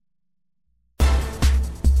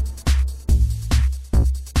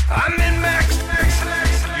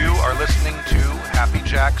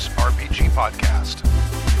Jack's RPG Podcast.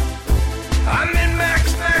 I'm in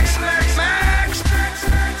Max.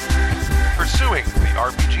 Pursuing the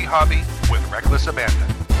RPG hobby with reckless abandon.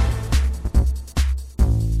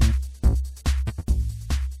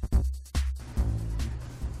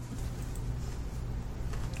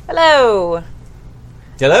 Hello.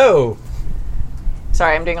 Hello.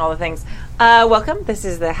 Sorry, I'm doing all the things. Welcome. This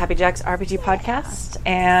is the Happy Jack's RPG Podcast,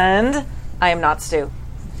 and I am not Stu.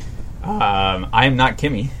 I am not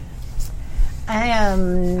Kimmy. I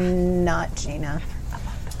am not Gina.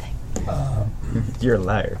 You're a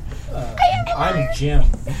liar. I'm Jim,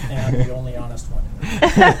 and I'm the only honest one.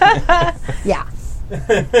 Yeah.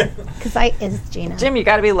 Because I is Gina. Jim, you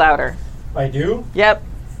got to be louder. I do? Yep.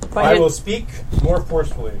 I will speak more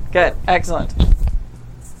forcefully. Good. Excellent.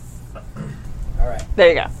 All right. There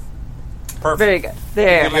you go. Perfect. Very good.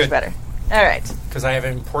 There, Very much good. better. All right. Because I have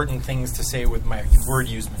important things to say with my word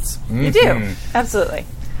usements. You do. Absolutely.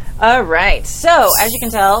 All right. So, as you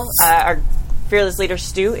can tell, our fearless leader,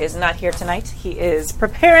 Stu, is not here tonight. He is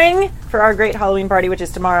preparing for our great Halloween party, which is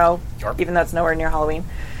tomorrow, even though it's nowhere near Halloween.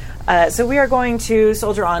 So we are going to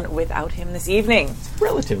soldier on without him this evening.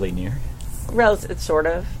 Relatively near. Sort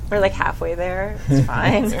of. We're like halfway there. It's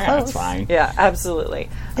fine. Yeah, it's fine. Yeah, absolutely.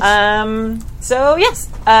 So, yes.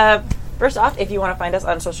 First off, if you want to find us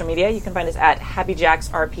on social media, you can find us at Happy Jack's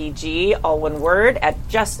RPG, all one word, at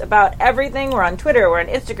just about everything. We're on Twitter, we're on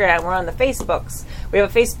Instagram, we're on the Facebooks. We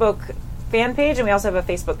have a Facebook fan page, and we also have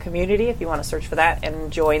a Facebook community if you want to search for that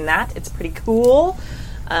and join that. It's pretty cool.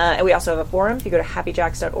 And we also have a forum. If you go to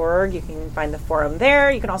happyjacks.org, you can find the forum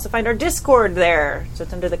there. You can also find our Discord there. So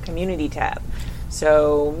it's under the community tab.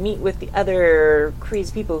 So meet with the other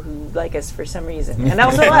crazy people who like us for some reason. And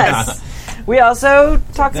also us. We also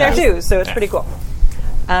talk there too, so it's pretty cool.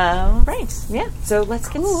 Right. Yeah. So let's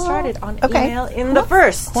get started on email in the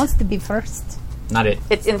first. Who wants to be first? Not it.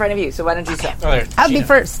 It's in front of you, so why don't you say? I'll be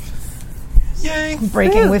first. Yay!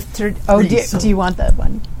 Breaking with... do you want that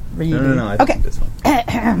one? No. I Okay. think this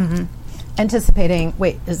one. Anticipating...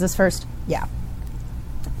 Wait, is this first? Yeah.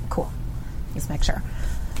 Cool. Let's make sure.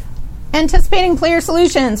 Anticipating player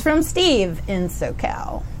solutions from Steve in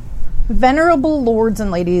SoCal. Venerable lords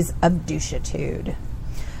and ladies of douchitude,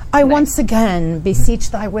 I once again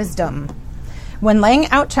beseech thy wisdom. When laying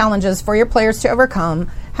out challenges for your players to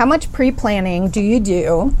overcome, how much pre-planning do you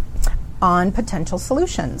do on potential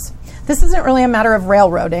solutions? This isn't really a matter of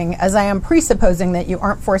railroading, as I am presupposing that you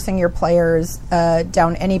aren't forcing your players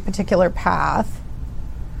down any particular path,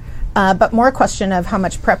 but more a question of how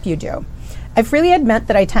much prep you do. I freely admit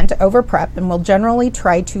that I tend to over-prep and will generally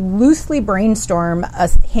try to loosely brainstorm a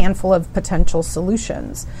handful of potential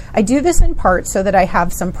solutions. I do this in part so that I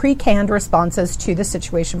have some pre-canned responses to the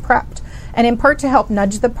situation prepped, and in part to help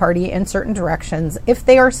nudge the party in certain directions if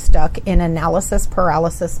they are stuck in analysis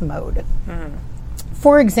paralysis mode.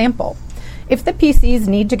 For example, if the PCs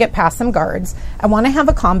need to get past some guards, I want to have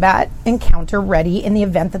a combat encounter ready in the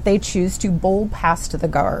event that they choose to bowl past the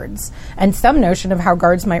guards, and some notion of how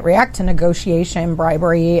guards might react to negotiation,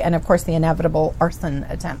 bribery, and of course the inevitable arson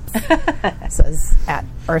attempts. Says at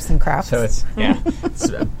Arson Crafts. So it's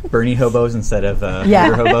Bernie hobos instead of Yeah.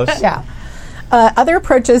 Murder hobos. Yeah. Other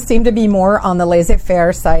approaches seem to be more on the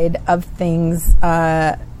laissez-faire side of things.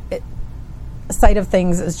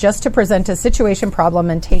 Is just to present a situation problem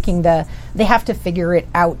and taking the they have to figure it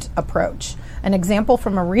out approach. An example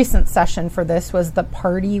from a recent session for this was the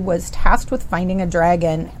party was tasked with finding a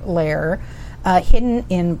dragon lair hidden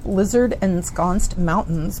in blizzard-ensconced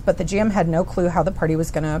mountains, but the GM had no clue how the party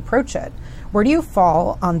was going to approach it. Where do you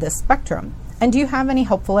fall on this spectrum? And do you have any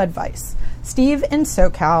helpful advice? Steve in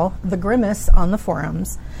SoCal, the Grimace on the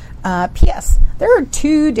forums. P.S. There are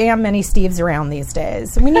too damn many Steves around these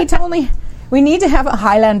days. We need to have a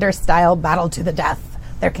Highlander-style battle to the death.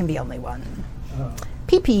 There can be only one.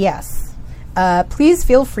 P.P.S. Please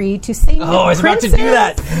feel free to sing I was about to do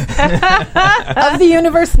that. of the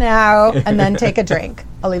universe now, and then take a drink.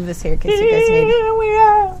 I'll leave this here in case you guys need it. Here we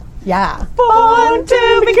are, Yeah. born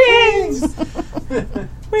to be kings.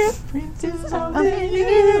 We're princes of the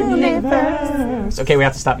universe. Okay, we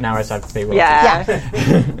have to stop now. I have to say. Yeah.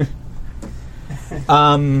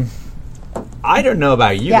 I don't know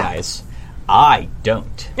about you guys. I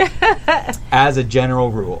don't. As a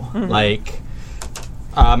general rule, I'd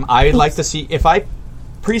like to see if I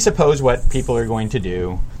presuppose what people are going to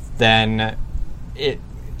do, then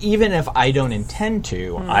even if I don't intend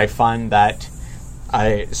to, I find that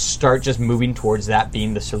I start just moving towards that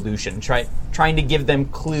being the solution. Trying to give them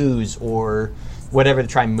clues or whatever to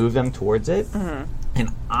try and move them towards it. And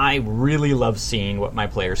I really love seeing what my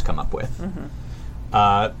players come up with. Mm-hmm.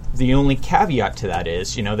 The only caveat to that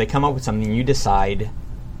is, they come up with something, you decide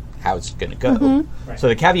how it's going to go. Right. So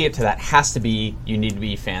the caveat to that has to be you need to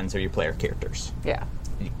be fans of your player characters. Yeah.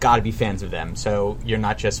 You got to be fans of them. So you're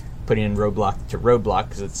not just putting in roadblock to roadblock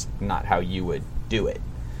because it's not how you would do it.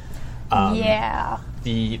 Yeah.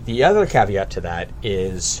 The other caveat to that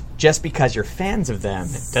is just because you're fans of them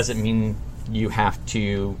doesn't mean you have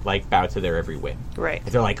to like bow to their every whim. Right.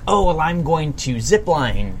 If they're like, oh, well, I'm going to zip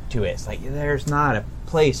line to it. It's like there's not a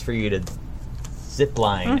place for you to zip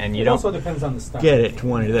line, and you It don't also depends on the style. get it to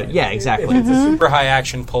one or the other. Yeah, exactly. If it's a super high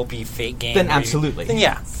action, pulpy, fake game. Then where you- absolutely. Then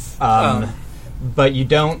yeah. But you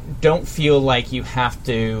don't feel like you have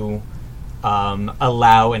to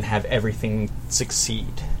allow and have everything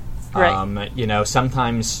succeed. Right.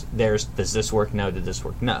 Sometimes there's does this work? No. Did this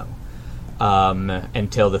work? No.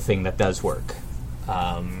 Until the thing that does work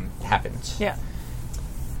happens. Yeah.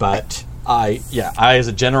 But I as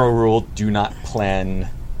a general rule do not plan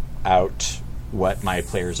out what my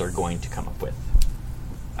players are going to come up with.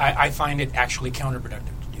 I find it actually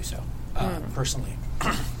counterproductive to do so, personally.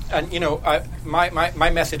 And, my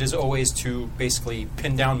method is always to basically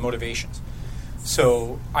pin down motivations.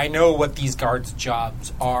 So I know what these guards'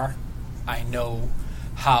 jobs are. I know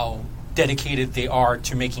how dedicated they are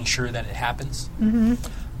to making sure that it happens. And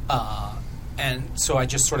so I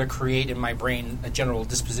just sort of create in my brain a general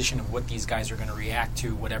disposition of what these guys are going to react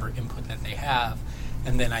to, whatever input that they have,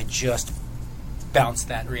 and then I just bounce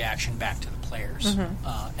that reaction back to the players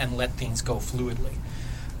and let things go fluidly.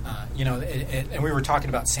 And we were talking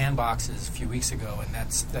about sandboxes a few weeks ago, and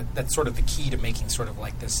that's sort of the key to making sort of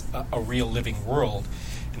like this a real living world,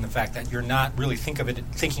 in the fact that you're not really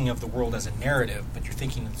thinking of the world as a narrative, but you're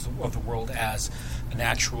thinking of the world as an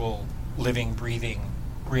actual living, breathing,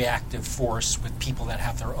 reactive force with people that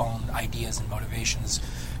have their own ideas and motivations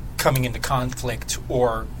coming into conflict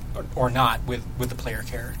or not with the player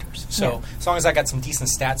characters. So as long as I got some decent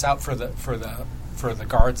stats out for the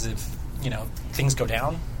guards, if things go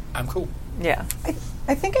down, I'm cool. Yeah.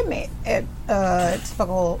 I think a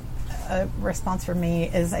typical response for me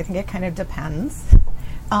is I think it kind of depends.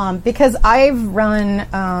 Because I've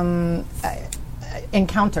run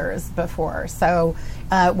encounters before, so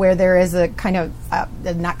where there is a kind of,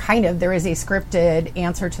 there is a scripted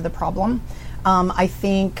answer to the problem. I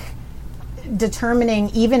think determining,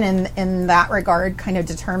 even in that regard, kind of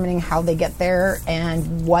determining how they get there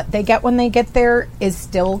and what they get when they get there is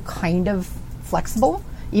still kind of flexible,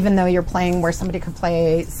 even though you're playing where somebody could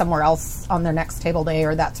play somewhere else on their next table day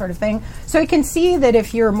or that sort of thing. So I can see that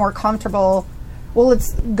if you're more comfortable, well,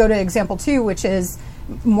 let's go to example 2, which is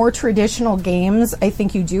more traditional games. I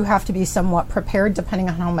think you do have to be somewhat prepared depending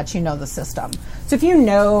on how much you know the system. So if you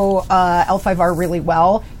know L5R really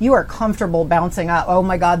well, you are comfortable bouncing up, oh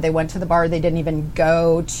my god, they went to the bar, they didn't even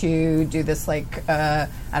go to do this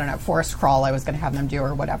forest crawl I was going to have them do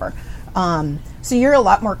or whatever. So you're a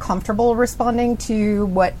lot more comfortable responding to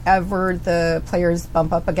whatever the players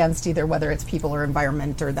bump up against, either whether it's people or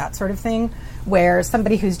environment or that sort of thing, where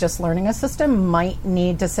somebody who's just learning a system might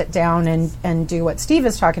need to sit down and do what Steve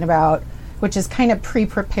is talking about, which is kind of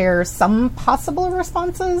pre-prepare some possible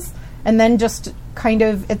responses, and then just kind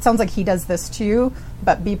of, it sounds like he does this too,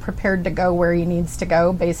 but be prepared to go where he needs to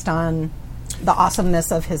go based on the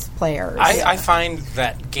awesomeness of his players. I find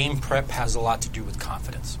that game prep has a lot to do with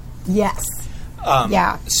confidence. Yes.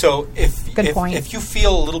 So Good point. if you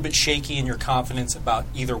feel a little bit shaky in your confidence about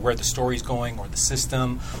either where the story's going or the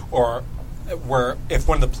system, or if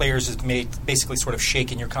one of the players is basically sort of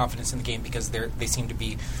shaking your confidence in the game because they seem to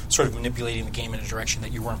be sort of manipulating the game in a direction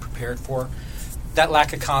that you weren't prepared for, that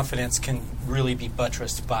lack of confidence can really be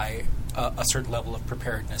buttressed by a certain level of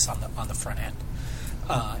preparedness on the front end.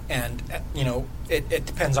 It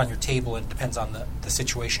depends on your table and it depends on the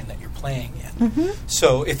situation that you're playing in.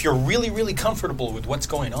 So if you're really, really comfortable with what's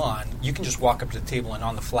going on, you can just walk up to the table and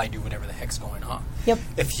on the fly do whatever the heck's going on. Yep.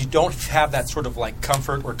 If you don't have that sort of like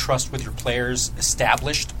comfort or trust with your players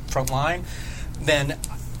established front line, then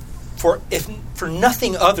for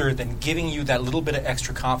nothing other than giving you that little bit of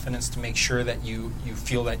extra confidence to make sure that you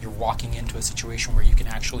feel that you're walking into a situation where you can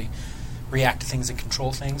actually react to things and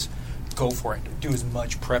control things, go for it. Do as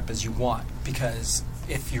much prep as you want, because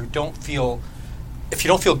if you don't feel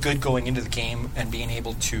good going into the game and being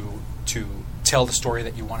able to tell the story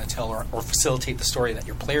that you want to tell or facilitate the story that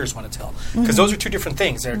your players want to tell, because those are two different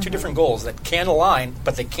things. There are two different goals that can align,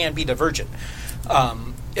 but they can be divergent.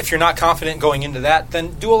 If you're not confident going into that,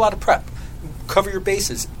 then do a lot of prep. Cover your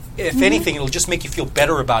bases. If anything, it'll just make you feel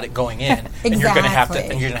better about it going in, and you're going to have a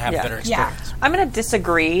better experience. Yeah. I'm going to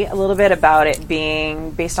disagree a little bit about it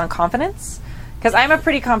being based on confidence, because I'm a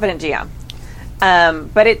pretty confident GM.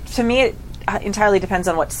 But to me, it entirely depends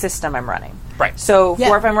on what system I'm running. Right. So Yeah.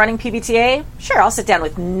 for if I'm running PBTA, sure, I'll sit down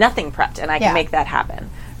with nothing prepped and I can Yeah. make that happen.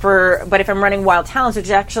 But if I'm running Wild Talents, which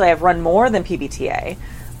actually I've run more than PBTA,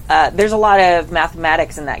 there's a lot of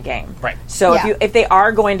mathematics in that game. Right. So Yeah. if they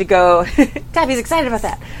are going to go, Tabby's excited about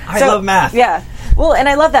that. I love math. Yeah. Well, and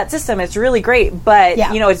I love that system. It's really great, but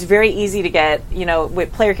Yeah. it's very easy to get,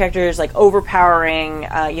 with player characters like overpowering,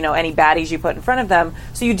 any baddies you put in front of them.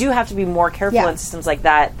 So you do have to be more careful Yeah. in systems like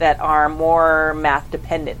that are more math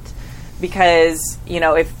dependent. Because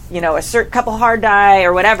if a certain couple hard die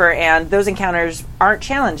or whatever, and those encounters aren't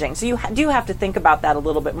challenging, so you do have to think about that a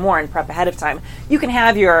little bit more and prep ahead of time. You can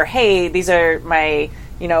have your these are my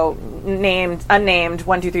named, unnamed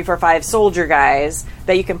 1, 2, 3, 4, 5 soldier guys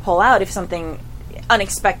that you can pull out if something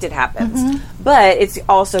unexpected happens. But it's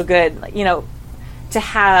also good, to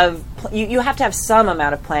have you have to have some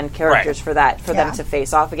amount of planned characters Right. for that for Yeah. them to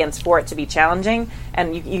face off against, for it to be challenging.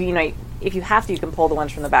 And you if you have to, you can pull the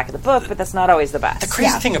ones from the back of the book, but that's not always the best. The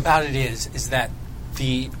crazy Yeah. thing about it is that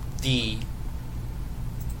the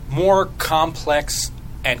more complex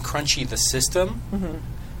and crunchy the system,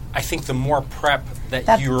 I think the more prep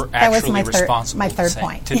that you're that was actually my third- responsible my third to,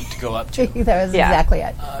 point. to go up to. That was Yeah. exactly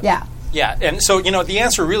it. Yeah. Yeah, and so the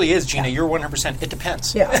answer really is, Gina, you're 100%. It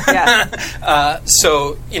depends. Yeah. Yeah.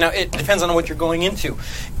 So it depends on what you're going into,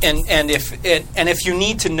 and if you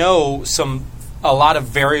need to know a lot of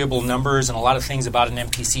variable numbers and a lot of things about an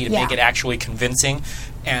NPC to Yeah. make it actually convincing,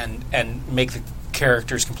 and make the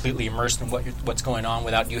characters completely immersed in what's going on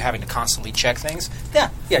without you having to constantly check things. Yeah,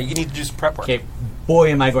 you need to do some prep work. Okay,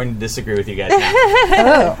 boy, am I going to disagree with you guys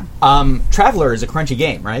now. Oh. Traveler is a crunchy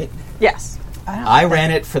game, right? Yes. I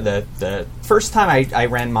ran it for the first time I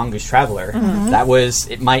ran Mongoose Traveler. That was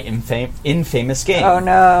my infamous game. Oh,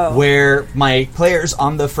 no. Where my players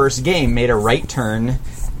on the first game made a right turn,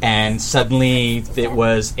 and suddenly they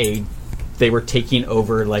were taking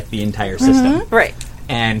over like the entire system. Right.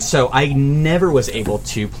 And so I never was able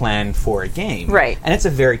to plan for a game. Right. And it's a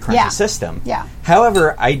very crunchy Yeah. system. Yeah.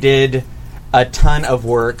 However, I did a ton of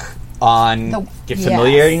work on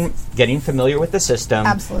getting familiar with the system.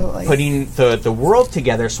 Absolutely. Putting the world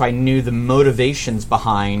together so I knew the motivations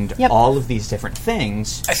behind Yep. all of these different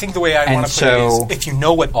things. I think the way I And want to put it so- is, if you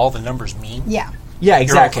know what all the numbers mean, Yeah. Yeah,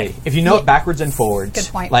 exactly. okay. If you know Yeah. it backwards and forwards.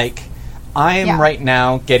 Good point. Like, I'm Yeah. right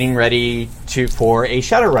now getting ready for a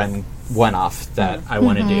Shadowrun one-off that I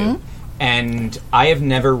want to Mm-hmm. do. And I have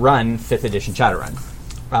never run 5th edition Shadowrun.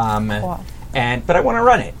 Cool. But I want to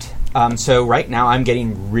run it. So right now I'm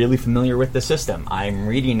getting really familiar with the system. I'm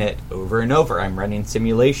reading it over and over. I'm running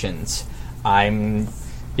simulations. I'm,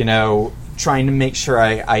 trying to make sure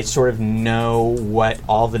I sort of know what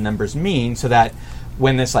all the numbers mean so that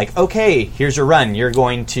when it's like, okay, here's your run, you're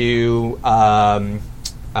going to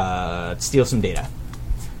steal some data.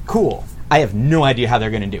 Cool. I have no idea how they're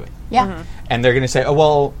going to do it. Yeah. And they're going to say, I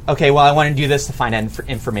want to do this to find out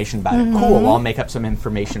information about it. Cool, well, I'll make up some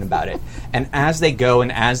information about it. And as they go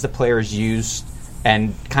and as the players use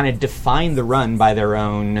and kind of define the run by their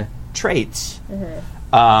own traits,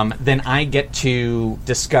 then I get to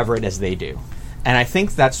discover it as they do. And I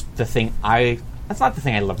think that's the thing that's not the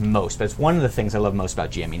thing I love most, but it's one of the things I love most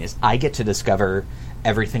about GMing is I get to discover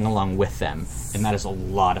everything along with them, and that is a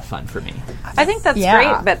lot of fun for me. I think that's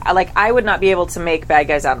Yeah. great, but I would not be able to make bad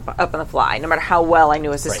guys up on the fly, no matter how well I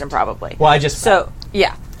knew a system. Right. Probably. Well, I just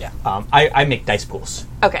yeah. I make dice pools.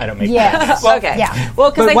 Okay. I don't make Yeah. bad guys. Okay. Yeah.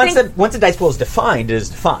 Well, because But I think once a dice pool is defined, it is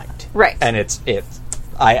defined. Right. And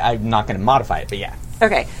I'm not going to modify it, but yeah.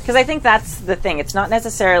 okay, because I think that's the thing. It's not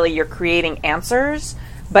necessarily you're creating answers,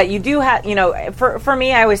 but you do have, for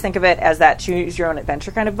me, I always think of it as that choose your own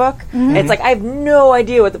adventure kind of book. It's like I have no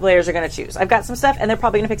idea what the players are going to choose. I've got some stuff, and they're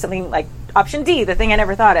probably going to pick something like option D, the thing I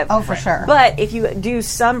never thought of. Oh, for sure. But if you do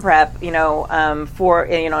some prep, for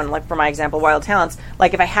and like for my example, Wild Talents,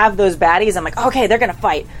 like if I have those baddies, I'm like, okay, they're going to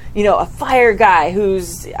fight, a fire guy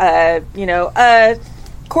who's, a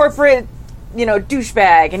corporate,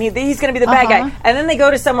 douchebag, and he's going to be the bad guy. And then they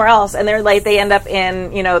go to somewhere else, and they end up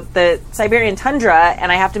in, the Siberian tundra,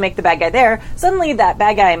 and I have to make the bad guy there. Suddenly, that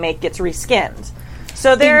bad guy I make gets reskinned.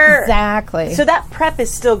 So they're Exactly. So that prep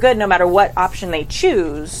is still good, no matter what option they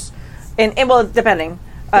choose. And well, depending.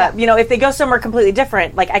 If they go somewhere completely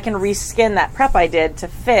different, like I can reskin that prep I did to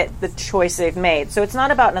fit the choice they've made. So it's not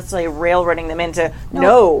about necessarily railroading them into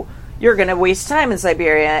no, you're going to waste time in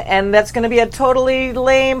Siberia, and that's going to be a totally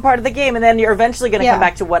lame part of the game, and then you're eventually going to Yeah. come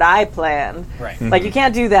back to what I planned. Right. Like you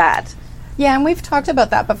can't do that. Yeah, and we've talked about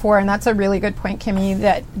that before, and that's a really good point, Kimmy,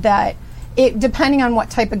 that it, depending on what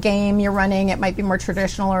type of game you're running, it might be more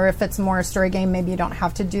traditional, or if it's more a story game, maybe you don't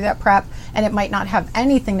have to do that prep, and it might not have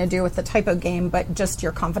anything to do with the type of game, but just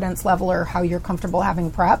your confidence level or how you're comfortable having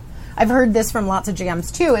prep. I've heard this from lots of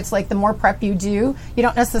GMs too. It's like the more prep you do, you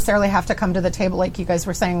don't necessarily have to come to the table like you guys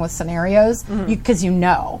were saying with scenarios, because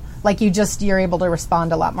you're able to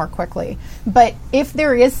respond a lot more quickly. But if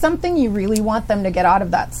there is something you really want them to get out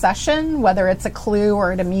of that session, whether it's a clue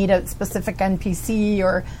or to meet a specific NPC,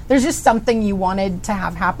 or there's just something you wanted to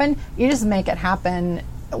have happen, you just make it happen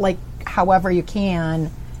like however you can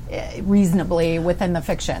reasonably within the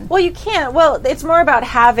fiction. Well, you can't. Well, it's more about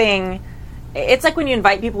having... It's like when you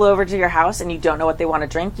invite people over to your house and you don't know what they want to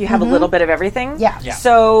drink. You have a little bit of everything. Yeah.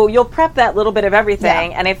 So you'll prep that little bit of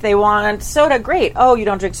everything. Yeah. And if they want soda, great. Oh, you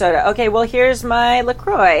don't drink soda. Okay, well, here's my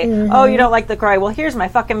LaCroix. Oh, you don't like LaCroix. Well, here's my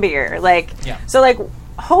fucking beer. So,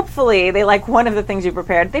 hopefully they like one of the things you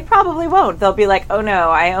prepared. They probably won't. They'll be like, oh, no,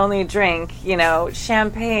 I only drink,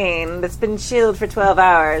 champagne that's been chilled for 12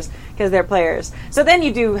 hours because they're players. So then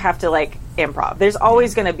you do have to, improv. There's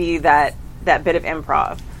always going to be that bit of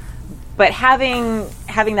improv. But having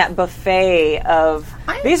that buffet of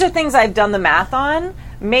these are things I've done the math on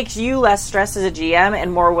makes you less stressed as a GM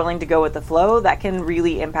and more willing to go with the flow. That can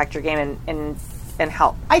really impact your game and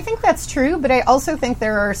help. I think that's true, but I also think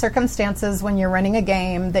there are circumstances when you're running a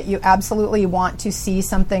game that you absolutely want to see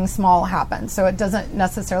something small happen. So it doesn't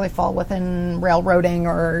necessarily fall within railroading,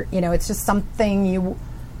 or it's just something you.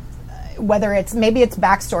 Whether maybe it's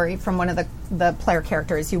backstory from one of the player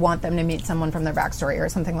characters, you want them to meet someone from their backstory or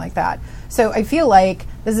something like that. So I feel like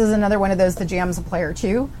this is another one of those, the GM's a player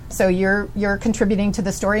too. So you're contributing to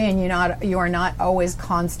the story, and you are not always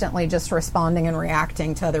constantly just responding and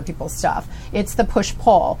reacting to other people's stuff. It's the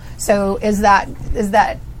push-pull. So is that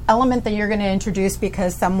element that you're going to introduce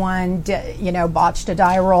because someone botched a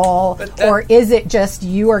die roll, or is it just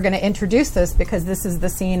you are going to introduce this because this is the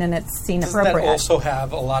scene and it's scene appropriate? Does that also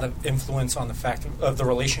have a lot of influence on the fact of the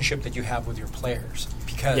relationship that you have with your players?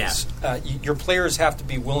 Because your players have to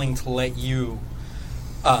be willing to let you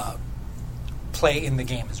play in the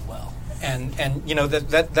game as well. And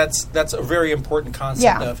that's a very important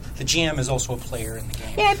concept of the GM is also a player in the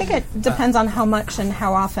game. Yeah, I think it depends on how much and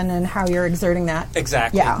how often and how you're exerting that.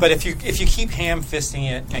 Exactly. Yeah. But if you keep ham-fisting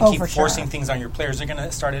it and keep forcing things on your players, they're going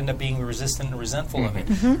to end up being resistant and resentful of it.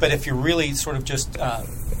 Mm-hmm. But if you really sort of just...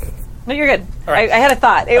 no, you're good. Right. I had a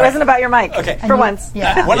thought. It wasn't about your mic. Okay. For once.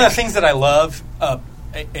 Yeah. One of the things that I love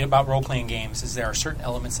about role-playing games is there are certain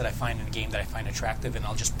elements that I find in a game that I find attractive, and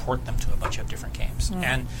I'll just port them to a bunch of different games.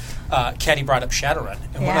 And Caddy brought up Shadowrun,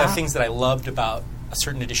 and one of the things that I loved about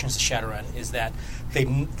certain editions of Shadowrun is that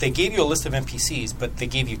they gave you a list of NPCs, but they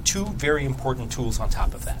gave you two very important tools on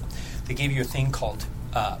top of that. They gave you a thing called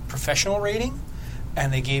professional rating,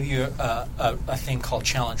 and they gave you a thing called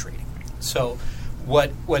challenge rating. So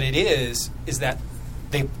what it is that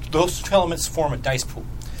those two elements form a dice pool.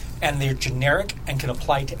 And they're generic and can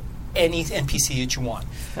apply to any NPC that you want.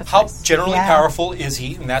 How generally powerful is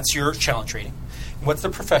he? And that's your challenge rating. What's the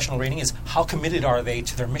professional rating is how committed are they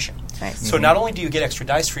to their mission. Nice. So not only do you get extra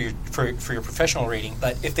dice for your professional rating,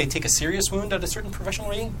 but if they take a serious wound at a certain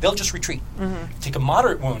professional rating, they'll just retreat. Take a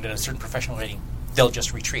moderate wound at a certain professional rating, they'll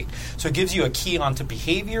just retreat. So it gives you a key onto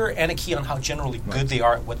behavior and a key on how generally good they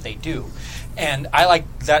are at what they do. And I like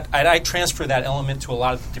that. I transfer that element to a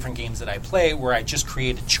lot of the different games that I play, where I just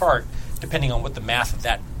create a chart, depending on what the math of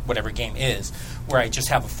that whatever game is, where I just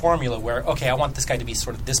have a formula where, okay, I want this guy to be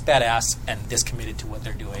sort of this badass and this committed to what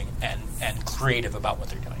they're doing and creative about what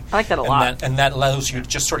they're doing. I like that a lot. And that allows you to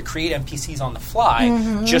just sort of create NPCs on the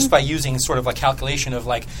fly just by using sort of a calculation of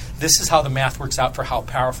this is how the math works out for how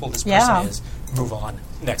powerful this person is. Move on.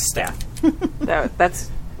 Next step. That's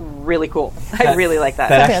really cool. I really like that.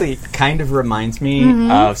 That actually kind of reminds me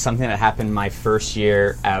of something that happened my first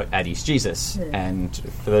year out at East Jesus. And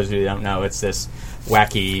for those of you who don't know, it's this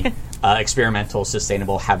wacky experimental,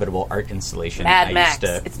 sustainable, habitable art installation. Mad Max.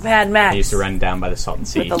 It's Mad Max. I used to run down by the Salton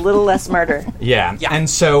Sea. With a little less murder. Yeah. And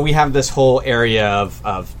so we have this whole area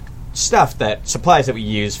of stuff, supplies that we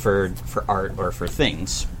use for art or for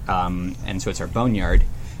things. And so it's our boneyard.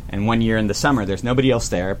 And one year in the summer, there's nobody else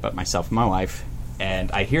there but myself and my wife.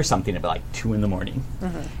 And I hear something at 2 a.m.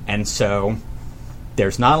 And so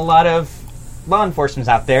there's not a lot of law enforcement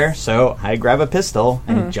out there, so I grab a pistol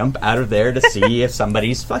and jump out of there to see if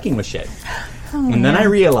somebody's fucking with shit. And then I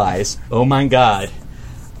realize, oh my god,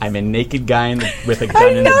 I'm a naked guy with a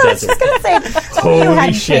gun in the desert. I was just going to say,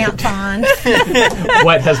 holy shit. Pants on.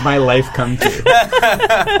 What has my life come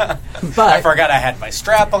to? But I forgot I had my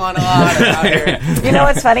strap on. You know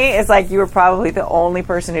what's funny? It's you were probably the only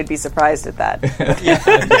person who'd be surprised at that.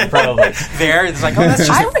 yeah, probably. It's that's just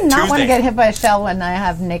I would not want to Tuesday. get hit by a shell when I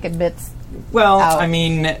have naked bits. Well, out. I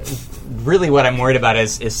mean, really what I'm worried about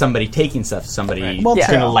is somebody taking stuff, somebody Well, going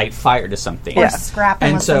to true. light fire to something. Or Yeah. scrapping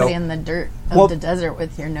And with so- somebody in the dirt of Well- the desert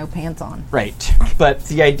with your no pants on. Right. But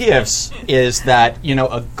the idea is that,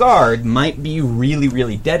 a guard might be really,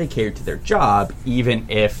 really dedicated to their job, even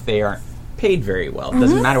if they aren't paid very well. It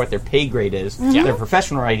doesn't matter what their pay grade is. Their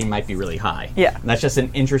professional rating might be really high. Yeah. And that's just an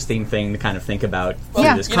interesting thing to kind of think about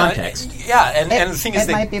Yeah. in this You know, context. and the thing is,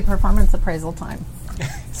 it might be performance appraisal time.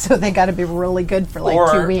 So they got to be really good for like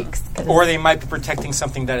 2 weeks. 'cause- or they might be protecting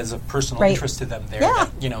something that is of personal Right. interest to them there.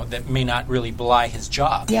 Yeah. That may not really belie his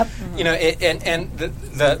job. Yep.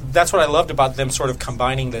 That's what I loved about them sort of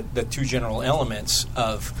combining the two general elements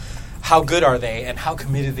of how good are they and how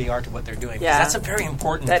committed they are to what they're doing. 'Cause Yeah. that's a very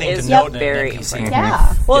important That thing is to note in an very NPC. important.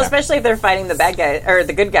 yeah. Well, Yeah. especially if they're fighting the bad guys or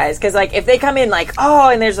the good guys, because like if they come in like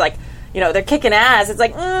and there's like they're kicking ass, it's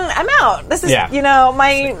like I'm out. This is Yeah.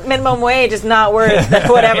 my minimum wage is not worth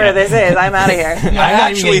whatever this is. I'm out of here. I I'm not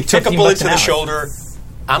actually even took a 15 bullet bucks to an the hour. shoulder.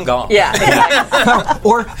 I'm gone. Yeah, exactly.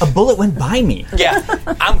 Or a bullet went by me. Yeah.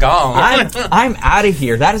 I'm gone. I'm out of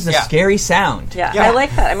here. That is a Yeah. scary sound. Yeah, Yeah. I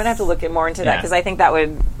like that. I'm gonna have to look more into that Yeah. because I think that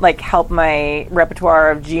would like help my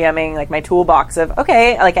repertoire of GMing, like my toolbox of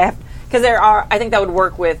because I think that would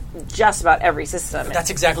work with just about every system. That's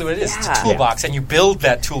exactly what it is. It's a Yeah. toolbox, and you build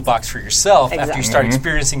that toolbox for yourself after you Exactly. start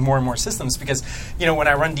experiencing more and more systems. Because when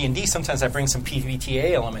I run D&D, sometimes I bring some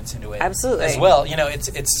PBTA elements into it, Absolutely. as well.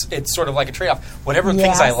 It's sort of like a trade-off. Whatever things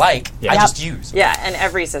Yes. I like, I Yep. just use. Yeah, and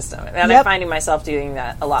every system. And Yep. I'm finding myself doing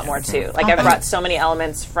that a lot more too. Like I've brought so many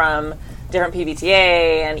elements from different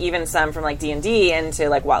PBTA and even some from like D&D into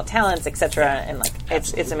like Wild Talents, etc. And like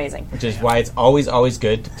it's amazing. Which is why it's always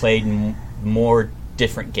good to play more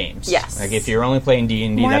different games. Yes. Like if you're only playing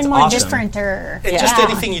D&D, More that's and more awesome. differenter. And just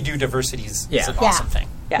anything you do, diversity is an Yeah. awesome thing.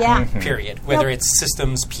 Yeah. Yeah. Period. Whether it's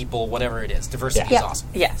systems, people, whatever it is, diversity Yeah. is Yep. awesome.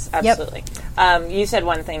 Yes, absolutely. You said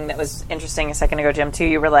one thing that was interesting a second ago, Jim, too.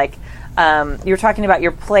 You were like, you were talking about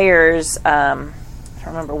your players. I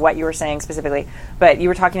don't remember what you were saying specifically, but you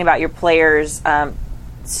were talking about your players,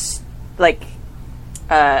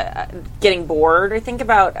 getting bored. Or think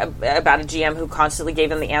about a GM who constantly gave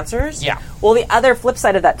them the answers. Yeah. Well, the other flip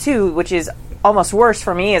side of that too, which is almost worse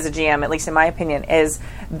for me as a GM, at least in my opinion, is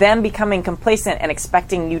them becoming complacent and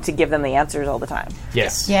expecting you to give them the answers all the time.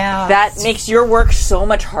 Yes. Yeah. That makes your work so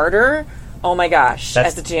much harder. Oh my gosh,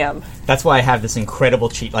 That's- as a GM. That's why I have this incredible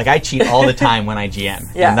cheat. Like I cheat all the time when I GM.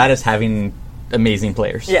 Yeah. And that is having amazing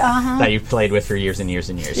players. Yeah. That you've played with for years and years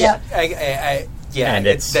and years. Yep. And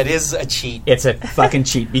that is a cheat. It's a fucking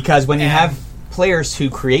cheat because when you have players who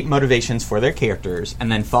create motivations for their characters and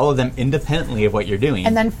then follow them independently of what you're doing,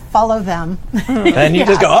 And then follow them. then you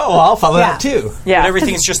just go, oh, well, I'll follow Yeah. that too. Yeah. But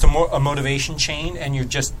everything's just a motivation chain, and you're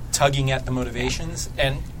just tugging at the motivations.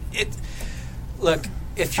 And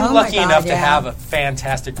if you're Oh my lucky God, enough to yeah. have a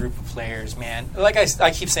fantastic group of players, man, like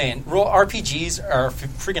I keep saying, role RPGs are a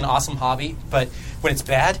freaking awesome hobby, but when it's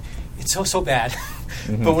bad, it's so bad.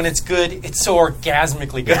 But when it's good, it's so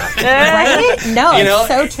orgasmically good. Right? No, it's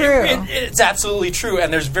so true. It's absolutely true,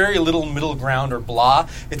 and there's very little middle ground or blah.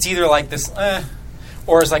 It's either like this,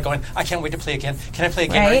 or it's like going, I can't wait to play again. Can I play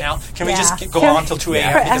again right Right? now? Can we Yeah. just go on till 2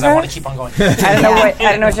 a.m. because I want to keep on going? I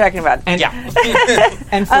don't know what you're talking about. Yeah.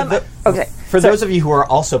 And for Okay. For those of you who are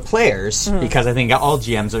also players, because I think all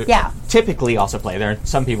GMs are Yeah. typically also play. There are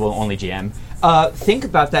some people who only GM. Think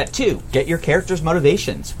about that too. Get your character's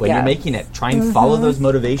motivations when Yeah. you're making it. Try and follow those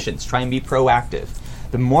motivations. Try and be proactive.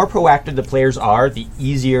 The more proactive the players are, the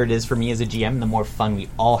easier it is for me as a GM, the more fun we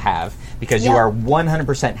all have because you Yeah. are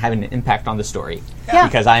 100% having an impact on the story. Yeah.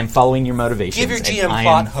 Because I am following your motivations. Give your and GM I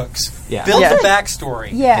plot am- hooks. Yeah. Build Yeah. the backstory.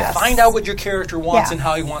 Yes. Find out what your character wants Yeah. and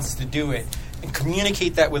how he wants to do it. And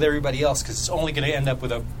communicate that with everybody else because it's only going to end up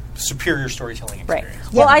with a superior storytelling Right.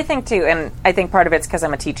 experience. Well, I think too, and I think part of it's because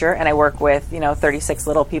I'm a teacher and I work with 36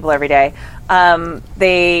 little people every day.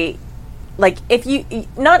 They like if you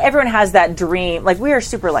not everyone has that dream. Like we are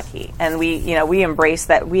super lucky, and we embrace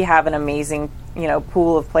that we have an amazing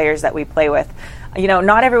pool of players that we play with.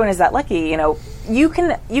 Not everyone is that lucky. You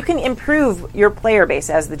can improve your player base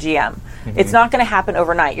as the GM. It's not going to happen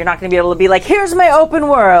overnight. You're not going to be able to be like, here's my open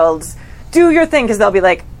world, do your thing, because they'll be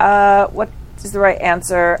like, what is the right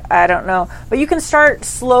answer? I don't know. But you can start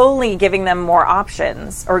slowly giving them more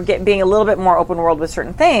options or being a little bit more open world with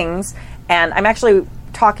certain things. And I'm actually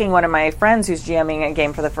talking one of my friends who's GMing a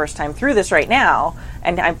game for the first time through this right now,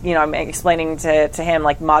 and I'm explaining to him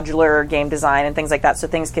like modular game design and things like that, so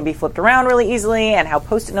things can be flipped around really easily, and how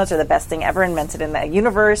Post-it notes are the best thing ever invented in the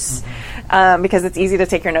universe, because it's easy to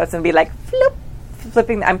take your notes and be like flip,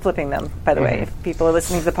 flipping. I'm flipping them, by the way. If people are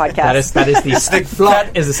listening to the podcast, That is the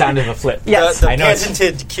flop is the sound of a flip. Yes. The I know it's-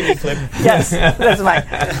 patented kitty flip. yes, that's mine.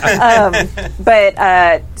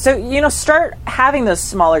 So start having those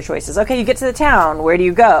smaller choices. Okay, you get to the town. Where do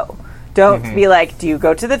you go? Don't be like, do you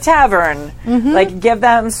go to the tavern? Like, give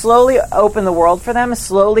them, slowly open the world for them,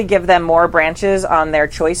 slowly give them more branches on their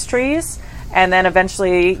choice trees, and then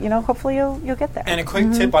eventually, hopefully you'll get there. And a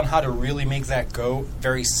quick tip on how to really make that go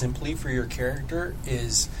very simply for your character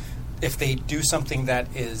is if they do something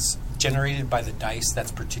that is generated by the dice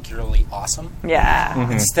that's particularly awesome.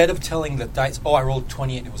 Yeah. Instead of telling the dice, oh, I rolled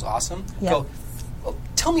 20 and it was awesome, go, well,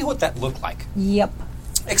 tell me what that looked like. Yep.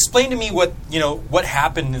 Explain to me what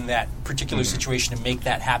happened in that particular situation to make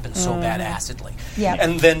that happen so badassedly. Yep.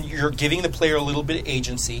 And then you're giving the player a little bit of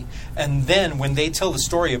agency. And then when they tell the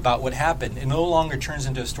story about what happened, it no longer turns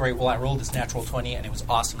into a story, well, I rolled this natural 20 and it was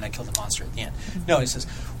awesome and I killed the monster at the end. No, it says,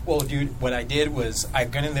 well, dude, what I did was I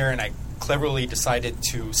got in there and I cleverly decided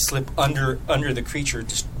to slip under the creature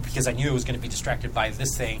just because I knew it was going to be distracted by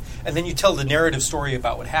this thing. And then you tell the narrative story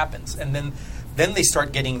about what happens. And then they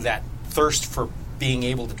start getting that thirst for being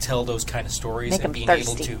able to tell those kind of stories Make and them being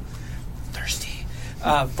thirsty. able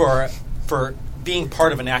to for being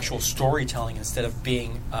part of an actual storytelling instead of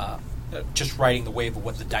being just riding the wave of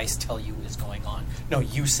what the dice tell you is going on. No,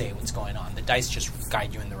 you say what's going on. The dice just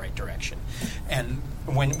guide you in the right direction. And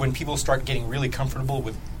when people start getting really comfortable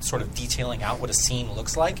with sort of detailing out what a scene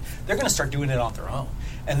looks like, they're going to start doing it on their own.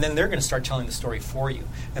 And then they're going to start telling the story for you.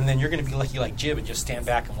 And then you're going to be lucky like Jib and just stand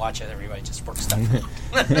back and watch as everybody just work stuff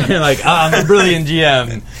out. You're like, I'm a brilliant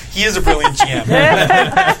GM. He is a brilliant GM.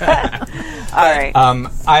 All right.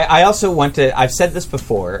 I also want to. I've said this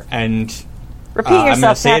before, and Repeat I'm going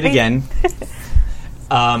yourself, to say it Happy. again.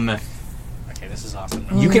 Okay, this is awesome.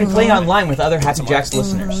 You can play online with other Happy Jacks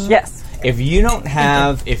listeners. Yes. If you don't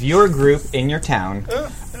have, if your group in your town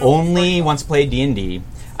only wants to play D&D,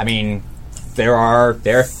 I mean, there are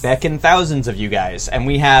feckin' thousands of you guys, and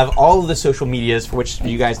we have all of the social medias for which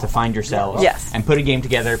you guys to find yourselves Yes. and put a game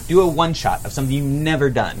together. Do a one-shot of something you've never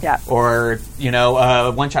done. Yeah. Or,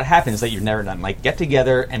 a one-shot happens that you've never done. Like, get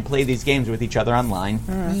together and play these games with each other online.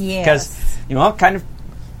 Yes. Because, kind of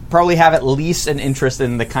probably have at least an interest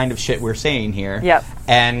in the kind of shit we're saying here. Yep.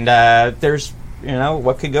 And there's,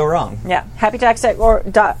 what could go wrong? Yeah.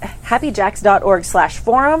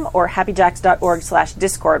 happyjacks.org/forum or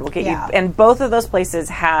happyjacks.org/discord will get Yeah. you. And both of those places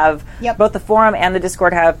have, both the forum and the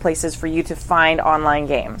Discord have places for you to find online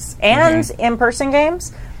games and in-person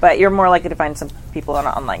games, but you're more likely to find some people on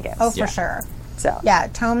online games. Oh, for sure. So. Yeah,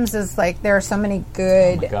 Tomes is like, there are so many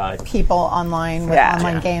good God. people online with Yeah.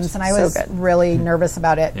 online Yeah. games, and I So was good. really nervous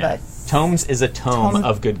about it, Yeah. but Tomes is a tome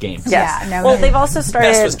of good games. Yes. Yeah, no, well, no. they've also started.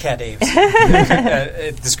 Best was Cat Dave's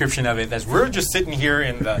description of it as we're just sitting here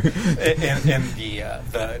in the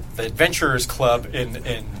Adventurers Club in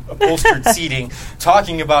upholstered seating,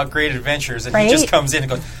 talking about great adventures, and he just Right? comes in and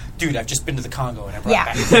goes, "Dude, I've just been to the Congo and I brought Yeah.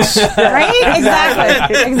 back this." right?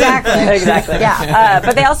 Exactly. Exactly. Yeah.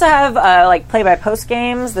 But they also have play-by-post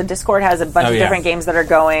games. The Discord has a bunch of yeah. different games that are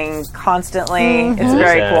going constantly. Mm-hmm. It's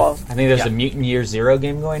very cool. I think there's Yeah. a Mutant Year Zero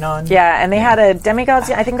game going on. Yeah, and they had a Demigods.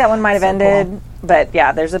 I think that one might have ended, cool. but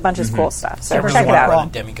yeah, there's a bunch of cool stuff. So I Super, really check it want to out. run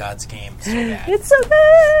a Demigods game so bad. It's so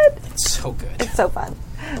good. It's so good. It's so fun.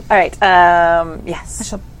 All right. Yes.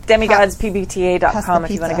 shall DemigodsPBTA.com pass if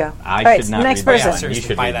the you want to pizza. go. I All right, should not next read person. that one. You Seriously,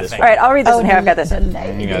 should buy read that this thing. one. All right, I'll read this one here. I've got this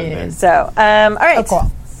one. You got this. So, all right. Oh,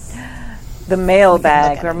 cool. The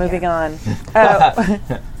mailbag. at We're it moving here. on.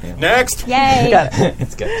 Next, Yay.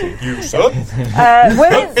 It's got to. you suck.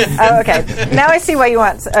 Women. Oh, okay. Now I see why you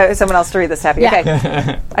want someone else to read this, Happy. Yeah.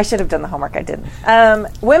 Okay. I should have done the homework. I didn't.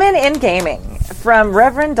 Women in gaming from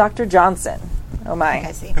Reverend Dr. Johnson. Oh my.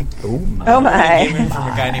 I see. Oh my. Oh my. Gaming from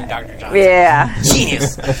a guy named Dr. Johnson. Yeah.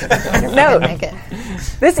 Genius. No. Make it.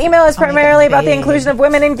 This email is primarily about the big. inclusion of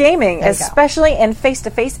women in gaming, There you go. especially in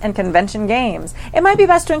face-to-face and convention games. It might be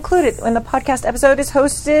best to include it when the podcast episode is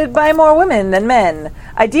hosted by more women than men.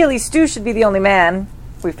 Ideally, Stu should be the only man.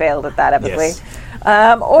 We failed at that epically.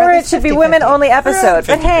 Yes. Or Or it should be 50-50. women-only episode.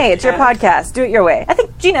 But 50-50. hey, it's your podcast. Do it your way. I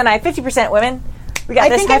think Gina and I, 50% women. We got I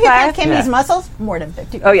this think high if you count five. Kimmy's Yeah. muscles, more than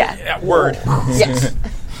 50. Oh, yeah. Yeah, word. Yes.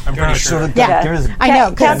 I'm pretty sure. Yeah. I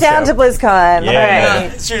know. 'cause- Countdown to BlizzCon. Yeah. All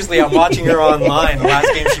right. Seriously, I'm watching her online. The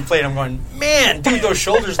last game she played, I'm going, man, dude, those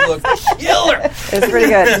shoulders look killer. It's pretty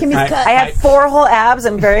good. Kimmy's cut. I have 4 whole abs.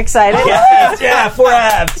 I'm very excited. Yeah, 4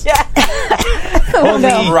 abs. Yeah.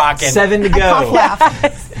 Only Rockin'. 7 to go.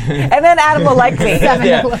 And then Adam will like me.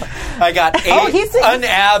 I got an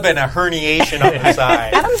ab and a herniation on the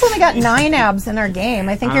side. Adam's only got 9 abs in our game.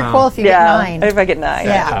 I think you're cool if you get 9. If I get 9.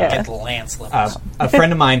 Yeah. Get the Lance levels. A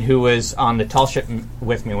friend of mine who was on the tall ship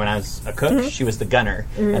with me when I was a cook, she was the gunner,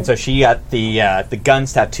 and so she got the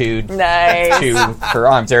guns tattooed Nice. to her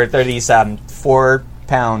arms. They're these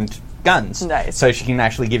 4-pound guns, Nice. so she can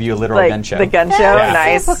actually give you a literal gun show. The gun show. Yeah.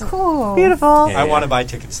 Nice. Super cool. Beautiful. Yeah. I want to buy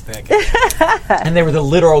tickets to that game. And they were the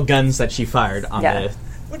literal guns that she fired on Yeah. the.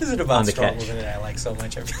 What is it On about the strong catch. women that I like so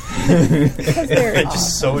much? They're They're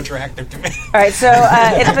just so attractive to me. All right, so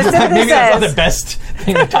it specifically Maybe that's not the says... best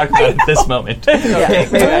thing to talk about at this moment. Yeah,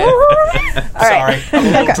 maybe. Sorry, I'm a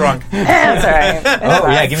little drunk. That's all right. Oh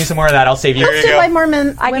yeah, give me some more of that. I'll save you. There you Do go. like more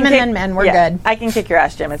men, I can women kick- than men. We're yeah, good. I can kick your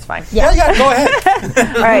ass, Jim. It's fine. Yeah, go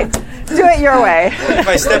ahead. All right, do it your way. If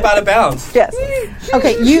I step out of bounds. Yes.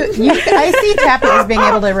 Okay, I see Tappy as being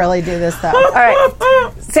able to really do this, though. All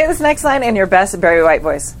right. Say this next line in your best Barry White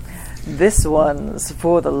voice. This one's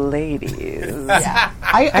for the ladies. Yeah.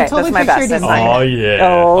 I right, totally that's my pictured best. his That's fine. line. yeah.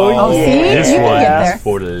 Oh, see? This You can one's get there.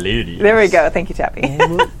 for the ladies. There we go. Thank you, Tappy.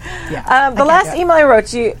 Yeah. The last email I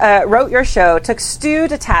wrote your show took Stu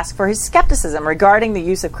to task for his skepticism regarding the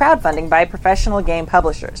use of crowdfunding by professional game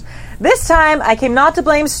publishers. This time, I came not to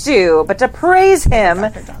blame Stu, but to praise him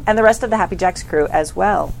and the rest of the Happy Jacks crew as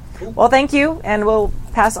well. Well, thank you, and we'll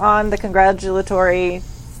pass on the congratulatory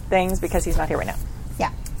things because he's not here right now.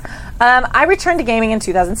 Yeah. I returned to gaming in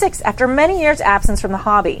 2006 after many years' absence from the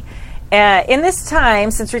hobby. In this time,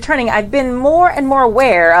 since returning, I've been more and more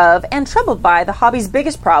aware of and troubled by the hobby's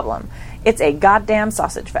biggest problem. It's a goddamn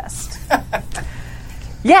sausage fest.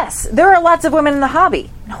 Yes, there are lots of women in the hobby.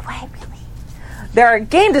 No way, really. There are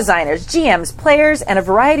game designers, GMs, players, and a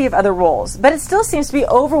variety of other roles, but it still seems to be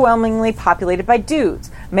overwhelmingly populated by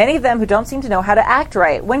dudes, many of them who don't seem to know how to act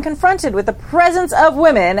right when confronted with the presence of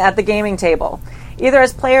women at the gaming table, either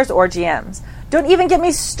as players or GMs. Don't even get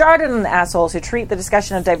me started on the assholes who treat the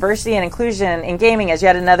discussion of diversity and inclusion in gaming as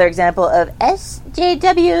yet another example of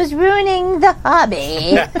SJWs ruining the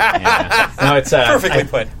hobby. No, it's Perfectly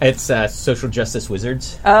put. It's social justice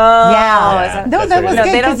wizards. Yeah. No, that's that what was it good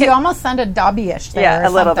is. they don't because you get- almost sounded Dobby-ish there. Yeah, or a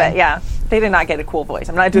little something. bit, yeah. They did not get a cool voice.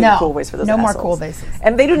 I'm not doing No. a cool voice for those No more assholes. cool voices.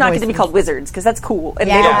 And they do not get to be Voices. called wizards, because that's cool. And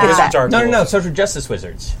they Yeah. don't get Wizards that. are No, cool. social justice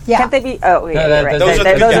wizards. Yeah. Can't they be? Oh, yeah, you're right. those are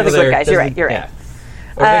the Those are the good good guys. guys. You're right. You're right. Yeah.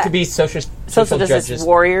 Or they could be social Social justice justice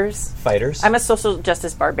warriors. fighters. I'm a social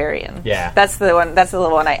justice barbarian. Yeah. That's the one. That's the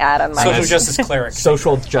little one I add on my. Social justice cleric.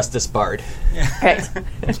 social justice bard. Right.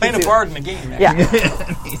 Playing a bard in the game. Yeah.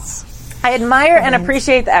 I admire and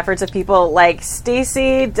appreciate the efforts of people like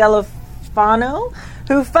Stacy Delafano,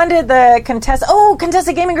 who funded the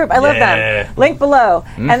Contessa Gaming Group. I love Yeah. them. Link below.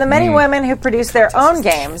 And the many women who produce their own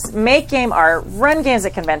games, make game art, run games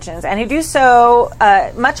at conventions, and who do so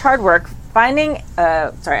much hard work finding.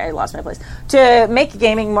 Sorry, I lost my place. To make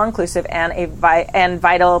gaming more inclusive and and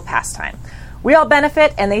vital pastime. We all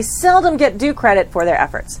benefit, and they seldom get due credit for their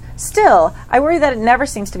efforts. Still, I worry that it never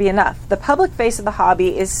seems to be enough. The public face of the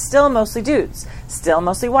hobby is still mostly dudes, still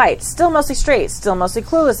mostly white, still mostly straight, still mostly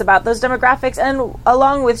clueless about those demographics, and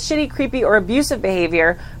along with shitty, creepy, or abusive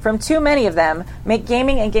behavior from too many of them, make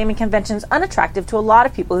gaming and gaming conventions unattractive to a lot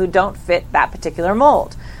of people who don't fit that particular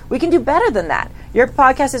mold. We can do better than that. Your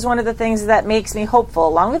podcast is one of the things that makes me hopeful,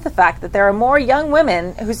 along with the fact that there are more young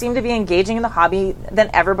women who seem to be engaging in the hobby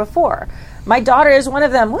than ever before. My daughter is one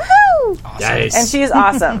of them. Woohoo! Nice. And she is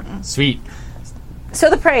awesome. Sweet. So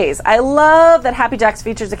the praise. I love that Happy Jacks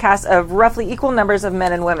features a cast of roughly equal numbers of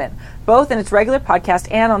men and women, both in its regular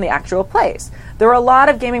podcast and on the actual plays. There are a lot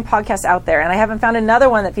of gaming podcasts out there, and I haven't found another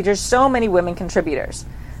one that features so many women contributors.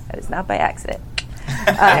 That is not by accident.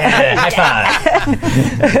 High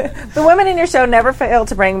five. The women in your show never fail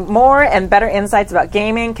to bring more and better insights about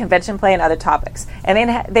gaming, convention play, and other topics.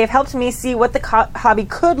 And they've helped me see what the hobby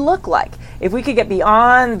could look like if we could get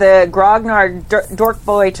beyond the grognard dork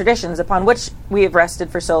boy traditions upon which we have rested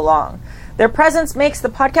for so long. Their presence makes the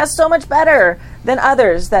podcast so much better than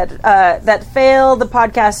others that fail the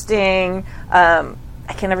podcasting.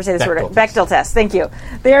 I can never say this word. Bechdel test. Thank you.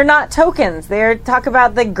 They are not tokens. They're not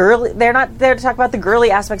there to talk about the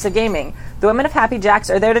girly aspects of gaming. The women of Happy Jacks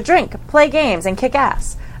are there to drink, play games, and kick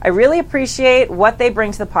ass. I really appreciate what they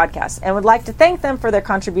bring to the podcast and would like to thank them for their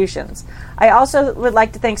contributions. I also would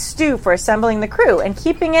like to thank Stu for assembling the crew and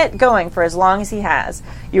keeping it going for as long as he has.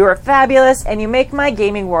 You are fabulous, and you make my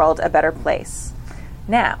gaming world a better place.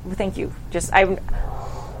 Now, thank you.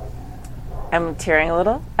 I'm tearing a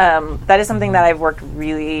little. That is something that I've worked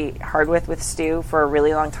really hard with Stu for a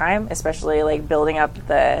really long time, especially like building up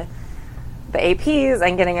the the APs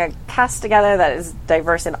and getting a cast together that is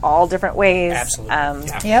diverse in all different ways.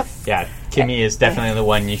 Absolutely. Yep. Yeah, Kimmy is definitely the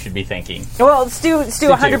one you should be thanking. Well, Stu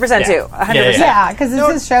 100% too. 100%. Yeah, because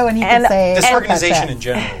it's his show and he can say This fuck that organization shit. in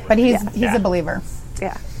general. But he's Yeah. a believer.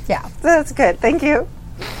 Yeah. Yeah. That's good. Thank you.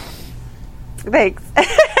 Thanks.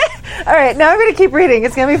 All right, now I'm going to keep reading.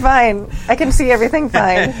 It's going to be fine. I can see everything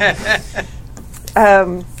fine.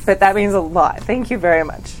 But that means a lot. Thank you very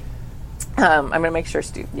much. I'm going to make sure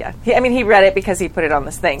Stu, he read it because he put it on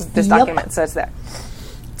this thing, this Yep. document, so it's there.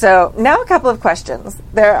 So now a couple of questions.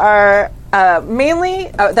 There are mainly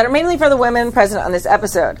for the women present on this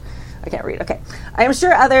episode. I can't read. Okay. I am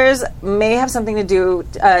sure others may have something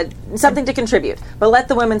to contribute, but let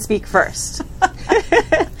the women speak first.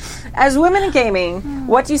 As women in gaming,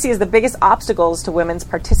 what do you see as the biggest obstacles to women's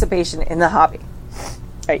participation in the hobby? All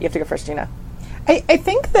right, you have to go first, Gina. I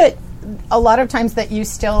think that a lot of times that you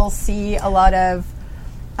still see a lot of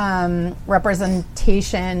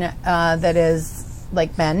representation that is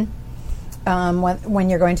like men when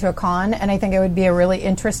you're going to a con, and I think it would be a really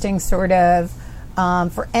interesting sort of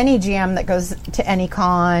for any GM that goes to any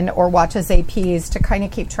con or watches APs to kind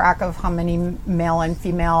of keep track of how many male and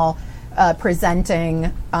female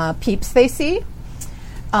presenting peeps they see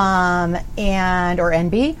or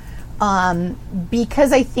NB.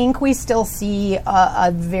 Because I think we still see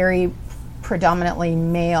a very predominantly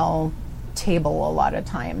male table a lot of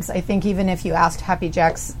times. I think even if you asked Happy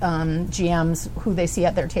Jacks GMs who they see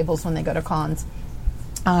at their tables when they go to cons,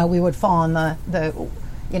 we would fall on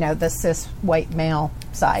the cis white male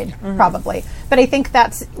side probably. But I think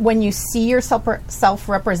that's when you see yourself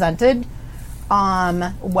self-represented,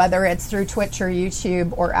 whether it's through Twitch or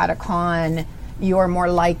YouTube or at a con, you're more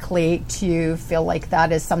likely to feel like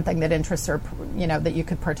that is something that interests or that you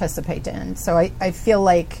could participate in. So I feel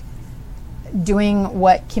like doing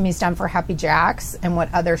what Kimmy's done for Happy Jacks and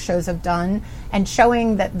what other shows have done and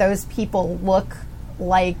showing that those people look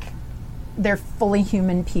like they're fully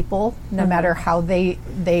human people, no matter how they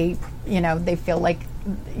feel like,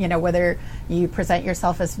 whether you present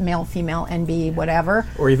yourself as male, female, NB, whatever.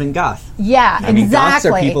 Or even goth. Yeah, I mean, exactly.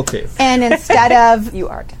 goths are people too. And instead of You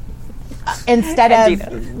are.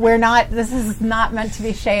 we're not, this is not meant to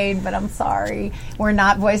be shade, but I'm sorry. We're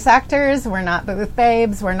not voice actors. We're not booth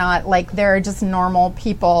babes. We're not they're just normal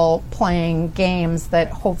people playing games that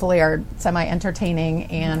hopefully are semi-entertaining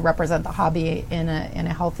and represent the hobby in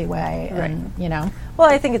a healthy way. And, Well,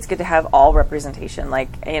 I think it's good to have all representation.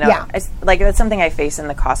 It's, that's something I face in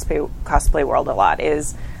the cosplay world a lot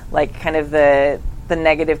is kind of the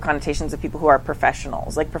negative connotations of people who are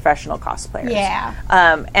professionals, like professional cosplayers. Yeah.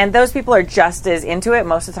 And those people are just as into it.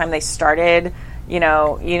 Most of the time they started, you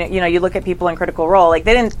look at people in Critical Role, they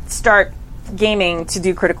didn't start gaming to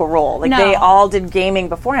do Critical Role. No. They all did gaming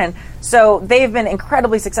beforehand. So they've been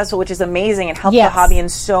incredibly successful, which is amazing and helped Yes. the hobby in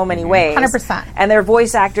so many ways. 100%. And they're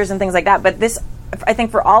voice actors and things like that. But this, I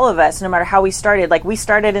think for all of us, no matter how we started, we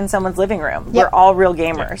started in someone's living room. Yep. We're all real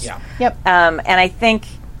gamers. Yeah. Yep. And I think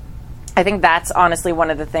that's honestly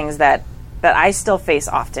one of the things that I still face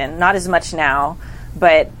often. Not as much now,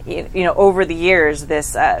 but over the years,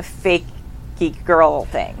 this fake geek girl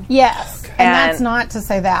thing. Yes. And that's And- not to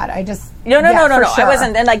say that. I just No. for sure. I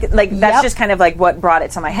wasn't, and that's Yep. just kind of what brought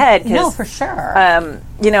it to my head. 'Cause, No, for sure. and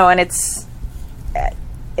it's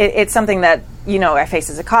something that I face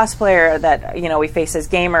as a cosplayer, that we face as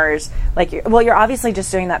gamers. You're obviously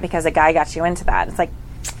just doing that because a guy got you into that. It's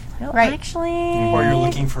Right. actually, Or you're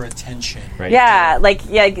looking for attention. Right. yeah,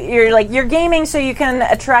 you're gaming so you can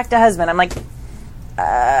attract a husband. I'm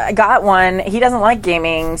I got one. He doesn't like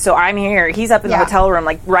gaming, so I'm here. He's up in the Yeah. hotel room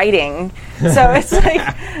writing. So it's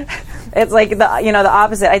it's the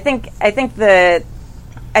opposite. I think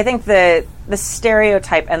the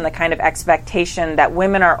stereotype and the kind of expectation that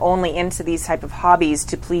women are only into these type of hobbies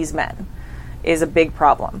to please men is a big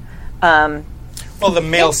problem. Well, the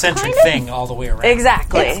male-centric kind of- thing all the way around.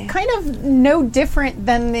 Exactly. It's kind of no different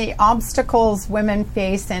than the obstacles women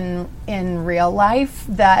face in real life.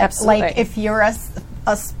 That Absolutely. if you're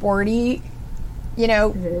a sporty,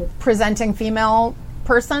 presenting female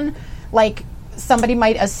person, somebody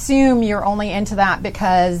might assume you're only into that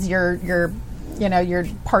because your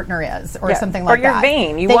partner is, or Yeah. something Or like you're that.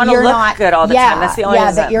 vain. You That wanna you're look not- good all the time. That's the only Yeah,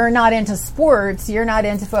 reason. that you're not into sports, you're not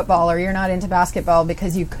into football, or you're not into basketball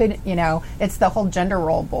because you could, it's the whole gender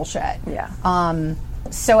role bullshit. Yeah.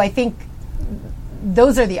 So I think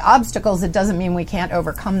those are the obstacles. It doesn't mean we can't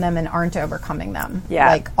overcome them and aren't overcoming them.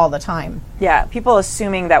 Yeah. All the time. Yeah, people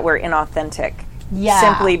assuming that we're inauthentic Yeah.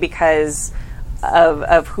 simply because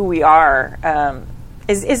of who we are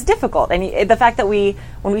is difficult. And the fact that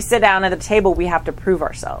when we sit down at the table, we have to prove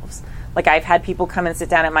ourselves. Like, I've had people come and sit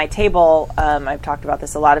down at my table. I've talked about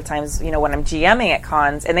this a lot of times, when I'm GMing at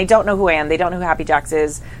cons, and they don't know who I am. They don't know who Happy Jacks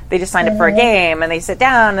is. They just signed up for a game, and they sit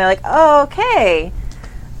down, and they're like, oh, okay.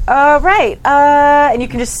 Right. And you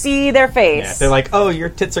can just see their face. Yeah, they're like, oh, your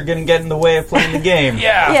tits are going to get in the way of playing the game.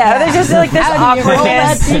 Yeah, there's just like this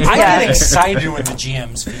awkwardness. I get excited when the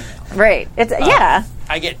GM's female. Right. It's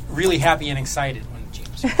I get really happy and excited when the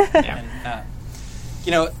GM's female.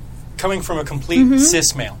 And, coming from a complete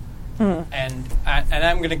cis male, and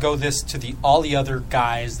I'm going to go this to all the other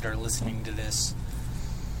guys that are listening to this.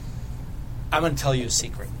 I'm going to tell you a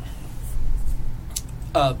secret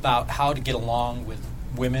about how to get along with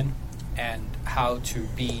women and how to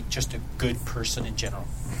be just a good person in general.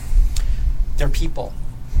 They're people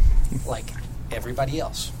like everybody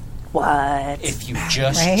else. What? If you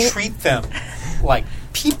just treat them like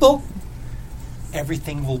people,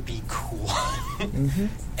 everything will be cool.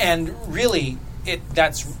 And really,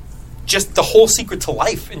 that's just the whole secret to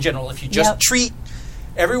life in general. If you just treat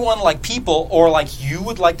everyone like people or like you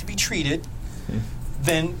would like to be treated,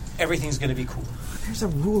 then everything's going to be cool. There's a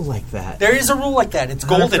rule like that. There is a rule like that. It's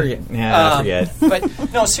golden. I forget.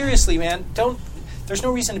 But no, seriously, man, there's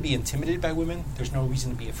no reason to be intimidated by women. There's no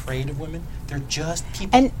reason to be afraid of women. They're just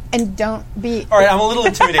people. And don't be. All right, I'm a little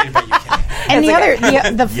intimidated by you, Kenny.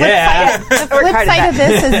 And the flip side of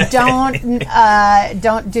this is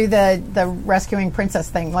don't do the rescuing princess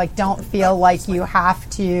thing. Like, don't feel like you have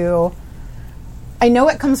to. I know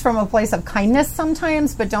it comes from a place of kindness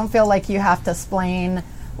sometimes, but don't feel like you have to explain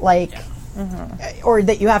or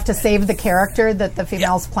that you have to save the character that the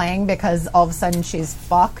female's playing because all of a sudden she's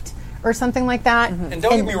fucked or something like that. And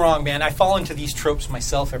don't get me wrong, man. I fall into these tropes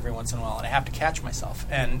myself every once in a while, and I have to catch myself.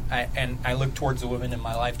 And I look towards the women in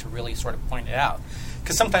my life to really sort of point it out.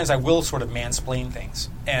 Because sometimes I will sort of mansplain things.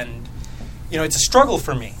 And, it's a struggle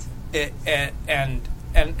for me. And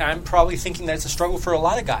I'm probably thinking that it's a struggle for a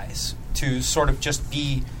lot of guys to sort of just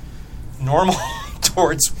be normal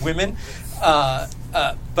towards women.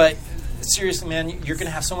 But seriously, man, you're going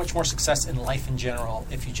to have so much more success in life in general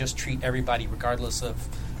if you just treat everybody, regardless of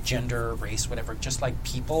gender, race, whatever, just like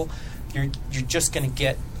people. You're just going to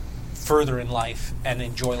get further in life and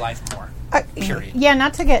enjoy life more. Period. Yeah,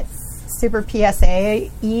 not to get super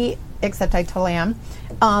PSA-y, except I totally am.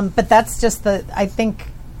 But that's just I think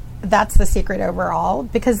that's the secret overall,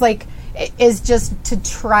 because is just to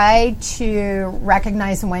try to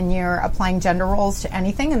recognize when you're applying gender roles to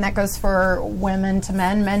anything, and that goes for women to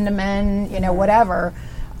men to men, whatever.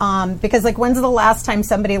 Because when's the last time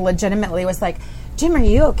somebody legitimately was like, Jim, are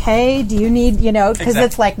you okay? Do you need, because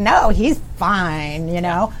it's like, no, he's fine,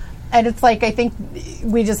 And it's like, I think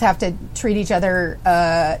we just have to treat each other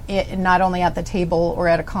not only at the table or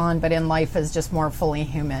at a con, but in life as just more fully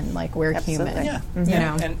human. Like, we're human. Yeah. You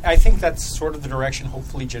And I think that's sort of the direction,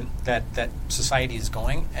 hopefully, that society is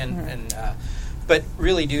going. But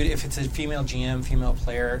really, dude, if it's a female GM, female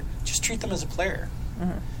player, just treat them as a player.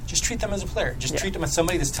 Just treat them as a player. Just treat them as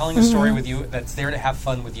somebody that's telling a story with you, that's there to have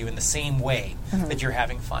fun with you in the same way that you're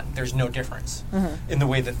having fun. There's no difference in the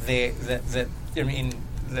way that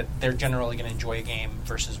they're generally going to enjoy a game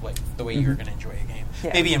versus the way you're going to enjoy a game.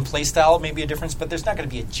 Yeah. Maybe in play style, maybe a difference, but there's not going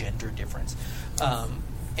to be a gender difference.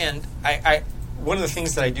 And I one of the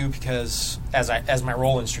things that I do, because as my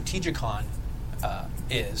role in Strategicon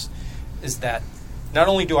is that not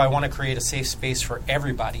only do I want to create a safe space for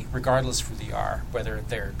everybody, regardless of who they are, whether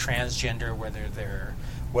they're transgender, whether they're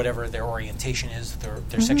whatever their orientation is,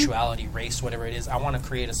 their sexuality, race, whatever it is, I want to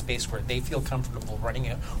create a space where they feel comfortable running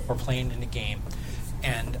it or playing in a game.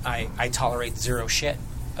 And I tolerate zero shit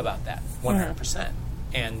about that, 100%.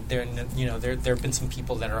 And there have been some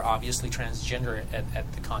people that are obviously transgender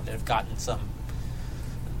at the con that have gotten some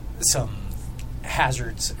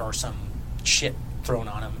hazards or some shit thrown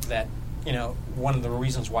on them that, one of the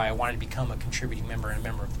reasons why I wanted to become a contributing member and a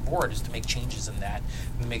member of the board is to make changes in that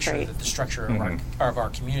and make sure that the structure of our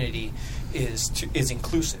community is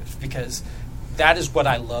inclusive, because that is what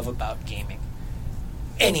I love about gaming.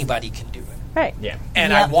 Anybody can do it. Right. Yeah.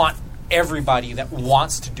 And I want everybody that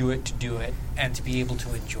wants to do it and to be able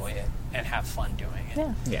to enjoy it and have fun doing it.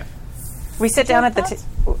 Yeah. Yeah. We sit down at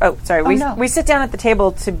the we sit down at the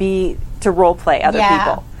table to role play other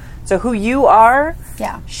people. So who you are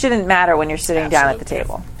shouldn't matter when you're sitting down at the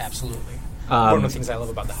table. Absolutely. One of the things I love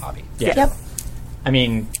about the hobby. Yeah. Yep. I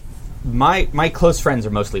mean, my close friends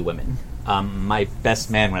are mostly women. My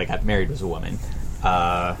best man when I got married was a woman.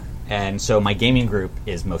 And so my gaming group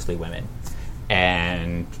is mostly women.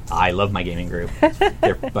 And I love my gaming group.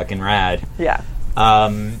 They're fucking rad. Yeah.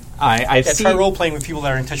 I've seen try role playing with people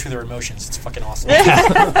that are in touch with their emotions. It's fucking awesome.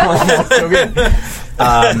 so good.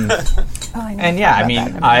 I know. And yeah, I Talk mean, about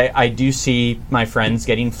that in a minute. I do see my friends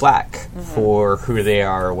getting flack for who they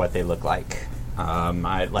are or what they look like.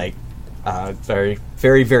 I like very,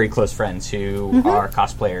 very, very close friends who are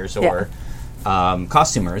cosplayers or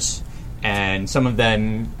costumers, and some of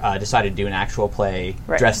them decided to do an actual play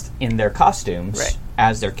dressed in their costumes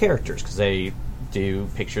as their characters, because they do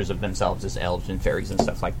pictures of themselves as elves and fairies and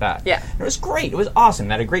stuff like that. Yeah. And it was great. It was awesome.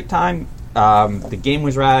 I had a great time. The game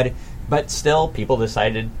was rad, but still, people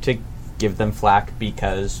decided to give them flack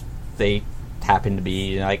because they happen to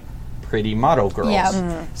be like pretty model girls.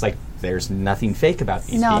 Yeah. It's like there's nothing fake about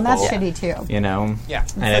these No, people. and that's shitty too. You know? Yeah.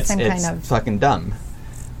 And the it's same kind of- fucking dumb.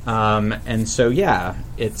 And so yeah,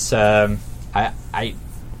 it's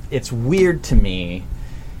it's weird to me.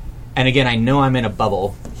 And again, I know I'm in a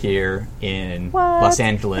bubble here in Los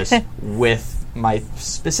Angeles with my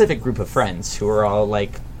specific group of friends who are all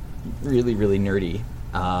like really, really nerdy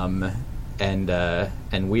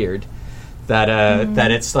and weird.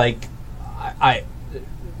 That it's like I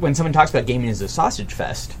when someone talks about gaming as a sausage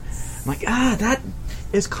fest, I'm like, that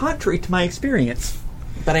is contrary to my experience.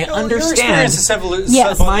 But I Your understand experience is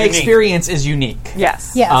Yes. my unique. experience is unique.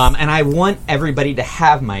 Yes. Yes. And I want everybody to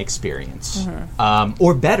have my experience,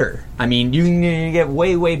 or better. I mean, you can get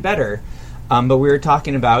way, way better. But we were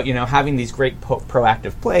talking about having these great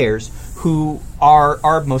proactive players who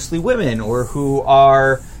are mostly women or who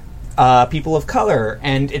are people of color,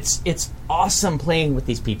 and it's awesome playing with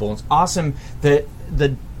these people. It's awesome the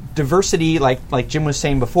diversity, like Jim was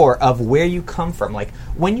saying before, of where you come from. Like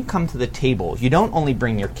when you come to the table, you don't only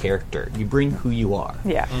bring your character; you bring who you are.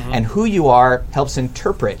 Yeah. And who you are helps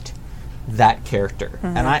interpret that character.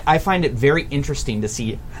 And I find it very interesting to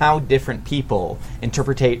see how different people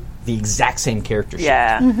interpretate the exact same character sheet.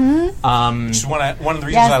 Yeah. Which is one of the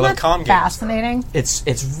reasons I isn't love that comm games. fascinating?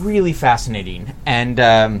 It's really fascinating,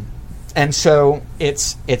 and so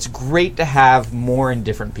it's great to have more and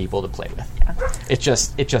different people to play with. It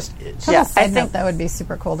just is. Yeah, I I think think that would be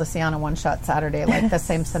super cool to see on a one-shot Saturday, like the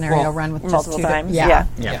same scenario Well, run with just multiple two times. Yeah.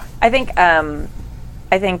 Yeah. I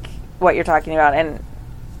think what you're talking about, and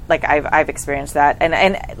like I've experienced that,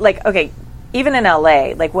 and like okay, even in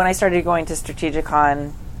LA, like when I started going to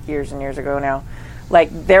Strategicon years and years ago now, like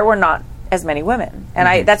there were not as many women,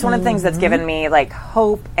 and that's one of the things that's given me like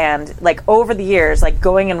hope, and like over the years, like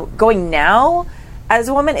going now as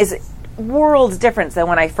a woman is worlds different than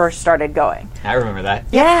when I first started going. I remember that.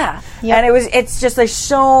 Yeah. Yep. And it's just like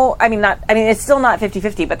so, it's still not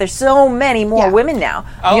 50-50, but there's so many more Yeah. women now.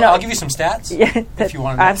 I'll give you some stats if you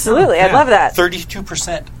want to know. Absolutely. I'd love that.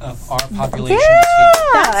 32% of our population is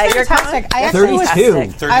That's you're fantastic. I actually was, 32.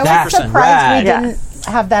 fantastic. I was 32%. surprised Rad. we Yeah. didn't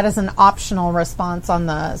have that as an optional response on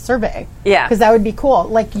the survey. Yeah. Because that would be cool.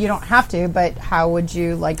 Like, you don't have to, but how would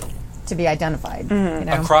you like to be identified? Mm-hmm. You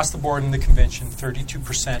know? Across the board in the convention,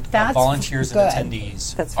 32% of That's volunteers good. and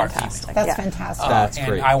attendees That's are fantastic. female. That's Yeah. fantastic. That's and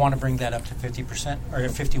great. I want to bring that up to 50% or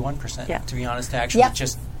 51%, Yeah. to be honest, to actually Yep.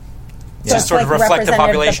 just Yeah. to sort of Like reflect the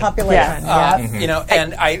representative population. Yeah. Yep. You know,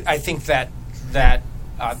 and I think that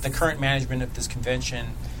the current management of this convention,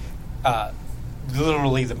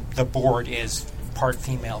 literally the board is part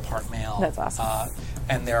female, part male. That's awesome.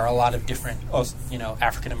 And there are a lot of different,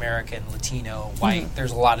 African American, Latino, white.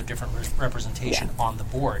 There's a lot of different representation on the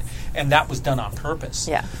board, and that was done on purpose.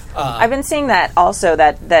 Yeah. I've been seeing that also,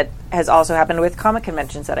 that has also happened with comic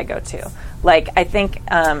conventions that I go to. Like, I think,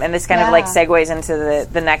 and this kind of like segues into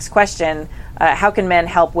the next question, how can men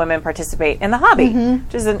help women participate in the hobby?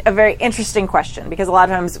 Which is a very interesting question, because a lot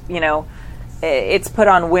of times, it's put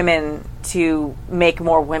on women to make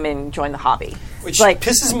more women join the hobby. Which like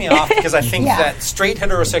pisses me off, because I think Yeah. that straight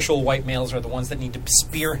heterosexual white males are the ones that need to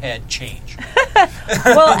spearhead change.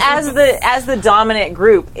 well, as the dominant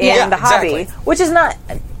group in Yeah, the hobby, exactly. which is not,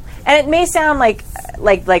 and it may sound like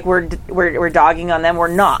we're dogging on them. We're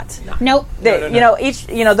not. Nope. No. Each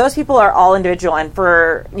those people are all individual, and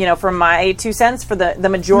for my 2 cents, for the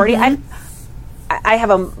majority, I have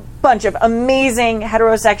a bunch of amazing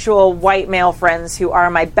heterosexual white male friends who are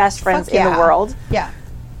my best friends Fuck in the yeah. world. Yeah.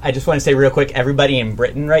 I just want to say real quick, everybody in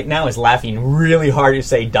Britain right now is laughing really hard to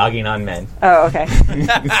say dogging on men. Oh, okay.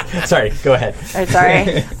 Sorry, go ahead.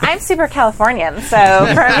 Sorry. I'm super Californian, so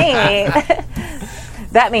for me,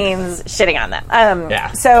 that means shitting on them.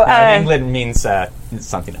 Yeah. So in England means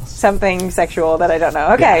something else. something sexual that I don't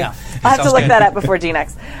know. Okay. Yeah. I'll have to Sounds look good. that up before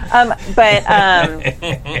GNext. I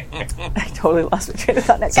totally lost my train of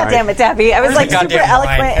thought now. God Sorry. damn it, Tappy. I was like Goddamn super line.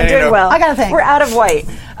 eloquent I and don't doing know. well. I got a thing. We're out of white.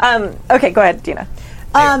 Okay, go ahead, Gina.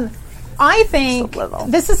 I think So little.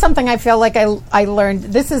 this is something I feel like I learned.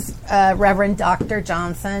 This is Reverend Dr.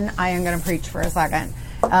 Johnson. I am going to preach for a second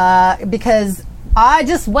because I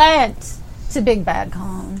just went to Big Bad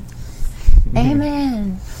Con.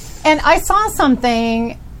 Amen. And I saw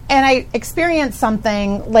something, and I experienced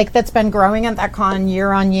something like that's been growing at that con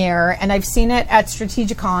year on year, and I've seen it at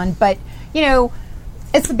Strategicon, but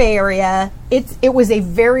it's the Bay Area. It was a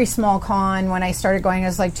very small con when I started going. It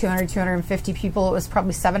was like 200, 250 people. It was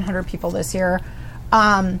probably 700 people this year.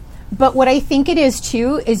 But what I think it is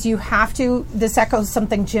too is you have to, this echoes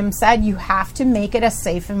something Jim said, you have to make it a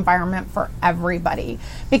safe environment for everybody.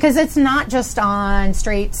 Because it's not just on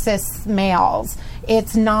straight cis males.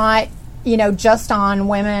 It's not, just on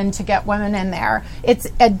women to get women in there. It's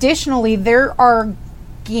additionally, there are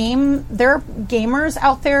gamers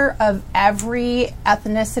out there of every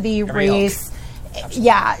ethnicity, Every race,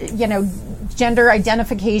 ilk. gender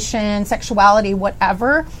identification, sexuality,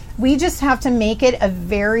 whatever. We just have to make it a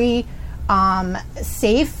very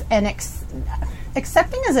safe and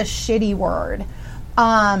accepting is a shitty word.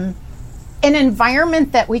 An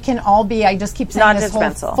environment that we can all be. I just keep saying Not this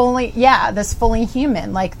judgmental. this fully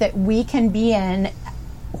human, like that we can be in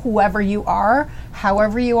whoever you are,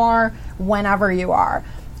 however you are, whenever you are.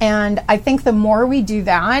 And I think the more we do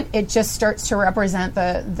that, it just starts to represent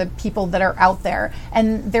the people that are out there.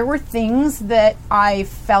 And there were things that I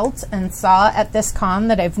felt and saw at this con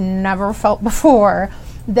that I've never felt before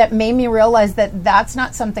that made me realize that that's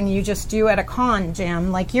not something you just do at a con,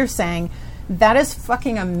 Jim. Like you're saying, that is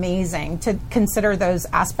fucking amazing to consider those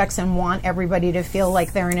aspects and want everybody to feel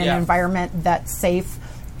like they're in an environment that's safe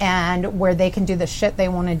and where they can do the shit they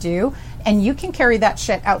want to do. And you can carry that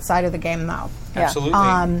shit outside of the game, though. Yeah. Absolutely.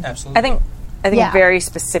 Absolutely. I think very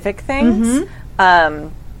specific things.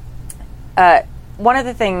 One of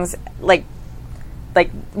the things, like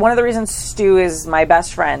one of the reasons Stu is my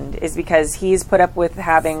best friend is because he's put up with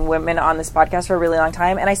having women on this podcast for a really long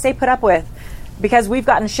time. And I say put up with because we've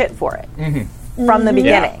gotten shit for it from the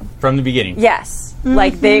beginning. Yeah, from the beginning. Yes.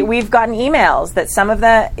 Like we've gotten emails that some of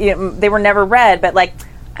they were never read, but like,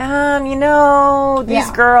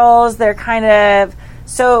 these girls, they're kind of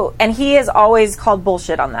so, and he has always called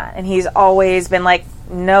bullshit on that. And he's always been like,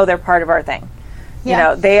 no, they're part of our thing.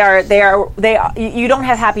 Yeah. They are, you don't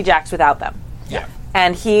have Happy Jacks without them. Yeah.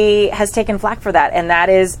 And he has taken flack for that. And that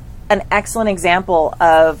is an excellent example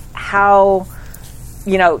of how,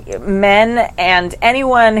 men and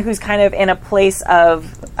anyone who's kind of in a place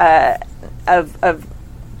of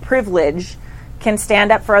privilege can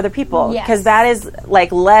stand up for other people. Yes. Because that is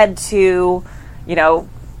like led to,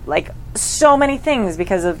 like so many things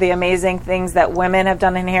because of the amazing things that women have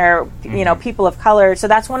done in here, people of color. So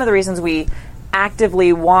that's one of the reasons we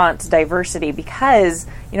actively want diversity because,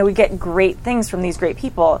 we get great things from these great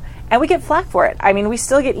people and we get flack for it. I mean, we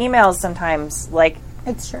still get emails sometimes like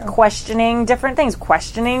It's true. questioning different things,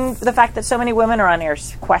 questioning the fact that so many women are on here,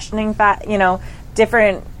 questioning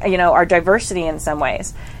different, our diversity in some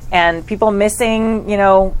ways and people missing,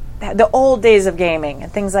 the old days of gaming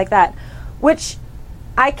and things like that, which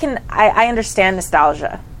I understand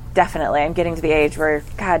nostalgia. Definitely. I'm getting to the age where,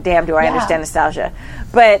 God damn, do I understand nostalgia.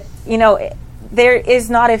 But, there is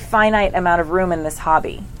not a finite amount of room in this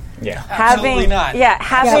hobby. Yeah. Absolutely not. Yeah,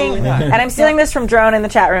 Absolutely not. and I'm stealing this from Drone in the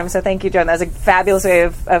chat room, so thank you, Drone. That was a fabulous way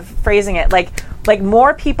of phrasing it. Like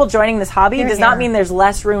more people joining this hobby does not mean there's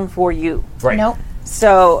less room for you. Right. Nope.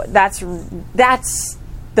 So that's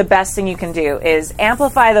the best thing you can do is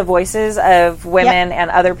amplify the voices of women and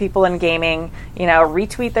other people in gaming.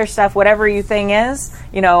 Retweet their stuff, whatever your thing is.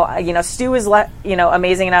 Stu is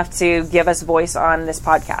amazing enough to give us voice on this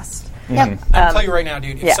podcast. Yep. I'll tell you right now,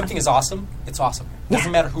 dude, if something is awesome, it's awesome. It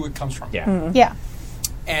doesn't matter who it comes from. Yeah. Yeah.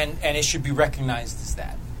 And it should be recognized as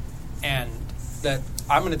that. And that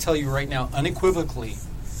I'm going to tell you right now unequivocally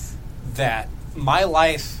that my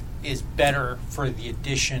life is better for the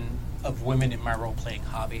addition of women in my role-playing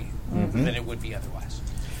hobby than it would be otherwise.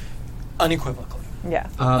 Unequivocally. Yeah.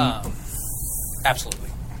 Absolutely.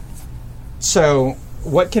 So,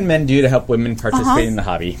 what can men do to help women participate in the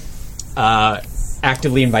hobby?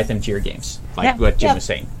 Actively invite them to your games, like what Jim was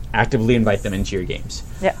saying. Actively invite them into your games.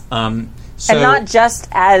 Yeah. So and not just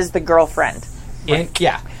as the girlfriend. In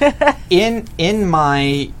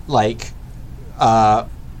my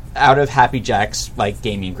out of Happy Jack's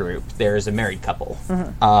gaming group, there is a married couple,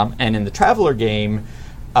 and in the Traveler game,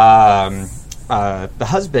 the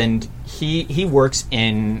husband he works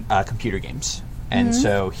in computer games, and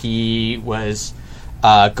so he was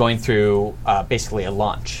going through basically a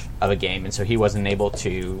launch of a game, and so he wasn't able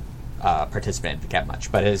to participate that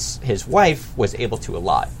much, but his wife was able to a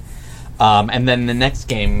lot. And then the next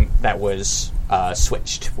game that was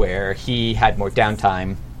switched, where he had more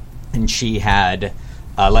downtime and she had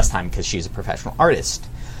less time because she's a professional artist.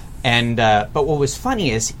 And but what was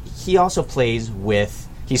funny is he also plays with.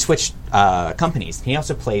 He switched companies. He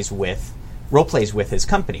also plays with role plays with his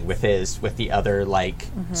company, with the other like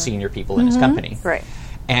senior people in his company. Right.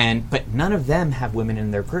 But none of them have women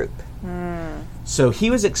in their group. So he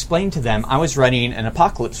was explaining to them, I was running an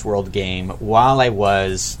Apocalypse World game while I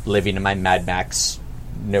was living in my Mad Max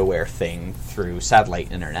nowhere thing through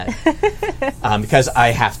satellite internet because I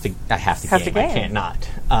have to game. I can't not.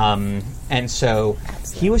 And so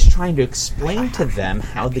he was trying to explain to them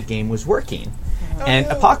how the game was working. And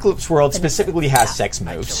Apocalypse World specifically has sex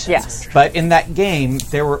modes. Yes. But in that game,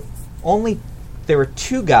 there were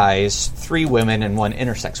 2 guys, 3 women, and 1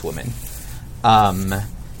 intersex woman.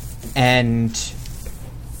 And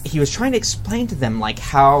he was trying to explain to them like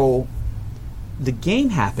how the game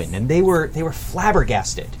happened, and they were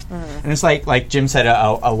flabbergasted. And it's like Jim said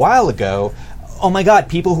a while ago, oh my God,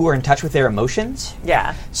 people who are in touch with their emotions.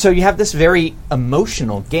 Yeah. So you have this very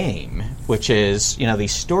emotional game, which is,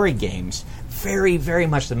 these story games. Very, very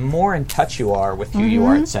much, the more in touch you are with who you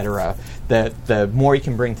are, etc., the more you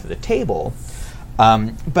can bring to the table.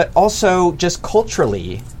 But also, just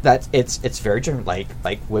culturally, that it's very different.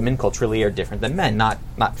 Like women culturally are different than men, not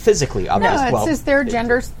physically, obviously. No, it's just their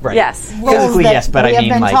genders. Right. Yes. Physically, yes, but I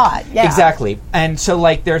mean, like, taught. Yeah. exactly. And so,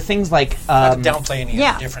 like, there are things like Not to downplay any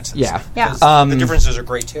of the differences. Yeah. 'Cause Yeah. the differences are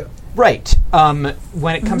great too. Right.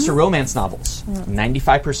 When it comes to romance novels,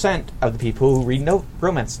 95% of the people who read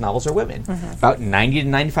romance novels are women. About 90 to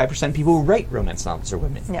 95% of people who write romance novels are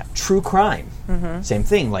women. Yeah. True crime, same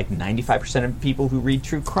thing. Like 95% of people who read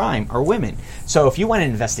true crime are women. So if you want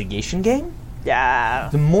an investigation game, Yeah.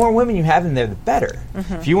 the more women you have in there, the better.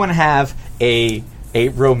 If you want to have a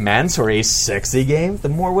romance or a sexy game, the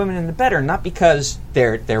more women in the better. Not because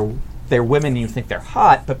they're women and you think they're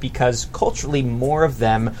hot, but because culturally more of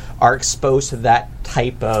them are exposed to that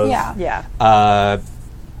type of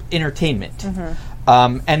entertainment.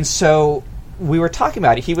 And so we were talking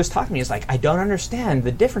about it. He was talking to me. He's like, I don't understand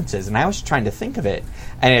the differences. And I was trying to think of it.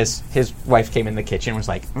 And his wife came in the kitchen and was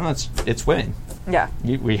like, oh, it's women. Yeah.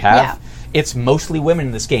 We have. It's mostly women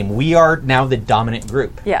in this game. We are now the dominant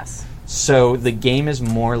group. Yes. So the game is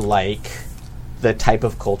more like the type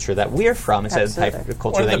of culture that we're from instead of the type of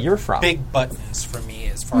culture that you're from. Big buttons for me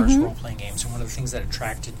as far as role-playing games, and one of the things that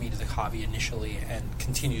attracted me to the hobby initially and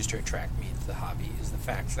continues to attract me to the hobby is the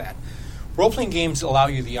fact that role-playing games allow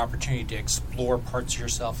you the opportunity to explore parts of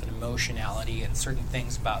yourself and emotionality and certain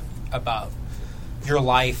things about your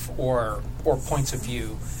life or points of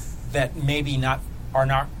view that maybe are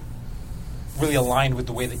not really aligned with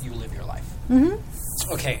the way that you live your life.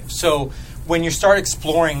 Okay, so when you start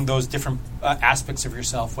exploring those different aspects of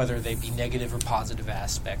yourself, whether they be negative or positive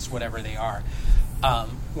aspects, whatever they are,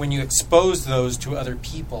 when you expose those to other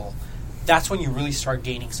people, that's when you really start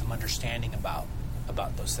gaining some understanding about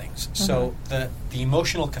those things. So the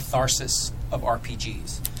emotional catharsis of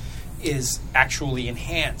RPGs is actually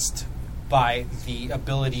enhanced by the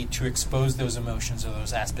ability to expose those emotions or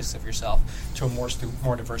those aspects of yourself to a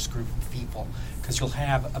more diverse group of people, because you'll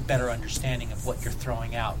have a better understanding of what you're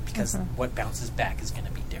throwing out, because what bounces back is going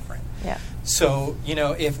to be different. Yeah. So,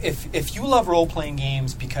 if you love role-playing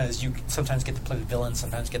games because you sometimes get to play the villain,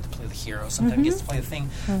 sometimes get to play the hero, sometimes get to play the thing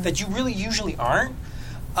that you really usually aren't,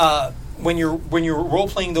 when you're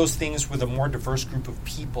role-playing those things with a more diverse group of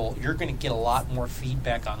people, you're going to get a lot more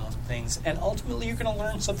feedback on those things, and ultimately you're going to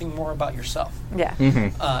learn something more about yourself. Yeah.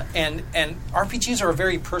 And RPGs are a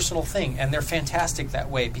very personal thing, and they're fantastic that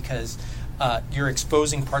way because you're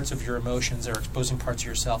exposing parts of your emotions or exposing parts of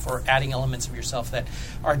yourself or adding elements of yourself that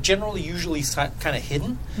are generally usually kind of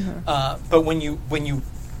hidden. But when you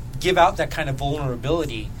give out that kind of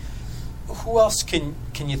vulnerability, who else can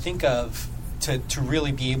you think of to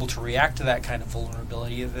really be able to react to that kind of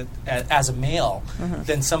vulnerability as a male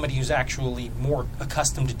than somebody who's actually more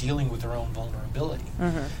accustomed to dealing with their own vulnerability?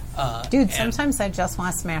 Dude, sometimes I just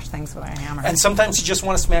want to smash things with a hammer. And sometimes you just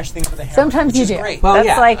want to smash things with a hammer. Sometimes which you is do. Great. Well, That's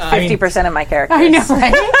yeah, like I mean, 50% of my characters. I know,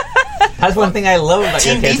 right? That's one thing I love about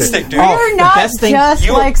your Team character. Beatstick, dude. You're not best thing- just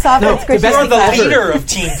you- like soft no, and the squishy. best You're the ever. leader of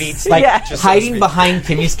Team Beats. Like Yeah. Just so hiding sweet. behind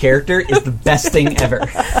Kimmy's character is the best thing ever.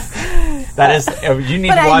 That is, you need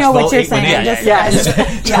But to I watch know what Vault you're 8 when saying.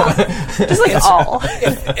 it- Just like all.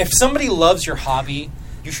 If somebody loves your hobby,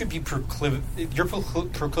 you should be your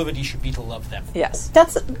proclivity should be to love them. Yes.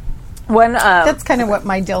 That's When kind of what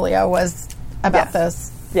my dealio was about Yeah.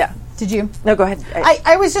 this. yeah. Did you? No, go ahead.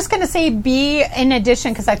 I was just going to say be in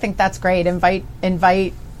addition, because I think that's great. Invite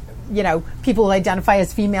people who identify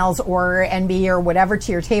as females or NB or whatever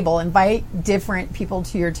to your table. Invite different people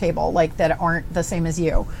to your table, like that aren't the same as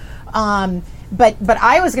you. But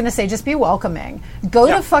I was going to say, just be welcoming. Go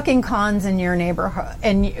to fucking cons in your neighborhood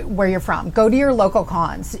and where you're from. Go to your local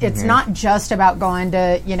cons. It's not just about going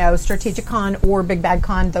to, Strategic Con or Big Bad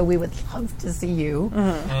Con, though we would love to see you.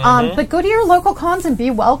 But go to your local cons and be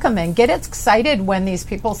welcoming. Get excited when these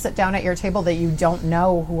people sit down at your table that you don't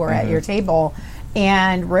know who are at your table,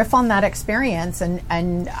 and riff on that experience,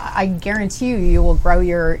 and I guarantee you will grow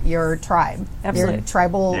your tribe. Absolutely. Your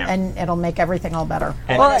tribal, and it'll make everything all better.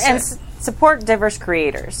 And support diverse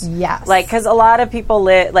creators. Yes. Because a lot of people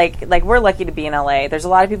live, like we're lucky to be in LA. There's a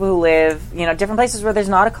lot of people who live, different places where there's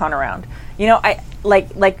not a con around. I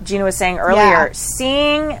like Gina was saying earlier,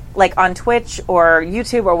 seeing on Twitch or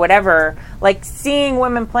YouTube or whatever, seeing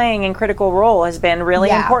women playing in Critical Role has been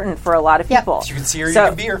really important for a lot of people. You can see her, you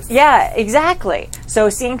can be her. Yeah, exactly.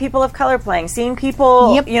 So seeing people of color playing, seeing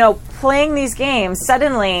people, playing these games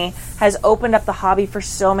suddenly has opened up the hobby for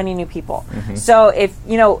so many new people. So if,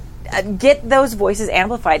 get those voices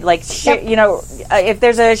amplified. If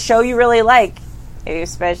there's a show you really like,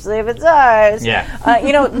 especially if it's ours,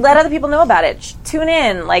 let other people know about it. Tune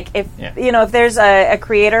in. If there's a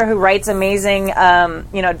creator who writes amazing,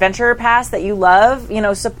 adventure pass that you love,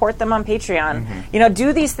 support them on Patreon.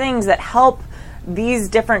 Do these things that help these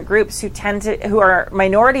different groups who are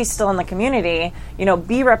minorities still in the community,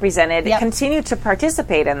 be represented, continue to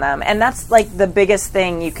participate in them, and that's the biggest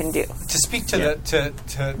thing you can do. To speak to the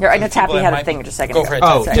I know Tappy had a thing just a second ago.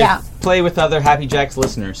 Go for it. Play with other Happy Jacks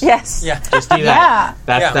listeners. Yes. Yeah. Just do that.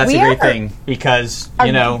 That's a great thing, because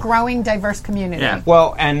a growing diverse community. Yeah.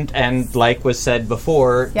 Well, and like was said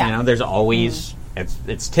before, there's always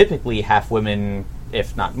it's typically half women,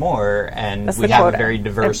 if not more, and we have a very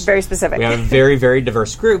diverse... It's very specific. We have a very, very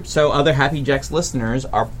diverse group, so other Happy Jacks listeners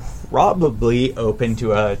are probably open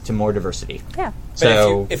to more diversity. Yeah.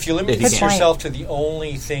 So if you limit yourself to the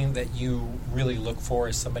only thing that you really look for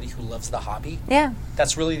is somebody who loves the hobby,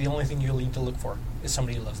 that's really the only thing you need to look for, is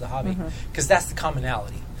somebody who loves the hobby. Because that's the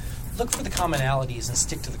commonality. Look for the commonalities and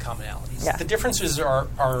stick to the commonalities. Yeah. The differences are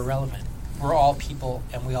irrelevant. We're all people,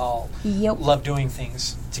 and we all love doing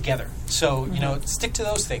things together. So, stick to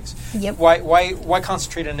those things. Yep. Why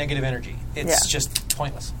concentrate on negative energy? It's just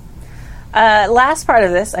pointless. Last part of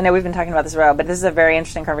this, I know we've been talking about this for a while, but this is a very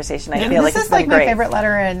interesting conversation. I feel like it's been great. My favorite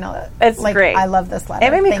letter, and it's great. I love this letter. It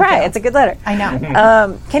made me cry. It's a good letter. I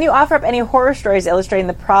know. Can you offer up any horror stories illustrating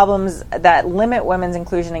the problems that limit women's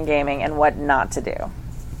inclusion in gaming and what not to do?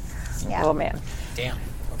 Yeah. Oh, man. Damn.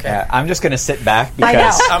 Okay. Yeah, I'm just going to sit back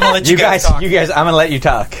because I'm going to let you guys talk. I'm going to let you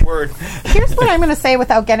talk. Word. Here's what I'm going to say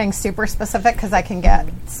without getting super specific, because I can get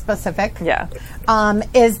specific. Yeah.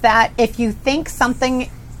 Is that if you think something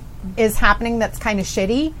is happening that's kind of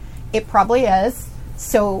shitty, it probably is.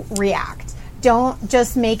 So react. Don't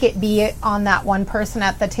just make it be on that one person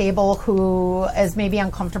at the table who is maybe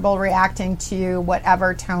uncomfortable reacting to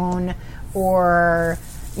whatever tone or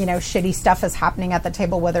shitty stuff is happening at the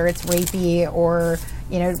table, whether it's rapey or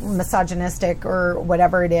misogynistic or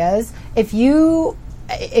whatever it is. If you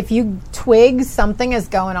twig something is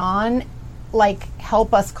going on,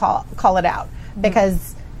 help us call it out,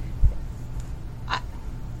 because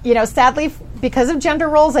sadly, because of gender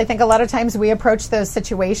roles, I think a lot of times we approach those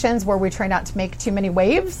situations where we try not to make too many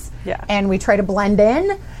waves, and we try to blend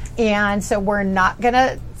in, and so we're not going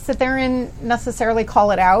to sit there and necessarily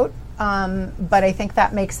call it out. But I think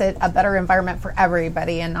that makes it a better environment for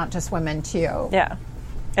everybody, and not just women too. Yeah.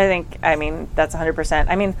 I mean, that's 100%.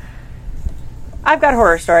 I mean, I've got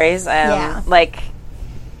horror stories. I've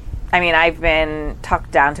been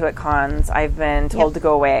talked down to at cons. I've been told to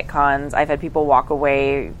go away at cons. I've had people walk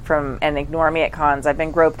away from and ignore me at cons. I've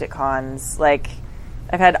been groped at cons. I've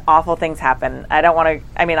had awful things happen. I don't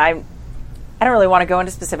really want to go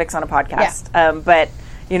into specifics on a podcast. Yeah. But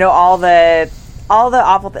all the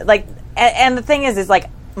awful and the thing is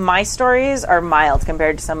my stories are mild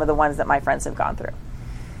compared to some of the ones that my friends have gone through.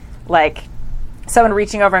 Someone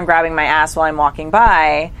reaching over and grabbing my ass while I'm walking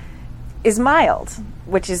by is mild,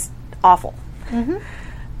 which is awful.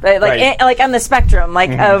 But on the spectrum,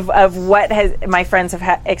 of what my friends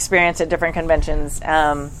have experienced at different conventions.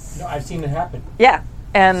 I've seen it happen. Yeah,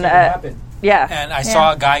 and yeah, and I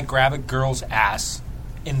saw a guy grab a girl's ass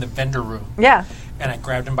in the vendor room. Yeah. And I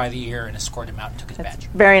grabbed him by the ear and escorted him out and took his badge.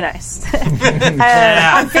 Very nice. Very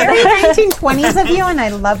 1920s of you, and I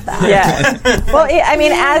love that. Yeah. Well,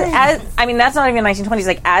 that's not even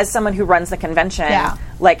 1920s. As someone who runs the convention,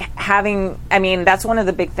 like having, I mean, that's one of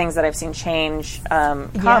the big things that I've seen change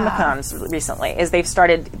Comic-Cons recently, is they've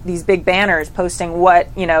started these big banners posting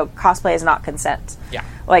what, cosplay is not consent. Yeah.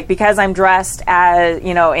 Like, because I'm dressed as,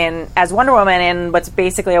 as Wonder Woman in what's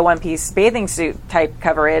basically a one-piece bathing suit type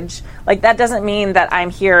coverage, like, that doesn't mean that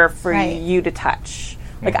I'm here for you to touch.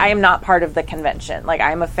 Like, I am not part of the convention. Like,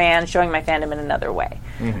 I'm a fan showing my fandom in another way.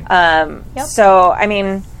 So, I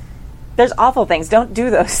mean, there's awful things. Don't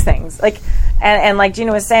do those things. Like, and like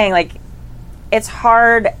Gina was saying, like, it's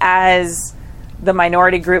hard as the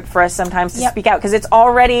minority group for us sometimes to speak out, because it's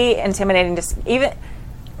already intimidating to even.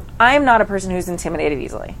 I'm not a person who's intimidated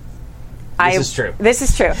easily. This is true. This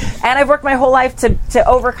is true, and I've worked my whole life to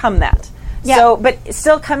overcome that. Yeah. So, but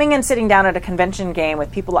still, coming and sitting down at a convention game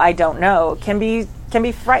with people I don't know can be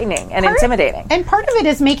frightening and intimidating. And part of it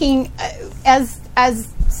is making, as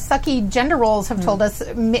sucky gender roles have told us,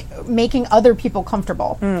 making other people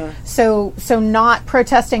comfortable. So not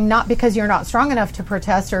protesting, not because you're not strong enough to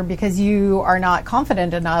protest or because you are not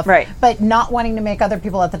confident enough, but not wanting to make other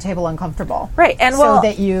people at the table uncomfortable. Right. And so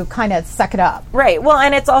that you kind of suck it up. Right. Well,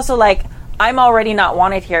 and it's also like, I'm already not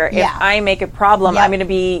wanted here. If I make a problem, I'm going to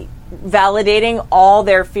be validating all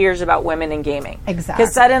their fears about women in gaming. Exactly.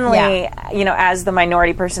 Because suddenly, as the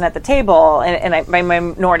minority person at the table, and by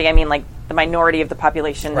minority, I mean like the minority of the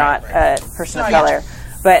population, not a person of color.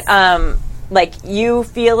 But like, you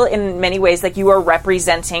feel in many ways like you are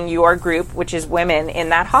representing your group, which is women, in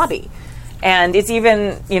that hobby. And it's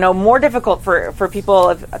even, more difficult for people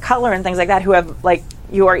of color and things like that who have, like,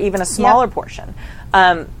 you are even a smaller portion.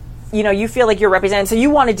 You feel like you're represented, so you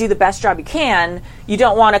want to do the best job you can. You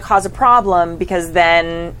don't want to cause a problem, because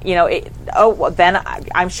then, then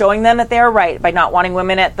I'm showing them that they're right by not wanting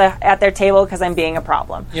women at their table because I'm being a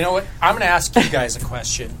problem. You know what? I'm going to ask you guys a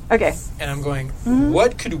question. Okay. And I'm going,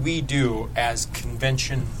 what could we do as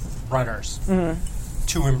convention runners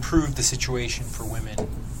to improve the situation for women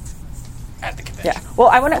at the convention? Yeah. Well,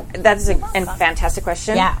 that is a fantastic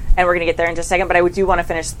question. Yeah. And we're going to get there in just a second, but I do want to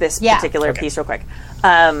finish this particular piece real quick.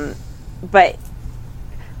 But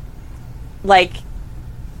like,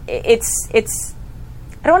 it's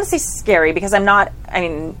I don't want to say scary, because I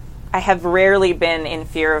have rarely been in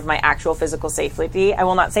fear of my actual physical safety. I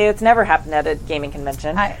will not say it's never happened at a gaming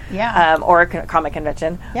convention. Or a comic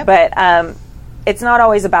convention. Yep. But it's not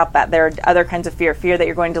always about that. There are other kinds of fear that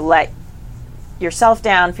you're going to let yourself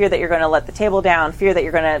down, fear that you're going to let the table down, fear that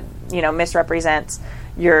you're going to misrepresent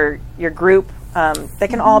your group. That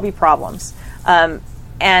can all be problems.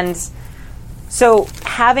 And so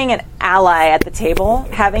having an ally at the table,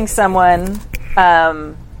 having someone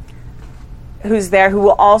who's there who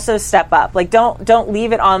will also step up. Like, don't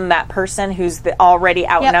leave it on that person who's already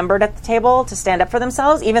outnumbered at the table to stand up for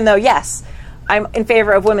themselves, even though, yes, I'm in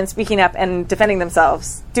favor of women speaking up and defending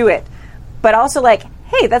themselves. Do it. But also, like,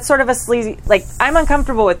 hey, that's sort of a sleazy, like, I'm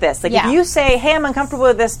uncomfortable with this. Like, if you say, hey, I'm uncomfortable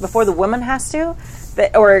with this before the woman has to,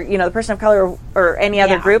 or, the person of color or any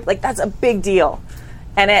other group, like, that's a big deal.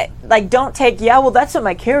 And it, like, don't take, well, that's what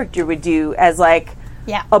my character would do as, like,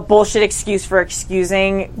 a bullshit excuse for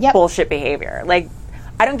excusing bullshit behavior. Like,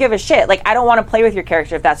 I don't give a shit. Like, I don't want to play with your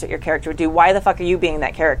character if that's what your character would do. Why the fuck are you being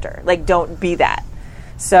that character? Like, don't be that.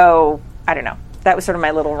 So, I don't know. That was sort of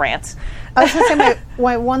my little rant. I was going to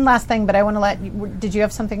say one last thing, but I want to let you, did you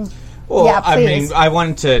have something? Well, yeah, please. I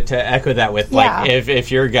wanted to echo that with, like,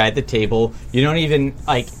 if you're a guy at the table, you don't even,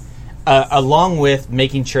 like, along with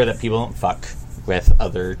making sure that people don't fuck with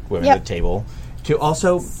other women at the table, to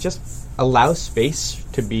also just allow space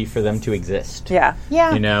to be for them to exist. Yeah.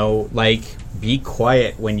 Like, be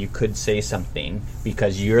quiet when you could say something,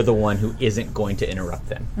 because you're the one who isn't going to interrupt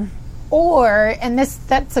them. Or, and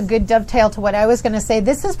that's a good dovetail to what I was going to say,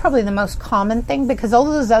 this is probably the most common thing, because all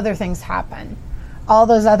those other things happen. All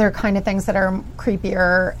those other kind of things that are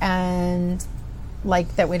creepier and,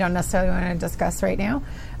 like, that we don't necessarily want to discuss right now.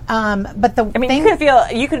 But the thing, you can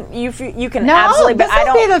feel, you can absolutely, but I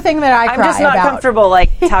don't. This would be the thing that I cry about. I'm just not comfortable,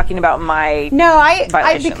 like, talking about my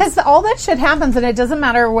because all that shit happens, and it doesn't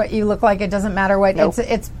matter what you look like. It doesn't matter what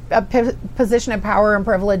it's a position of power and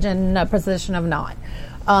privilege and a position of not.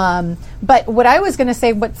 But what I was going to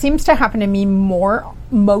say, what seems to happen to me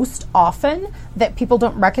most often that people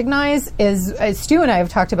don't recognize is, Stu and I have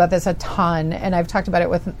talked about this a ton, and I've talked about it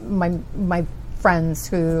with my friends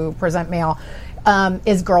who present mail,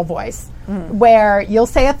 is girl voice. Where you'll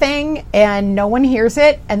say a thing and no one hears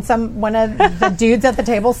it, and one of the dudes at the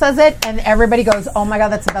table says it, and everybody goes, "Oh my god,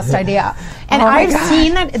 that's the best idea!" And I've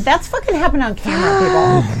seen that. That's fucking happened on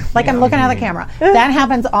camera, people. Like, I'm looking at the camera. That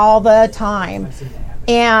happens all the time,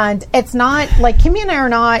 and it's not like Kimmy and I are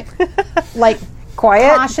not like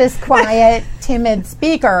quiet, cautious, quiet, timid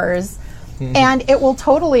speakers. And it will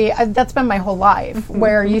totally, that's been my whole life,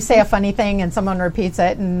 where you say a funny thing and someone repeats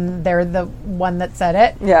it and they're the one that said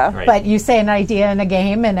it. Yeah. Right. But you say an idea in a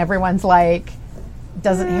game and everyone's like,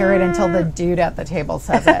 doesn't hear it until the dude at the table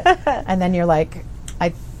says it. And then you're like,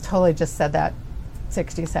 I totally just said that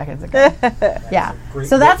 60 seconds ago. Yeah. great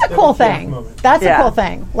So that's a cool WTF thing. moment. That's Yeah. a cool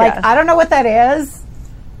thing. Like, Yeah. I don't know what that is.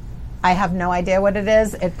 I have no idea what it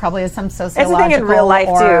is. It probably is some It's a sociological. thing in real life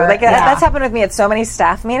too. or- Like yeah. that's happened with me at so many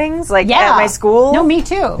staff meetings. Like Yeah. at my school. No, me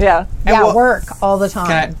too. Yeah. Yeah, well, work all the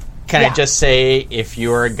time. Can Yeah. I just say, if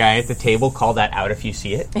you're a guy at the table, call that out if you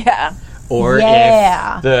see it, Yeah. or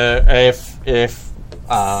Yeah. if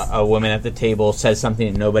a woman at the table says something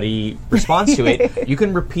and nobody responds to it, you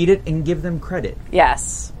can repeat it and give them credit.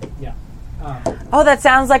 Yes. Yeah. Oh, that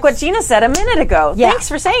sounds like what Gina said a minute ago. Yeah. Thanks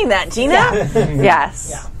for saying that, Gina. Yes.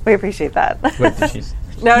 Yeah. We appreciate that. What did she say?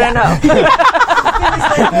 No.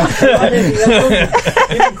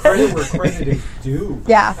 Giving credit where credit is due.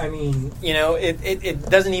 Yeah. I mean, It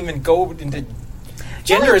doesn't even go into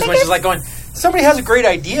gender I as think much as it's- like going, somebody has a great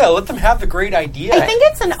idea, let them have the great idea. I think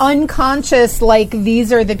it's an unconscious, like,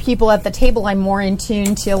 these are the people at the table. I'm more in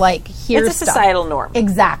tune to, like, hear It's a stuff. societal norm.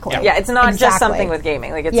 Exactly. Yeah, it's not just Exactly. something with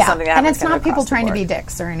gaming. Like it's Yeah, something that and happens it's kind not of people across the trying to board. be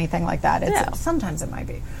dicks or anything like that. It's Yeah. sometimes it might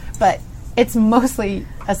be, but it's mostly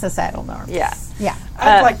a societal norm. Yeah. Yeah.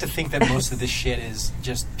 I'd like to think that most of this shit is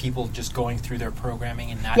just people just going through their programming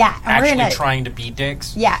and not Yeah, and we're actually gonna- trying to be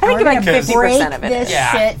dicks. Yeah, I think and we're about gonna 50% break of it this is.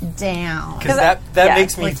 Yeah. shit down. Because yeah. that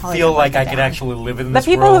makes me We're totally feel gonna like break I it could down. actually live in The this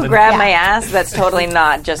people world. who and- grab Yeah. my ass, that's totally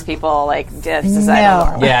not just people like societal No.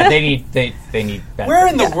 norm. Yeah, they need better. Where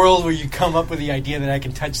in the world will you come up with the idea that I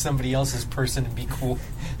can touch somebody else's person and be cool?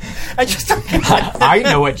 I just don't get that.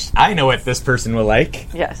 I know what this person will like.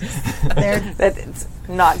 Yes. They're- That's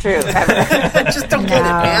not true. Ever. I just don't get it,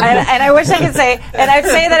 man. And I wish I could say, and I'd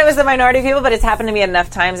say that it was the minority of people, but it's happened to me enough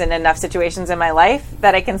times in enough situations in my life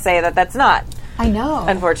that I can say that that's not, I know.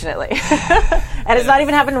 unfortunately. And it's not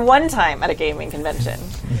even happened one time at a gaming convention.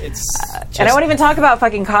 It's And I won't even talk about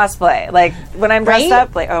fucking cosplay. Like, when I'm dressed Right?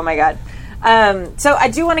 up, like, oh my God. So I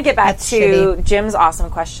do want to get back That's to shitty. Jim's awesome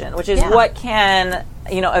question, which is Yeah. what can,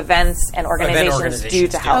 events and organizations do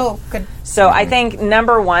to help? Oh, good. So I think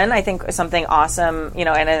number one, I think something awesome, and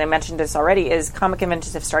I mentioned this already, is comic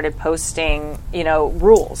conventions have started posting,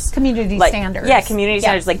 rules. Community Like, standards. Yeah, community Yeah.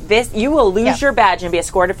 standards. Like this, you will lose Yeah. your badge and be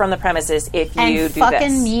escorted from the premises if And you do fucking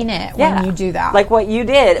this. mean it Yeah. when you do that. Like what you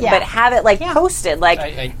did, Yeah. but have it Yeah. posted. Like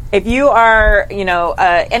I- if you are,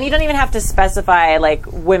 and you don't even have to specify like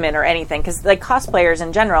women or anything, because like cosplayers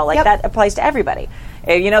in general, like Yep. that applies to everybody.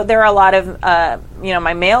 There are a lot of,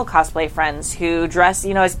 my male cosplay friends who dress,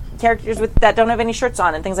 as characters that don't have any shirts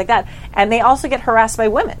on and things like that, and they also get harassed by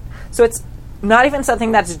women. So it's not even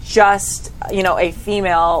something that's just, a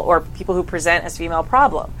female or people who present as female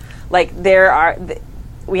problem. Like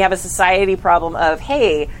we have a society problem of,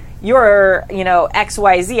 hey, you're,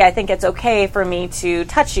 XYZ. I think it's okay for me to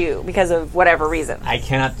touch you because of whatever reason. I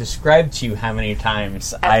cannot describe to you how many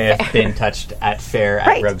times I have been touched at fair at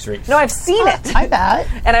Right. Rogues Reef. No, I've seen it. I bet.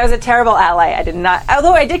 And I was a terrible ally. I did not,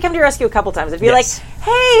 although I did come to your rescue a couple times. I'd be Yes. like,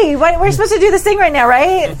 hey, we're supposed to do this thing right now,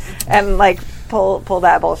 right? And like pull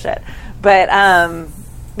that bullshit. But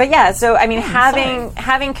yeah, so I mean,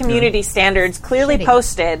 having community standards clearly Shitty.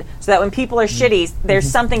 posted so that when people are shitty, there's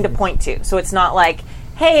something to point to. So it's not like,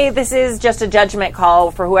 hey, this is just a judgment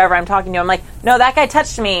call for whoever I'm talking to. I'm like, no, that guy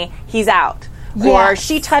touched me, he's out. Or Yes.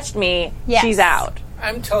 she touched me, Yes. she's out.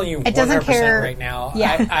 I'm telling you, It doesn't 100% care- right now.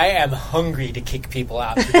 Yeah. I am hungry to kick people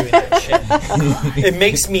out for doing that shit. It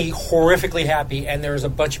makes me horrifically happy, and there's a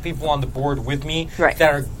bunch of people on the board with me Right.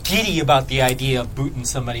 that are giddy about the idea of booting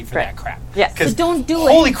somebody for Right. that crap. Yeah. because So don't do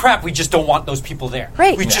it. Holy crap, we just don't want those people there.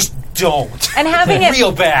 Right. We Yeah. just don't. And having it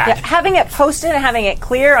real bad. yeah, having it posted and having it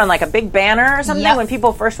clear on like a big banner or something Yep. when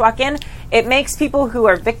people first walk in, it makes people who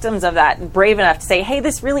are victims of that brave enough to say, hey,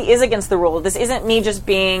 this really is against the rule. This isn't me just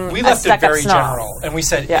being We a left it stuck-up very snob. general, and we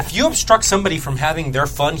said, Yeah. if you obstruct somebody from having their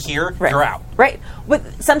fun here, Right. you're out. Right. But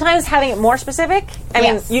sometimes having it more specific, I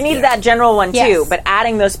mean, Yes. you need Yes. that general one too, Yes. but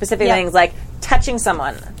adding those specific Yep. things like touching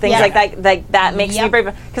someone, things Yeah. like that makes me Yep. brave.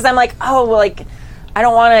 Because I'm like, oh, well, like, I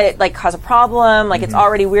don't want to like cause a problem. Like, it's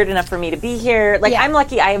already weird enough for me to be here. Like, Yeah. I'm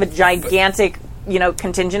lucky I have a gigantic,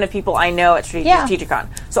 contingent of people I know at Yeah. Strategicon.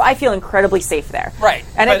 So I feel incredibly safe there. Right.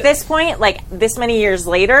 And But- at this point, like, this many years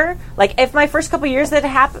later, like, if my first couple years that it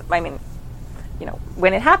happened, I mean,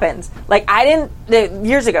 when it happens, like, I didn't,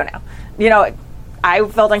 years ago now, I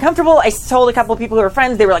felt uncomfortable. I told a couple of people who were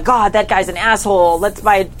friends, they were like, God, that guy's an asshole.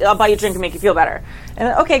 I'll buy you a drink and make you feel better.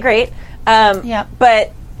 And okay, great. Yep.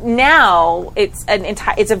 But now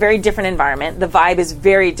it's a very different environment. The vibe is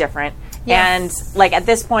very different. And like at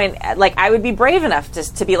this point, like I would be brave enough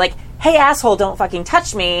just to be like, "Hey, asshole, don't fucking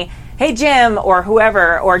touch me." Hey, Jim, or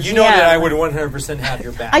whoever, or GM. You know that I would 100% have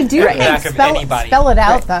your back. I do At the back think of anybody. spell it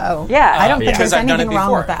out though. Yeah. I don't think because there's I've done anything it wrong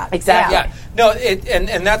before. with that. Exactly. Yeah, no,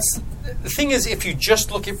 and that's the thing is, if you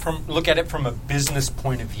just look at it from a business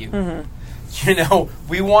point of view, you know,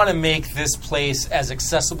 we want to make this place as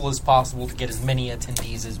accessible as possible to get as many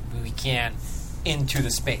attendees as we can into the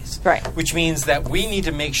space. Right. Which means that we need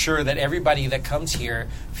to make sure that everybody that comes here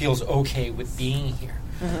feels okay with being here.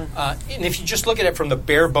 And if you just look at it from the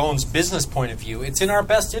bare bones business point of view, it's in our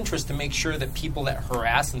best interest to make sure that people that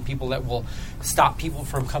harass and people that will stop people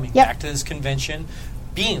from coming back to this convention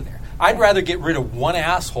being there. I'd rather get rid of one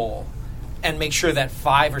asshole and make sure that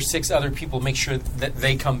 5 or 6 other people make sure that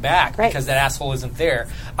they come back because that asshole isn't there.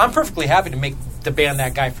 I'm perfectly happy to ban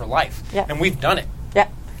that guy for life. Yeah. And we've done it. Yeah.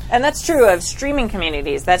 And that's true of streaming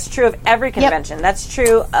communities. That's true of every convention. That's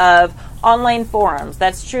true of online forums.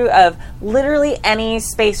 That's true of literally any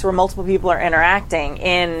space where multiple people are interacting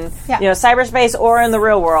in cyberspace or in the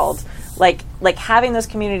real world. Like having those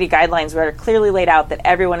community guidelines where are clearly laid out that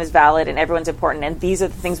everyone is valid and everyone's important, and these are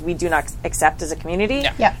the things we do not accept as a community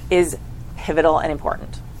is pivotal and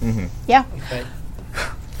important. Yeah. Okay.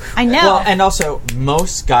 I know. Well, and also,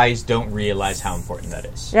 most guys don't realize how important that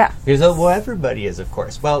is. Yeah. Because, everybody is, of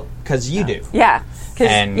course. Well, because you do. Yeah.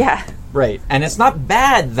 And, yeah. Right. And it's not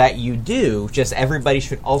bad that you do, just everybody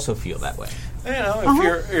should also feel that way. You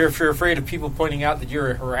know, if you're afraid of people pointing out that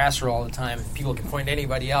you're a harasser all the time, and people can point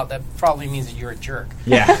anybody out, that probably means that you're a jerk.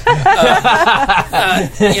 Yeah.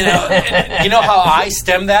 You know how I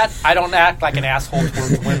stem that? I don't act like an asshole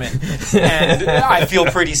towards women, and I feel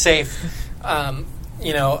pretty safe. The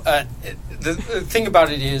thing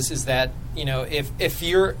about it is that if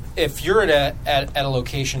you're at a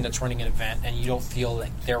location that's running an event and you don't feel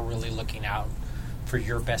like they're really looking out for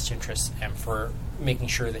your best interests and for making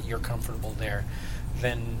sure that you're comfortable there,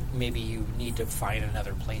 then maybe you need to find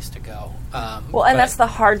another place to go. And that's the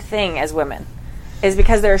hard thing as women, is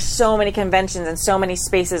because there are so many conventions and so many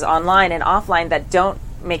spaces online and offline that don't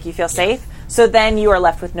make you feel safe. So then you are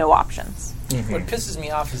left with no options. What pisses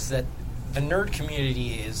me off is that the nerd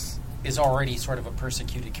community is already sort of a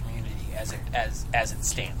persecuted community as it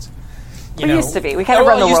stands. We used to be. We kind of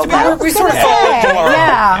run the world now. We sort of followed tomorrow.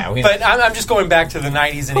 Yeah. But I'm just going back to the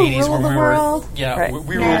 90s and 80s rule when the we world? were... Yeah, Right. we ruled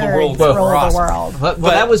the world. Nerds for rule us. the world. But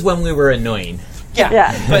that was when we were annoying.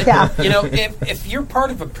 Yeah. But, Yeah. if you're part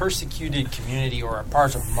of a persecuted community or a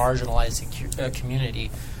part of a marginalized community,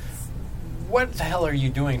 what the hell are you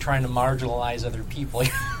doing trying to marginalize other people?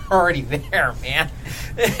 You're already there, man.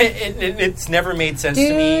 It's never made sense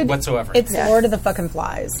to me whatsoever. It's Lord of the fucking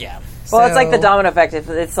Flies. Yeah. Well, it's like the domino effect.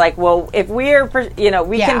 It's like, well, if we're,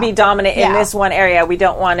 we can be dominant in this one area, we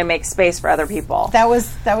don't want to make space for other people. That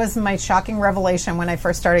was my shocking revelation when I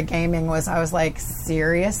first started gaming. I was like,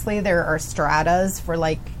 seriously, there are stratas for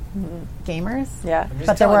like gamers? Yeah.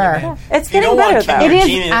 But there were. Man, It's if you getting don't want better, though. Kim It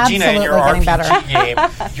or is Gina in your absolutely getting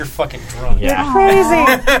RPG game, you're fucking drunk. Yeah.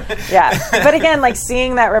 Crazy. Yeah. But again, like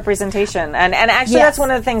seeing that representation. And actually, Yes. that's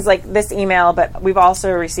one of the things, like this email, but we've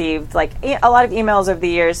also received like a lot of emails over the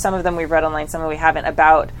years. Some of them we've read online, some of them we haven't,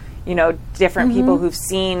 about different people who've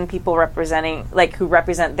seen people representing, like who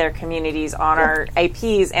represent their communities on our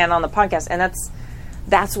APs and on the podcast. And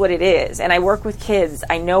that's what it is. And I work with kids.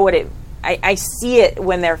 I know what I see it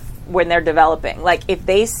when they're developing. Like if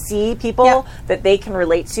they see people that they can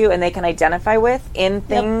relate to and they can identify with in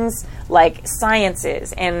things like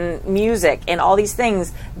sciences and music and all these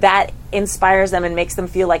things, that inspires them and makes them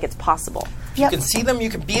feel like it's possible. If you can see them, you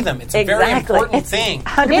can be them. It's a Exactly. very important It's thing.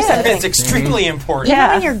 100% It's extremely important. Yeah.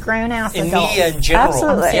 Even when you're grown ass In adults. media in general.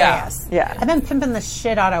 Absolutely. I'm Yeah. serious. Yeah. I've been pimping the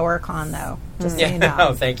shit out of Orcon though. Just so you know.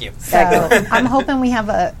 Oh, thank you. So I'm hoping we have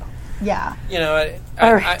a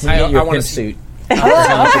All right. To get your I want pimp to see. suit.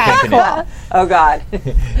 okay, cool. Oh God,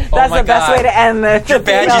 that's my the best God. way to end the. Your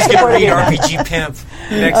badge is going to read RPG Pimp.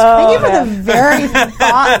 Next. Thank you for the very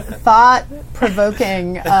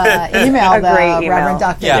thought-provoking email, A great email. Reverend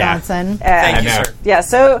Dr. Yeah. Johnson. Thank you, I know. sir. Yeah.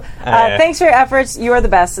 So Yeah. thanks for your efforts. You are the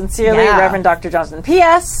best. Sincerely, Yeah. Reverend Dr. Johnson.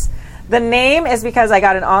 P.S. The name is because I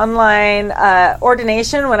got an online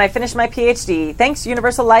ordination when I finished my PhD. Thanks,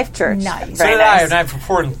 Universal Life Church. Nice. So Very did I, nice. and I've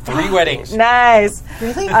performed 3 weddings. Nice.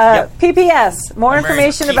 Really? PPS. More I married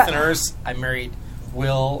information Keith about. and Urs. I married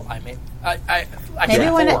Will. I Maybe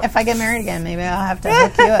got 4. if I get married again, maybe I'll have to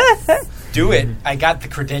hook you up. Do it. I got the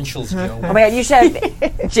credentials, Joe. Oh my God, you should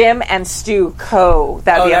have Jim and Stu Co.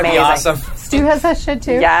 That'd be that'd amazing. be awesome. Stu has that shit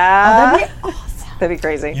too. Yeah. Oh, that'd be awesome. That'd be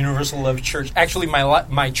crazy. Universal Love Church. Actually,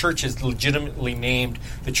 my church is legitimately named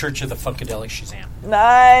the Church of the Funkadelic Shazam.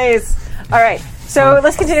 Nice. All right. So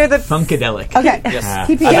let's continue with the Funkadelic. Okay. Yes. I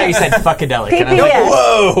thought you said fuckadelic. And I was like, PPS.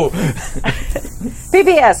 whoa!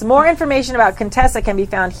 PPS. More information about Contessa can be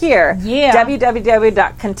found here. Yeah.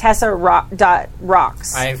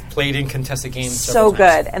 www.contessa.rocks. I've played in Contessa games. So several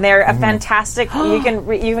times. good, and they're a fantastic. You can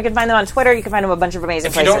find them on Twitter. You can find them a bunch of amazing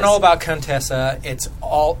If you places. don't know about Contessa, it's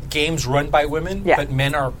all games run by women, Yeah. but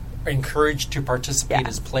men are encouraged to participate Yeah.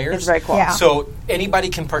 as players. It's very cool. Yeah. So anybody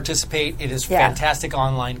can participate. It is Yeah. fantastic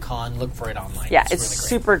online con. Look for it online. Yeah, it's really great.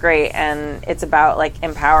 super great, and it's about like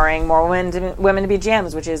empowering more women to be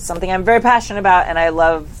GMs, which is something I'm very passionate about, and I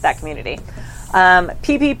love that community.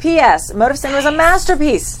 PPPS, Motive Sin was a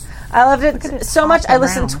masterpiece. I loved it so much. I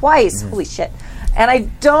listened around. twice. Holy shit! And I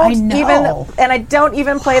don't know.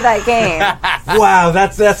 even play that game. Wow,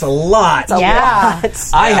 that's a lot. Yeah.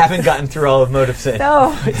 I haven't gotten through all of Motive Sin.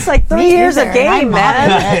 No, it's like 3 Me years either, of game, and I'm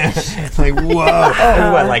man. Like,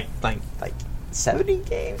 whoa. What, like 70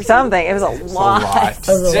 games? Something. It was a It's lot.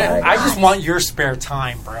 a lot. I just want your spare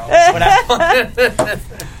time, bro. That's what I want.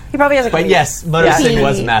 He probably has a. But yes, Motive Sin Yeah.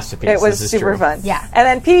 was a masterpiece. it was This is super true. fun. Yeah. And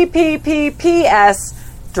then PPPPS,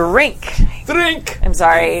 drink. Drink! I'm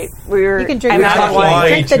sorry. We were. You can drink I'm the out of talking wine. way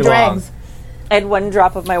Drink the too long. dregs. I had one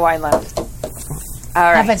drop of my wine left. All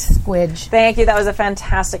Have a right. squidge. Thank you. That was a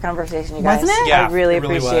fantastic conversation, you guys. Wasn't it? Yeah, I really it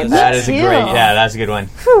really appreciate was. That that. is a too. great, that's a good one.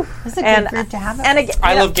 It's a good And group to have. and again,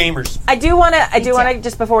 I you know, love gamers. I do want to too.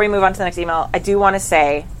 just before we move on to the next email, I do want to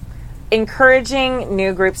say encouraging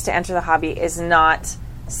new groups to enter the hobby is not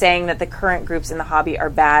saying that the current groups in the hobby are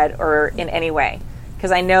bad or in any way.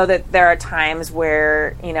 Because I know that there are times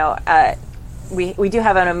where, we do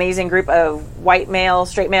have an amazing group of white male,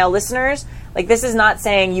 straight male listeners. Like, this is not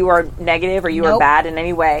saying you are negative or you are Nope. bad in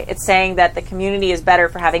any way. It's saying that the community is better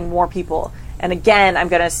for having more people. And again, I'm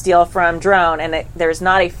going to steal from Drone, and that there's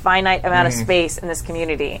not a finite amount of space in this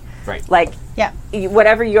community. Right. Like, Yeah.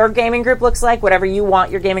 whatever your gaming group looks like, whatever you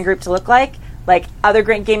want your gaming group to look like other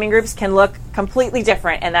great gaming groups can look completely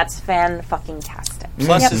different, and that's fan-fucking-tastic.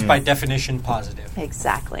 Plus Yep. is by definition positive.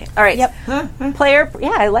 Exactly. All right. Yep. Player,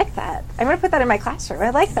 yeah, I like that. I'm going to put that in my classroom.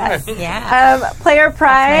 I like that. Yeah. Player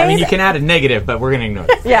pride. I mean, you can add a negative, but we're going to ignore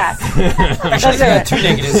it. Yeah. Actually, do it. 2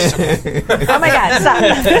 negatives. Oh my God, stop.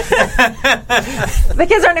 The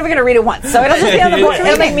kids aren't even going to read it once, so it'll just be on the board.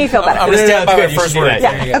 It'll make me feel better. I'm going to stand by my good. You first should do word. that.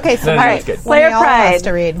 Yeah. Yeah. Okay, so No, All no, right. it's good. Player One of y'all pride. has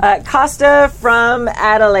to read. Costa from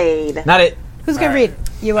Adelaide. Not it. Who's going to read?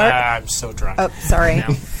 You are? I'm so drunk. Oh, sorry. No.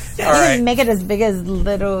 You All can right. make it as big as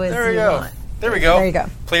little as There we you go. want. There we go. There you go.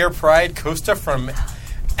 Player Pride Costa from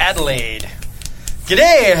Adelaide.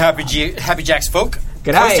 G'day, Happy Jacks folk.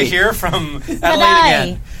 G'day. Costa here from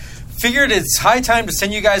Adelaide again. Figured it's high time to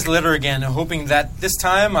send you guys a letter again, hoping that this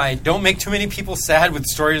time I don't make too many people sad with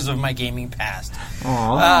stories of my gaming past.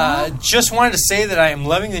 Just wanted to say that I am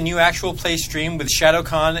loving the new actual play stream with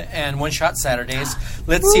ShadowCon and One Shot Saturdays.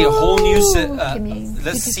 Let's see a whole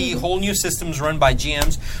new whole new systems run by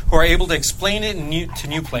GMs who are able to explain it to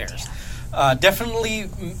new players. Definitely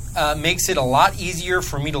makes it a lot easier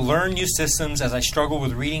for me to learn new systems as I struggle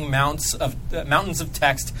with reading mountains of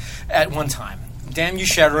text at one time. Damn you,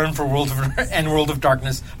 Shadowrun for World of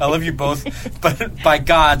Darkness. I love you both, but by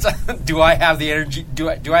God, do I have the energy? Do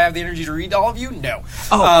I have the energy to read all of you? No.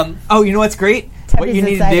 Oh, you know what's great? What you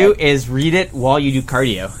need to do is read it while you do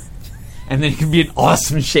cardio. And then you can be in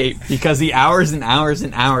awesome shape because the hours and hours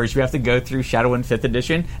and hours you have to go through Shadowrun 5th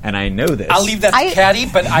edition, and I know this. I'll leave that to Caddy,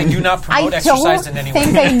 but I do not promote I exercise don't in any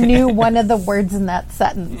think way. I knew one of the words in that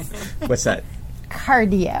sentence. What's that?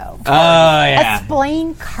 Cardio. Oh, yeah.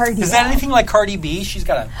 Explain cardio. Is that anything like Cardi B? She's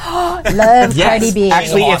got a. Love Yes. Cardi B.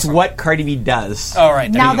 Actually, She's it's awesome. what Cardi B does. All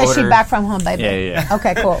right. now in that she's order- back from home, baby. Yeah.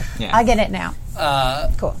 Okay, cool. Yeah. I get it now.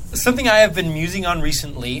 Cool. Something I have been musing on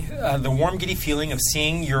recently, the warm, giddy feeling of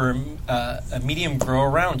seeing your medium grow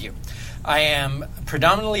around you. I am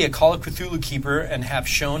predominantly a Call of Cthulhu keeper and have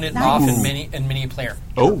shown it off in many a player.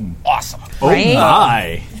 Oh. Awesome. Oh, Right?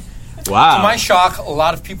 my. Wow. To my shock, a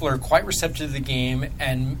lot of people are quite receptive to the game,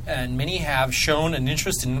 and many have shown an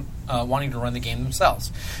interest in wanting to run the game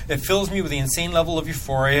themselves. It fills me with the insane level of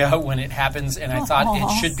euphoria when it happens, and I thought it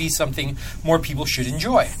should be something more people should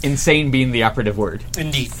enjoy. Insane being the operative word.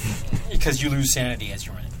 Indeed, because you lose sanity as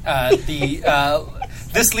you run it.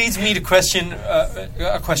 This leads me to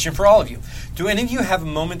a question for all of you. Do any of you have a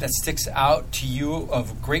moment that sticks out to you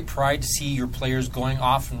of great pride to see your players going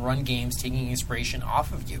off and run games, taking inspiration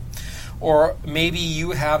off of you? Or maybe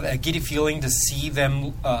you have a giddy feeling to see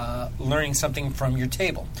them learning something from your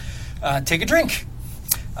table. Take a drink.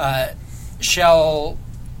 Shall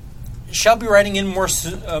be writing in more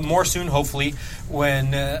soon, hopefully,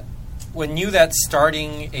 when knew that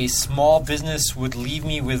starting a small business would leave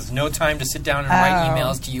me with no time to sit down and write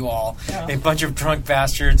emails to you all, a bunch of drunk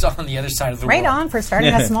bastards on the other side of the Right world. on for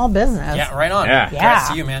starting a small business. Yeah, right on. Yeah. Congrats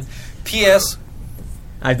to you, man. P.S.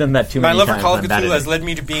 I've done that too My many love for times. Call of I'm bad Cthulhu at has it. led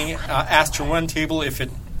me to being asked to run table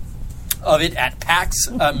of it at PAX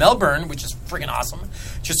Melbourne, which is friggin' awesome.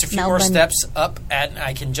 Just a few more Melbourne. steps up, and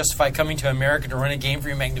I can justify coming to America to run a game for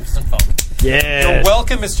you magnificent folk. Yeah. You're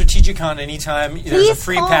welcome at Strategicon anytime. There's a Please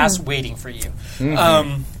free come. pass waiting for you.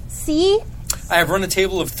 See? I have run a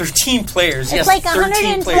table of 13 players. It's yes, like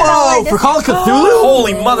 13 $112. players. Whoa, for Call of Cthulhu?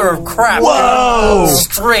 Holy mother of crap. Whoa.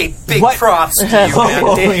 Straight big What? props to you, man.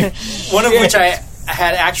 Holy One of shit. which I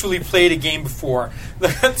had actually played a game before.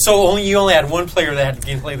 So you only had one player that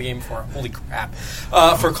had played the game before. Holy crap.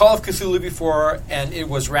 For Call of Cthulhu before, and it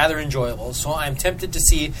was rather enjoyable. So I'm tempted to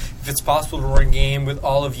see if it's possible to run a game with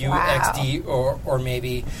all of you Wow. XD or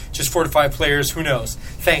maybe just 4 to 5 players. Who knows?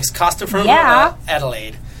 Thanks. Costa from Yeah.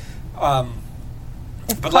 Adelaide.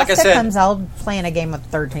 If But like I Costa said- comes, I'll play in a game with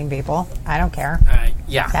 13 people. I don't care.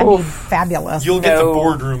 Yeah. That'd be fabulous. You'll get the No.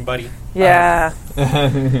 boardroom, buddy. Yeah.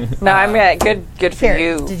 No, I'm good for Here,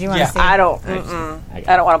 you. did you want Yeah. to see? I don't. I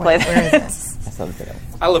don't want to play Where is this. this? That's not the thing.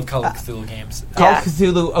 I love Call of Cthulhu games. Call Yeah. of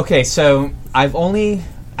Cthulhu. Okay, so I've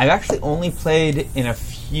actually only played in a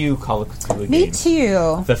few Call of Cthulhu Me games.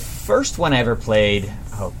 too. The first one I ever played,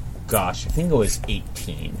 oh gosh, I think it was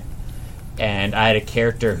 18. And I had a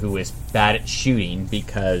character who was bad at shooting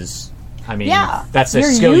because, I mean, Yeah. that's a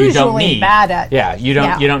You're skill you don't usually need. bad at- Yeah, you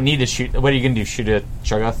Yeah. don't need to shoot. What are you going to do? Shoot a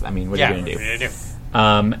Shoggoth? I mean, what are you going to do? what are you gonna do?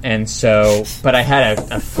 And so, but I had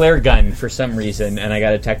a flare gun for some reason, and I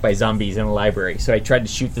got attacked by zombies in a library. So I tried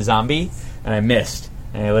to shoot the zombie, and I missed,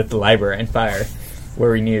 and I lit the library on fire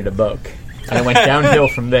where we needed a book. And I went downhill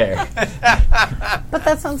from there. But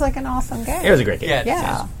that sounds like an awesome game. It was a great game. Yeah.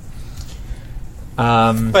 Yeah.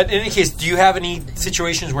 But in any case, do you have any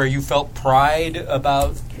situations where you felt pride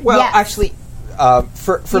about? Well, Yes. actually,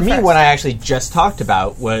 for You me, first. what I actually just talked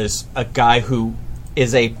about was a guy who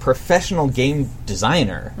is a professional game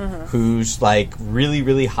designer who's like really,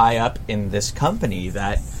 really high up in this company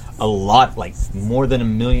that a lot, like more than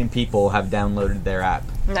 1 million people have downloaded their app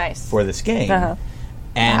Nice. for this game. Uh-huh.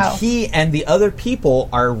 And Wow. he and the other people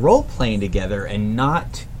are role playing together and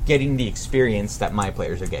not getting the experience that my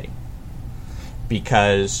players are getting.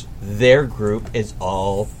 Because their group is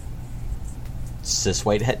all cis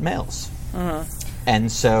white het males.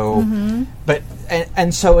 And so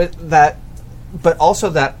but also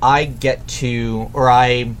that I get to, or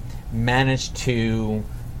I manage to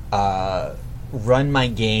run my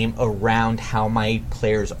game around how my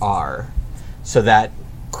players are, so that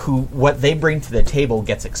what they bring to the table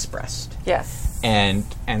gets expressed. Yes. And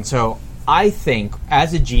so I think,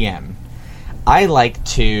 as a GM, I like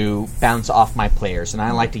to bounce off my players, and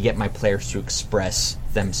I like to get my players to express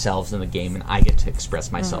themselves in the game, and I get to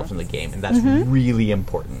express myself in the game, and that's really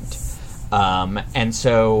important. And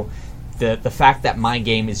so the fact that my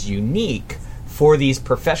game is unique for these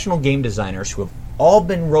professional game designers who have all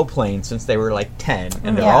been role-playing since they were like 10,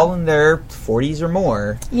 and they're Yeah. all in their 40s or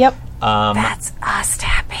more, Yep. That's us,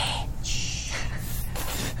 Tappy.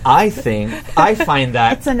 I find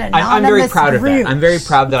that It's an I'm very anonymous proud of group. that. I'm very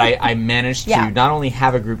proud that I managed to Yeah. not only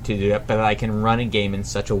have a group to do that, but that I can run a game in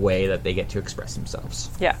such a way that they get to express themselves.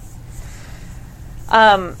 Yeah.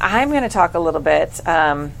 I'm going to talk a little bit.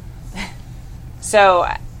 Right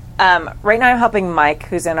now I'm helping Mike,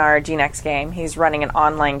 who's in our GNext game. He's running an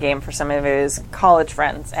online game for some of his college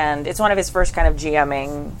friends, and it's one of his first kind of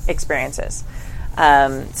GMing experiences.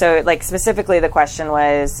 Specifically, the question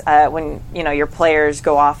was when your players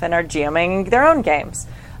go off and are GMing their own games.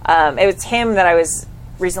 It was him that I was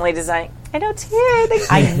recently designing. I know, too.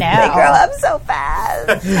 I know. They grow up so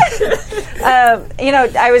fast.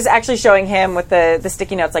 I was actually showing him with the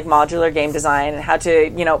sticky notes, like modular game design, and how to,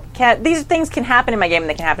 these things can happen in my game, and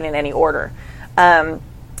they can happen in any order.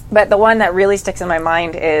 But the one that really sticks in my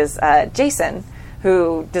mind is Jason,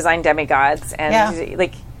 who designed Demigods, and Yeah.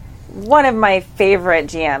 one of my favorite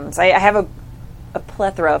GMs. I have a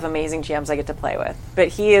plethora of amazing GMs I get to play with, but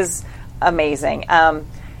he is amazing.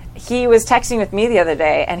 He was texting with me the other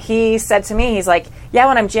day, and he said to me, he's like, yeah,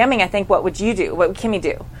 when I'm GMing, I think, what would you do? What would Kimmy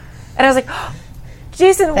do? And I was like, oh,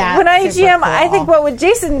 Jason, That's when I super GM, I cool. think, what would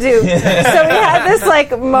Jason do? So we had this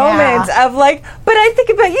moment of but I think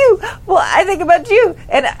about you. Well, I think about you.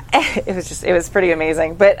 And it was pretty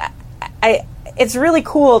amazing. But it's really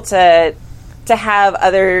cool to have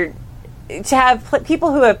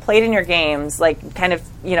people who have played in your games,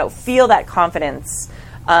 feel that confidence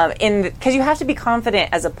because you have to be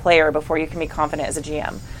confident as a player before you can be confident as a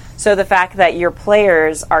GM. So the fact that your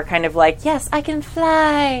players are kind of like, yes, I can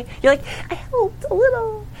fly. You're like, I helped a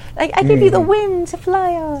little. I give you the wind to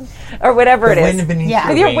fly on, or whatever it is. Wind beneath Yeah.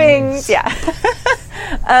 With your wings, yeah.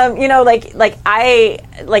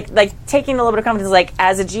 Like taking a little bit of confidence. Like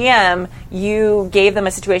as a GM, you gave them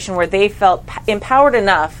a situation where they felt empowered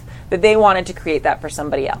enough that they wanted to create that for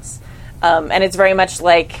somebody else. And it's very much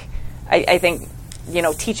like I think,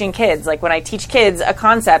 teaching kids. Like when I teach kids a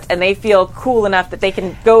concept and they feel cool enough that they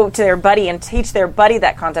can go to their buddy and teach their buddy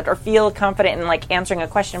that concept, or feel confident in like answering a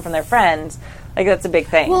question from their friends. Like that's a big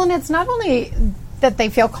thing. Well, and it's not only that they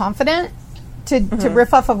feel confident to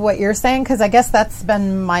riff off of what you're saying, because I guess that's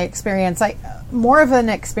been my experience. More of an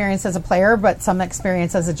experience as a player, but some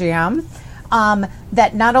experience as a GM.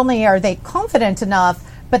 That not only are they confident enough,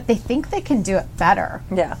 but they think they can do it better.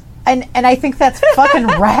 Yeah. And I think that's fucking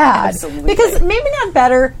rad. Absolutely. Because maybe not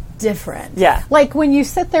better, different. Yeah. Like when you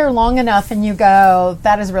sit there long enough and you go,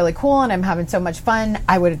 that is really cool and I'm having so much fun,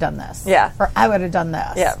 I would have done this. Yeah. Or I would have done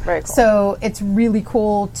this. Yeah, very cool. So it's really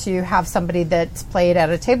cool to have somebody that's played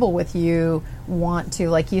at a table with you want to,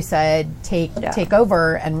 like you said, take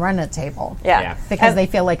over and run a table. Yeah. Because they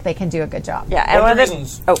feel like they can do a good job. Yeah, and One one of of the the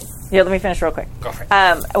reasons- let me finish real quick. Go for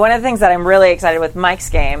it. One of the things that I'm really excited with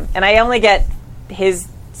Mike's game, and I only get his,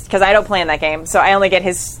 because I don't play in that game, so I only get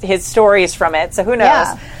his stories from it. So who knows?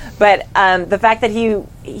 Yeah. But the fact that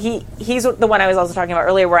he's the one I was also talking about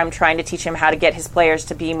earlier, where I'm trying to teach him how to get his players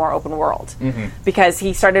to be more open world, because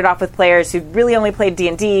he started off with players who really only played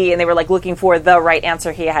D&D, and they were like looking for the right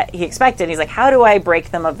answer he expected. He's like, how do I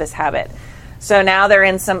break them of this habit? So now they're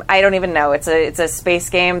in some, I don't even know, it's a space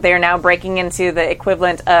game. They're now breaking into the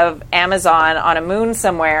equivalent of Amazon on a moon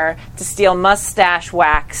somewhere to steal mustache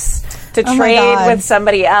wax to Oh my trade God. with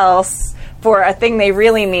somebody else for a thing they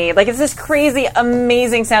really need. Like, it's this crazy,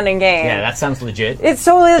 amazing sounding game. Yeah, that sounds legit. It's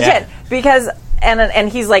totally legit Yeah. because, and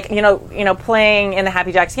he's like, playing in the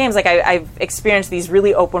Happy Jacks games. Like I've experienced these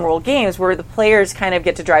really open world games where the players kind of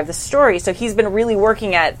get to drive the story. So he's been really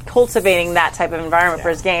working at cultivating that type of environment for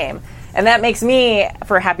his game, and that makes me,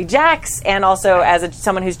 for Happy Jacks, and also as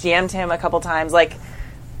someone who's GM'd him a couple times, like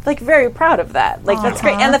very proud of that. Like that's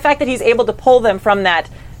great, and the fact that he's able to pull them from that.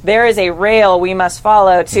 There is a rail we must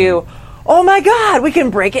follow to. Oh my God! We can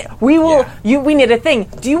break it. We will. We need a thing.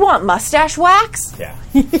 Do you want mustache wax? Yeah.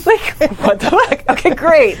 Like what the fuck? Okay,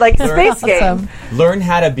 great. Like space game. Awesome. Learn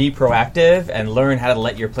how to be proactive and learn how to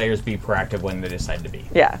let your players be proactive when they decide to be.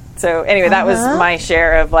 Yeah. So anyway, that was my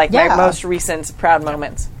share of my Yeah. most recent proud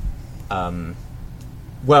moments.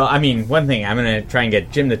 Well, I mean, one thing, I'm going to try and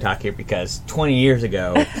get Jim to talk here, because 20 years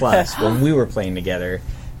ago plus, when we were playing together,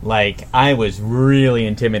 I was really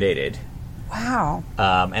intimidated. Wow.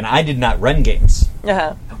 And I did not run games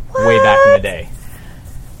Uh-huh. way back in the day.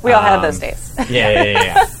 We all had those days.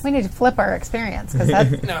 Yeah. We need to flip our experience because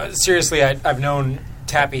that's No, seriously, I've known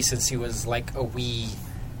Tappy since he was like a wee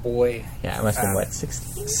boy. Yeah, I must have been,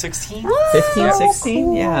 16? 16? 15,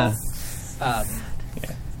 16? Yeah.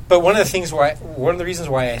 But one of the reasons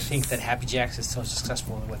why I think that Happy Jacks is so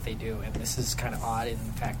successful in what they do, and this is kind of odd in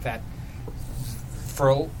the fact that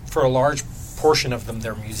for a large portion of them,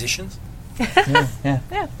 they're musicians. Yeah.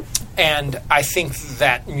 And I think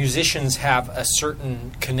that musicians have a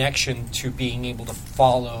certain connection to being able to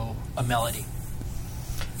follow a melody.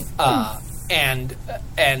 And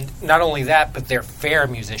not only that, but they're fair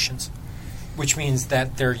musicians, which means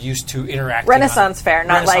that they're used to interacting. Renaissance fair,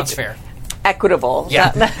 not Renaissance like fair. Equitable.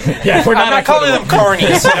 Yeah. Yeah, we're I'm not calling them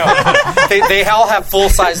cornies. They all have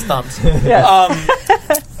full-size thumbs.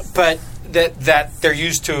 But that they're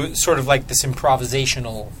used to sort of like this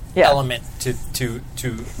improvisational element to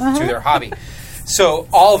their hobby. So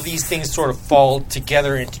all of these things sort of fall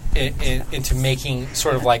together into making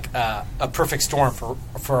sort of like a perfect storm for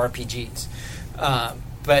RPGs.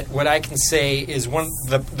 But what I can say is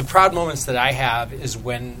the proud moments that I have is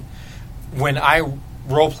when I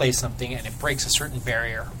role play something and it breaks a certain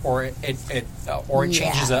barrier, or it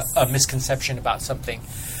changes a misconception about something,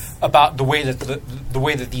 about the way that the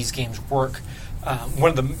way that these games work. One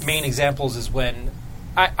of the main examples is when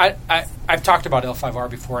I've talked about L5R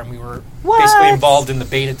before, and we were basically involved in the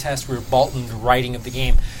beta test. We were involved in the writing of the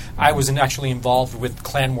game. I wasn't actually involved with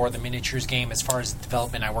Clan War, the miniatures game, as far as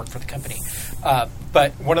development. I worked for the company.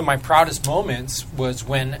 But one of my proudest moments was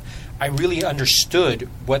when I really understood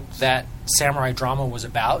what that samurai drama was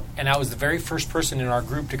about, and I was the very first person in our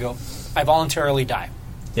group to go, I voluntarily die.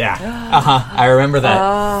 Yeah. I remember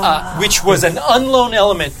that. Which was an unknown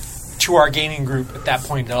element to our gaming group at that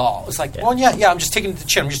point at all. It's like, well, I'm just taking it to the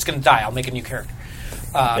chin. I'm just going to die. I'll make a new character.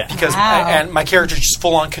 Because and my character's just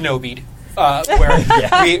full-on Kenobi'd.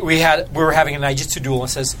 where we were having a Naijutsu duel and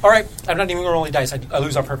says, "All right, I'm not even going to roll any dice. I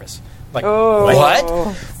lose on purpose." Like,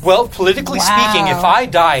 what? Well, politically speaking, if I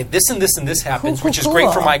die, this and this and this happens, which is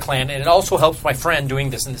great for my clan, and it also helps my friend doing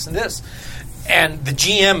this and this and this. And the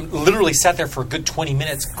GM literally sat there for a good 20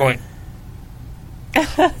 minutes going,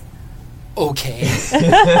 okay.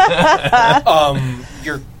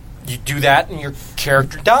 You do that and your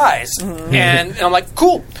character dies. And I'm like,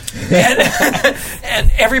 cool.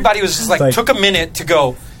 And everybody was just like, took a minute to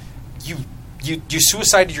go, you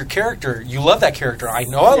suicided your character. You love that character. I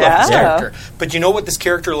know I love this character. But you know what this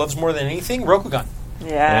character loves more than anything? Rokugan.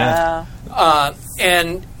 Yeah.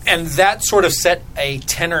 And that sort of set a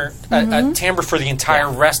tenor, a timbre for the entire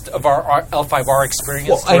rest of our L5R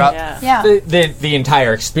experience throughout. The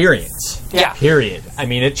entire experience. Yeah. Period. I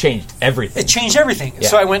mean, it changed everything. It changed everything. Yeah.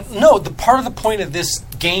 So I went, no, the part of the point of this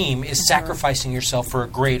game is sacrificing yourself for a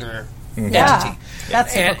greater entity.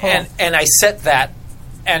 That's super cool. And I set that,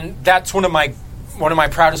 and that's one of my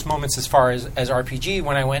proudest moments as far as RPG,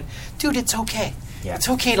 when I went, dude, it's okay. Yeah. It's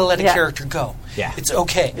okay to let a character go. Yeah. It's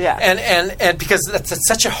okay. Yeah. And because that's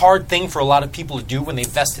such a hard thing for a lot of people to do when they've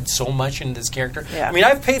vested so much in this character. Yeah. I mean,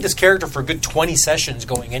 I've paid this character for a good 20 sessions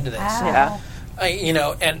going into this. Yeah.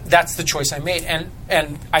 And that's the choice I made.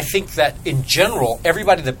 And I think that in general,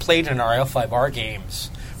 everybody that played in our L5R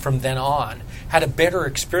games from then on had a better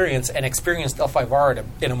experience and experienced L5R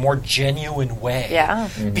in a more genuine way. Yeah.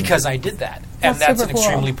 Because I did that. And that's an super cool.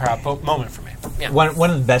 extremely proud moment for me. Yeah. One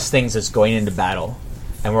of the best things is going into battle,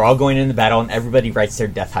 and we're all going into battle, and everybody writes their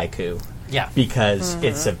death haiku. Yeah. Because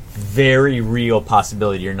it's a very real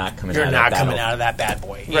possibility you're not coming out of that battle. coming out of that bad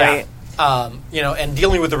boy. Right. Yeah. And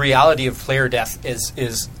dealing with the reality of player death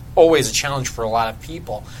is always a challenge for a lot of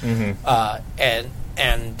people.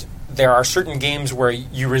 And there are certain games where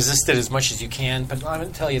you resist it as much as you can, but I'm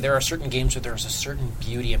going to tell you, there are certain games where there's a certain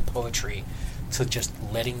beauty and poetry to just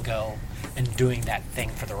letting go and doing that thing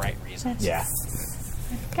for the right reasons. Yeah.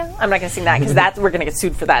 I'm not going to sing that because we're going to get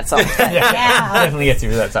sued for that song. Definitely gets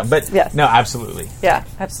you for that song. But Yes. no, absolutely. Yeah,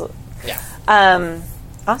 absolutely. Yeah.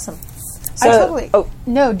 Awesome. I totally. Oh,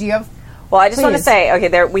 No, do you have? well, I just want to Please. say,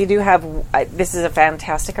 okay, we do have. This is a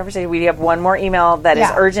fantastic conversation. We do have one more email that is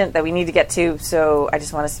Yeah. urgent that we need to get to. So I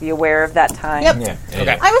just want us to be aware of that time. Yep. Yeah.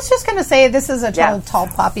 Okay. I was just going to say this is a Yeah. tall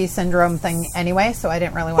poppy syndrome thing anyway, so I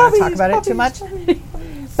didn't really want to talk about it too much.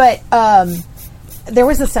 But there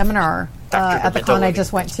was a seminar at the con I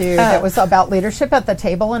just went to that was about leadership at the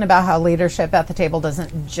table, and about how leadership at the table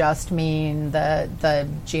doesn't just mean the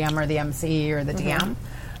GM or the MC or the DM.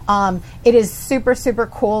 It is super, super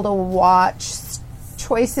cool to watch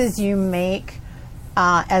choices you make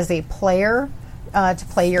as a player to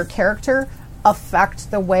play your character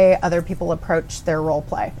affect the way other people approach their role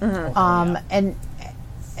play. And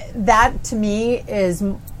that, to me, is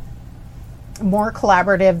more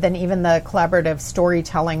collaborative than even the collaborative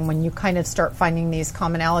storytelling, when you kind of start finding these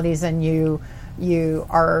commonalities and you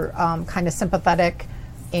are kind of sympathetic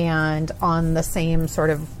and on the same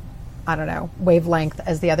sort of, I don't know, wavelength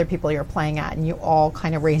as the other people you're playing at, and you all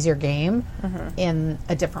kind of raise your game in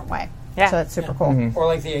a different way. Yeah. So it's super cool. Or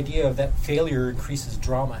like the idea of that failure increases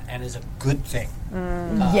drama and is a good thing.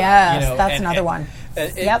 Yes, that's another one.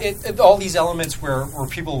 All these elements where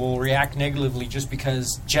people will react negatively just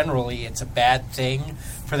because generally it's a bad thing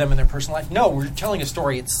for them in their personal life. No, we're telling a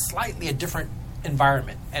story. It's slightly a different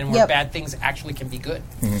environment, and where bad things actually can be good.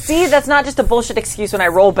 See, that's not just a bullshit excuse when I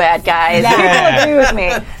roll bad, guys. Yeah. People agree with me.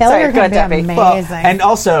 Failure Sorry, go can ahead, be Duffy. amazing. And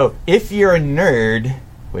also, if you're a nerd,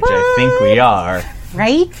 which I think we are,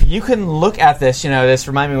 Right? you can look at this. This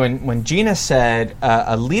reminded me when Gina said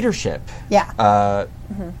a leadership a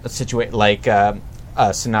situation, like a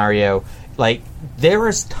scenario. Like, there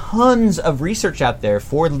is tons of research out there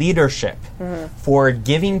for leadership, for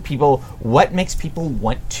giving people what makes people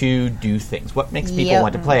want to do things, what makes people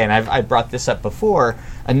want to play. And I brought this up before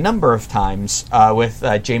a number of times with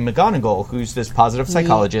Jane McGonigal, who's this positive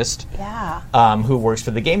psychologist who works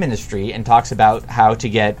for the game industry and talks about how to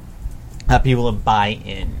get people to buy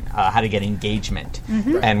in, how to get engagement,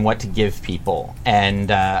 and what to give people. And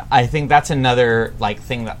I think that's another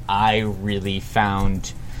thing that I really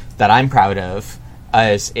found that I'm proud of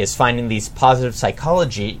is finding these positive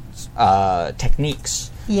psychology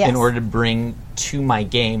techniques in order to bring to my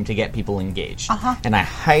game to get people engaged. And I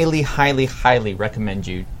highly, highly, highly recommend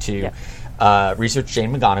you to research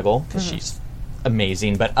Jane McGonigal, because she's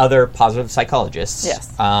amazing, but other positive psychologists.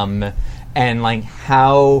 Yes. And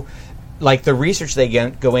how like the research they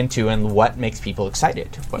go into and what makes people excited,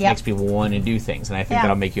 what Yep. makes people want to do things, and I think Yeah.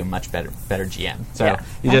 that'll make you a much better GM. So Yeah.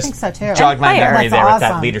 you I just think so, too. jogged my player. memory That's there with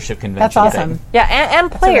that awesome. leadership convention. That's awesome. thing. Yeah,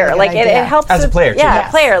 and player. really Like good it idea. helps As a with- player, too. Yeah,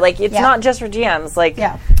 Yes. player. Like it's Yeah. not just for GMs. Like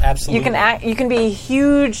Yeah. Absolutely. you can be a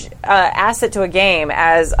huge asset to a game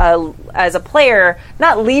as a player,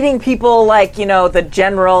 not leading people like the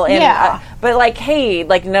general in, Yeah. but like hey,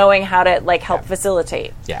 like knowing how to like help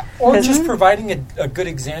facilitate. Yeah. Or just providing a good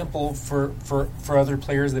example for other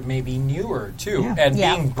players that may be newer too, Yeah. and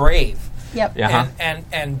Yeah. being brave. Yep. Yeah.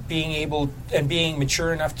 And being able and being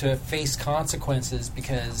mature enough to face consequences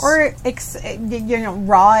because Or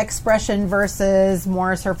raw expression versus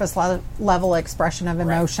more surface level expression of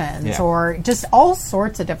emotions, Yeah. or just all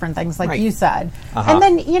sorts of different things, like Right. you said. Uh-huh. And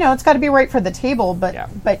then it's got to be right for the table, but Yeah.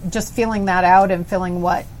 but just feeling that out and feeling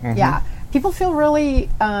what, people feel really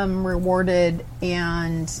rewarded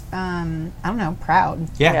and I don't know, proud.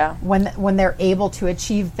 Yeah. Yeah. When they're able to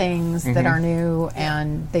achieve things that are new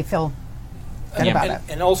and they feel good about it.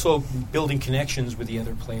 and also building connections with the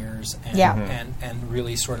other players and, Yeah. and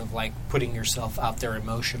really sort of like putting yourself out there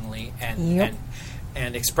emotionally Yep.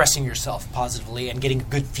 and expressing yourself positively and getting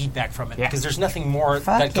good feedback from it, Yeah. because there's nothing more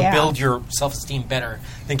Fuck that can yeah. build your self-esteem better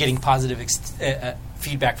than getting positive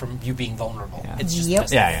feedback from you being vulnerable. Yeah. It's just Yep.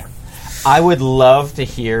 best. Yeah. I would love to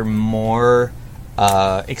hear more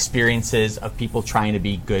experiences of people trying to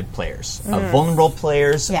be good players, of vulnerable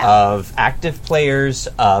players, Yeah. of active players,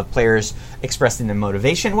 of players expressing their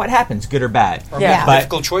motivation. What happens, good or bad? Or Yeah. making But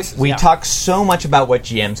difficult choices. we yeah. talk so much about what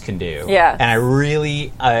GMs can do. Yeah. And I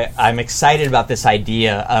really, I'm excited about this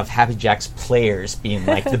idea of Happy Jack's players being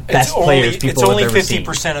like the best players people It's only have ever seen.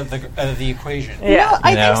 50% of the equation. Yeah.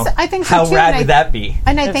 I think so How too. rad and would that be?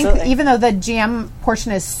 And I think Absolutely. even though the GM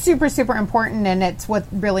portion is super, super important and it's what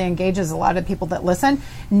really engages a lot of people that listen,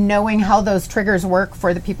 knowing how those triggers work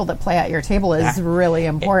for the people that play at your table is Yeah. really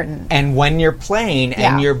important. And when you're playing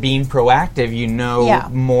Yeah. and you're being proactive, you know Yeah.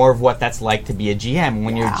 more of what that's like to be a GM.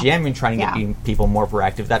 When you're a Yeah. GM and trying to Yeah. get people more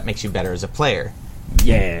proactive, that makes you better as a player.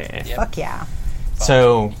 Yeah. Yep. Fuck yeah.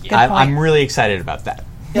 So Good I'm point. really excited about that.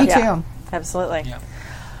 Me Yeah. too. Absolutely. Yeah.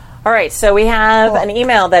 All right, so we have Cool. an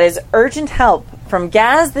email that is urgent help from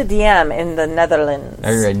Gaz the DM in the Netherlands.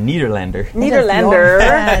 You're a Nederlander.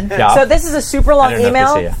 Nederlander. Yeah. So this is a super long I don't know if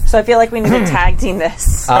email, they say so I feel like we need to tag team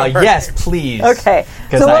this. Yes, please. Okay,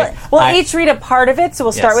 'Cause so we'll I- each read a part of it, so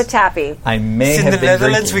we'll start Yes. with Tappy. I may In have the been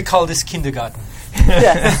Netherlands, we drinking. call this kindergarten.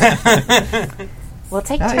 We'll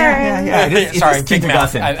take turns. yeah. It is Sorry, Big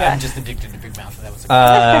Mouth. kindergarten. I'm just addicted to Big Mouth.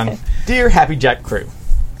 That was Dear Happy Jack crew,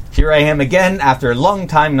 here I am again after a long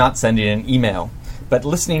time not sending an email, but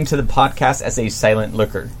listening to the podcast as a silent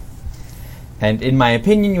looker. And in my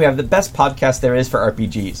opinion, you have the best podcast there is for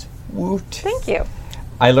RPGs. Woot. Thank you.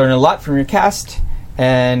 I learn a lot from your cast,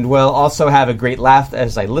 and will also have a great laugh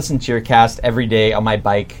as I listen to your cast every day on my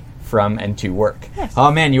bike from and to work.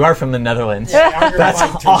 Oh man, you are from the Netherlands. That's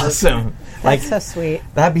awesome. Like So sweet.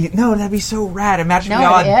 that'd be so rad. Imagine No, we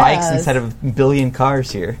all had it bikes is. instead of a billion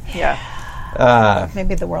cars here. Yeah.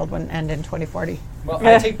 Maybe the world wouldn't end in 2040. Well,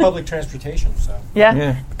 I take public transportation, so Yeah.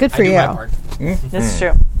 Yeah. Good I for do you. my part. This is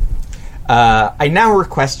true. I now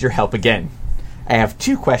request your help again. I have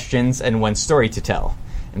 2 questions and 1 story to tell,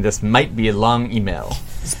 and this might be a long email.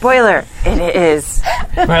 Spoiler, it is.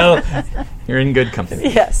 Well, you're in good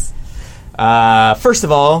company. Yes. First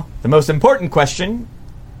of all, the most important question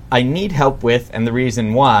I need help with, and the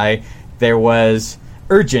reason why there was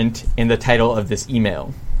urgent in the title of this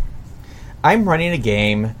email. I'm running a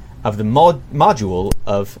game of the module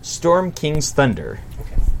of Storm King's Thunder,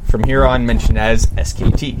 from here on mentioned as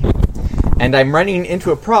SKT, and I'm running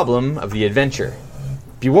into a problem of the adventure.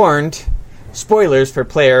 Be warned, spoilers for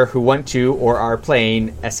player who want to or are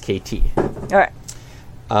playing SKT. All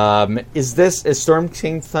right. Is Storm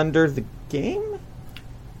King Thunder the game?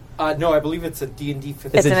 No, I believe it's a D&D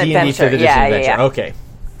 5th. It's a an D&D adventure. 5th edition Yeah, adventure. yeah. Okay.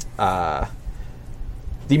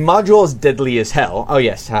 The module is deadly as hell. Oh,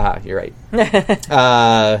 yes. Haha, you're right.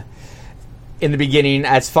 In the beginning,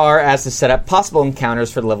 as far as to set up possible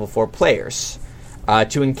encounters for level 4 players.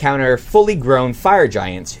 To encounter fully grown fire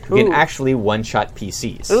giants who can Ooh. actually one-shot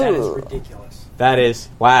PCs. That is Ooh. ridiculous. That is...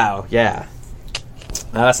 Wow, yeah.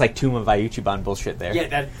 Now that's like Tomb of Iuchiban bullshit there. Yeah,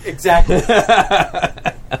 that exactly.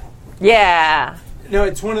 Yeah. No,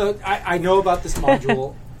 it's one of the, I know about this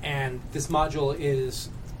module, and this module is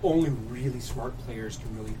only really smart players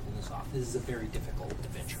can really pull this off. This is a very difficult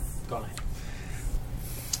adventure. Go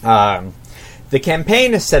ahead. The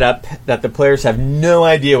campaign is set up that the players have no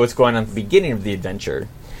idea what's going on at the beginning of the adventure.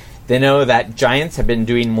 They know that giants have been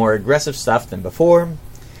doing more aggressive stuff than before.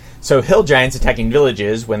 So hill giants attacking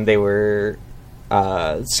villages when they were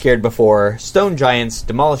scared before stone giants,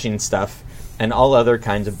 demolishing stuff, and all other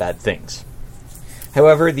kinds of bad things.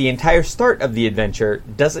 However, the entire start of the adventure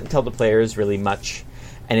doesn't tell the players really much,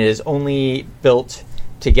 and it is only built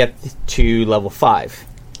to get to level 5,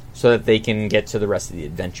 so that they can get to the rest of the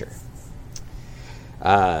adventure.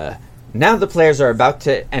 Now the players are about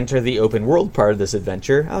to enter the open world part of this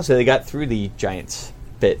adventure. Oh, so they got through the giants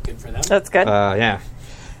bit. Good for them. That's good. Yeah.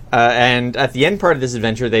 And at the end part of this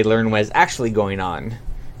adventure, they learn what is actually going on.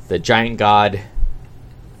 The giant god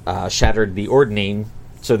shattered the ordning,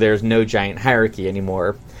 so there's no giant hierarchy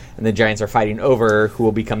anymore, and the giants are fighting over who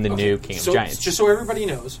will become the new king of giants. Just so everybody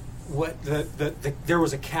knows, what there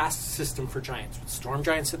was a caste system for giants with storm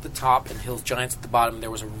giants at the top and hill giants at the bottom.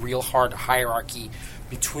 There was a real hard hierarchy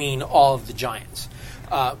between all of the giants.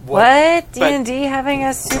 What? D&D having a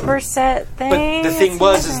superset thing? But the thing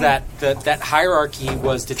is that that hierarchy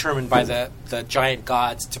was determined by the giant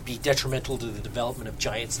gods to be detrimental to the development of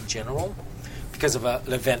giants in general because of an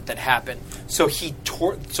event that happened. So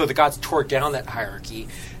the gods tore down that hierarchy,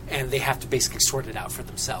 and they have to basically sort it out for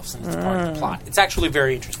themselves, and it's part of the plot. It's actually a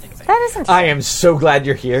very interesting thing. That is interesting. I am so glad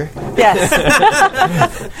you're here. Yes.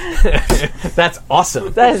 That's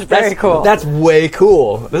awesome. That is very cool. That's way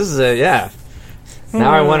cool. This is yeah.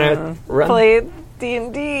 Now I want to run. Play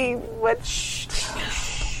D&D, which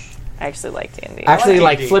I actually like D&D. Actually,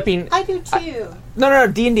 like D&D. flipping. I do too. No.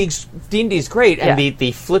 D&D's great, and Yeah.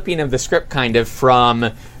 the flipping of the script kind of from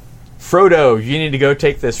Frodo, you need to go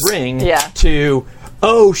take this ring, Yeah. to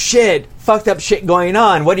oh shit, fucked up shit going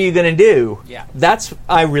on. What are you gonna do? Yeah.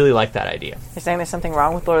 I really like that idea. You're saying there's something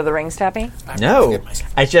wrong with Lord of the Rings, Tappy? No,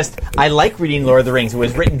 I like reading Lord of the Rings. It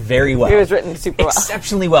was written very well. It was written super well.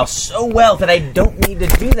 exceptionally well, so well that I don't need to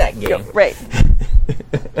do that game. Right.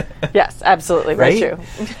 Yes, absolutely. Very Right?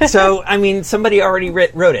 true. So, I mean, somebody already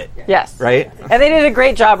wrote it, Yes. right? And they did a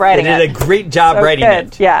great job They writing did it. a great job So writing good.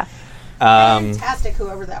 it. Yeah. Fantastic,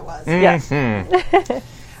 whoever that was. Yes. I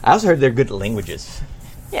also heard they're good at languages.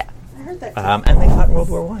 Yeah. I heard that. And they fought in World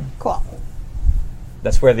War I. Cool.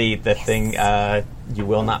 That's where the thing, you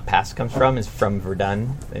will not pass comes from, is from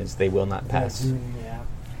Verdun, is they will not pass. Yeah.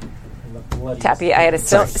 And the bloody Tappy, I had a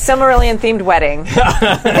Silmarillion-themed wedding.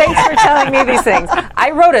 Thanks for telling me these things.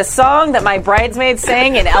 I wrote a song that my bridesmaids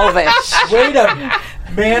sang in Elvish. Wait a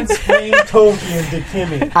mansplain Tolkien to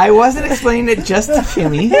Kimmy. I wasn't explaining it just to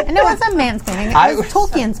Kimmy. And it wasn't mansplaining. It was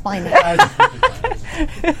Tolkien explaining it.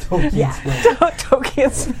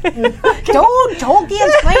 Tolkien's. Don't Tolkien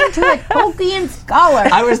explain to a Tolkien scholar.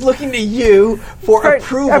 I was looking to you for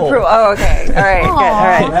approval. Oh, okay. All right. Good. All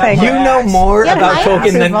right. Thank You you. know more Yeah, about my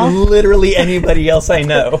Tolkien than approval. literally anybody else I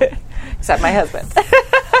know. Except my husband.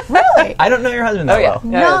 Really? I don't know your husband that Oh, yeah. well.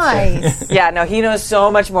 Nice. Yeah, no, he knows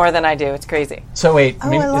so much more than I do. It's crazy. So wait, Oh,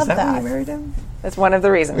 maybe, I love is that why that. you married him? That's one of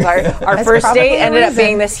the reasons. Our That's first probably date the ended up reason.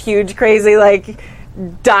 being this huge, crazy,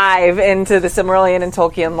 dive into the Silmarillion and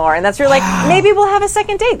Tolkien lore. And that's where maybe we'll have a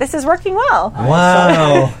second date. This is working well.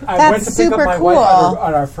 Wow. I went to That's pick up super my cool. wife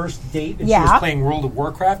on our first date, and she Yeah. was Playing World of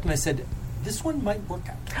Warcraft, and I said, "This one might work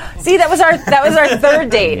out." See, that was our third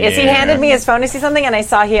date. Is he Yeah. handed me his phone to see something, and I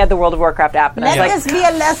saw he had the World of Warcraft app, and I Let was this be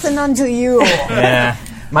a lesson unto you. Yeah.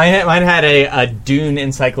 Mine had a Dune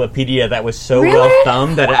encyclopedia that was so Really? well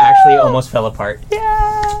thumbed that it actually almost fell apart.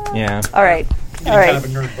 yeah. Yeah. All right. All Kind right. of a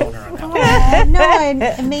nerd boner on that. No,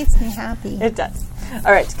 it makes me happy. It does.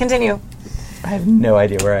 All right. Continue. I have no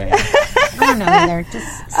idea where I am. I don't know either.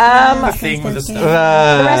 Just The thing with the stuff.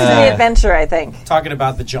 The rest of the adventure, I think. Talking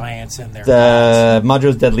about the giants and their The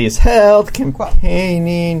Module's Deadliest Health,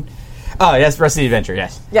 campaigning. Oh, yes, the rest of the adventure,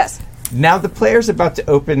 yes. Yes. Now the player's about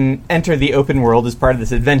to enter the open world as part of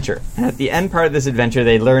this adventure. And at the end part of this adventure,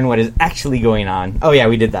 they learn what is actually going on. Oh yeah,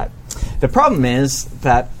 we did that. The problem is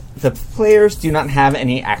that the players do not have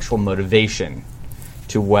any actual motivation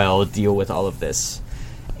to, deal with all of this.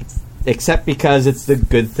 Except because it's the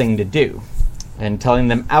good thing to do. And telling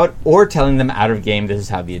them out of game, this is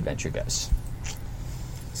how the adventure goes.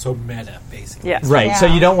 So meta, basically. Yes. Right, so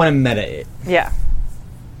Yeah. you don't want to meta it. Yeah.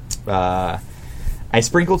 I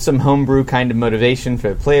sprinkled some homebrew kind of motivation for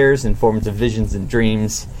the players in forms of visions and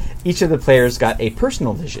dreams. Each of the players got a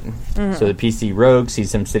personal vision. So the PC rogue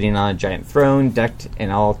sees him sitting on a giant throne, decked in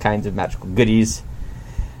all kinds of magical goodies,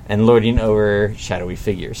 and lording over shadowy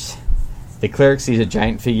figures. The cleric sees a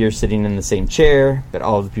giant figure sitting in the same chair, but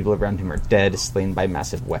all of the people around him are dead, slain by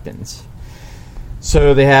massive weapons.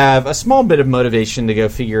 So they have a small bit of motivation to go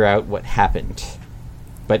figure out what happened,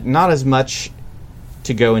 but not as much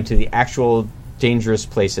to go into the actual dangerous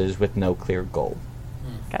places with no clear goal.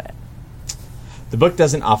 Got it. The book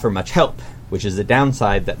doesn't offer much help, which is the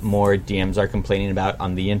downside that more DMs are complaining about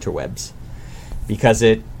on the interwebs, because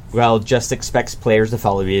it well, just expects players to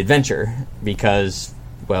follow the adventure because,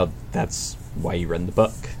 well, that's why you run the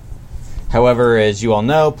book. However, as you all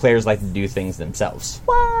know, players like to do things themselves.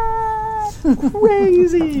 What?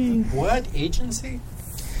 Crazy! What agency?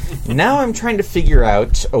 Now I'm trying to figure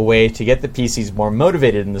out a way to get the PCs more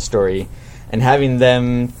motivated in the story and having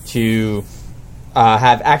them to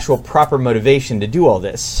have actual proper motivation to do all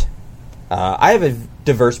this. I have a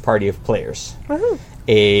diverse party of players. Woohoo.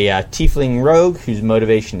 A tiefling rogue whose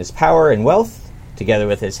motivation is power and wealth, together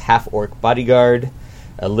with his half-orc bodyguard.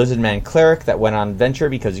 A lizardman cleric that went on adventure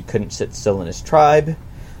because he couldn't sit still in his tribe.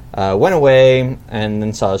 Went away and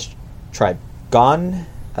then saw his tribe gone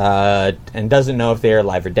and doesn't know if they are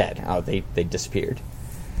alive or dead. Oh, they disappeared.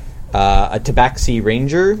 A Tabaxi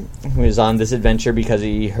ranger who is on this adventure because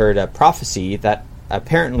he heard a prophecy that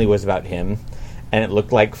apparently was about him, and it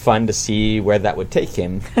looked like fun to see where that would take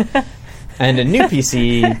him. And a new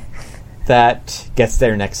PC that gets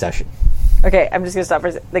there next session. Okay, I'm just gonna stop for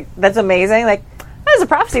a second. Like, that's amazing. Like, there's a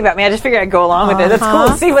prophecy about me. I just figured I'd go along with it. That's cool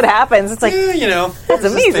to see what happens. It's like, that's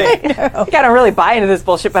amazing. I don't really buy into this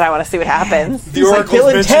bullshit, but I want to see what happens. The oracle's Bill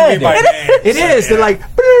and mentioned Ted. me by name. It is. They're like,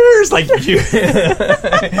 "Brrrs," like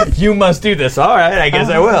you, you must do this. All right, I guess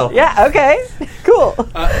I will. Yeah, okay. Cool.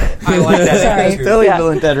 I like that Sorry. attitude. Totally Yeah. Bill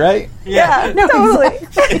and Ted, right? Yeah, totally.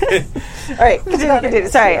 All right, continue.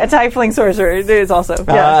 Sorry, a tiefling sorcerer is also.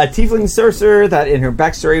 Yeah. A tiefling sorcerer that in her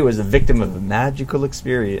backstory was a victim of a magical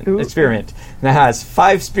experiment that has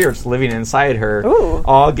 5 spirits living inside her, Ooh.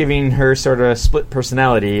 all giving her sort of a split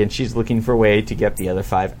personality, and she's looking for a way to get the other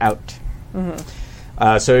 5 out.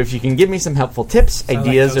 So if you can give me some helpful tips, like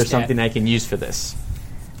ideas, or Ghost something Dad. I can use for this.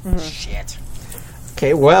 Shit.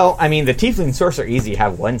 Okay, well, I mean, the tiefling sorcerer easy.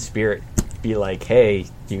 Have one spirit be like, hey,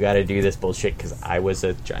 you got to do this bullshit because I was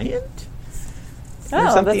a giant? Oh,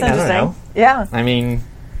 that's something, I don't interesting. know. Yeah. I mean,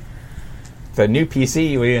 the new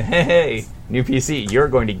PC, hey, new PC, you're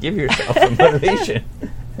going to give yourself a motivation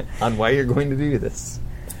on why you're going to do this.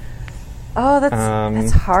 Oh,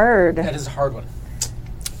 that's hard. That is a hard one.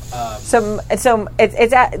 So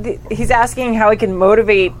he's asking how he can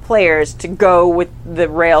motivate players to go with the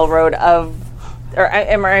railroad of, or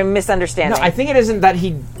am I misunderstanding? No, I think it isn't that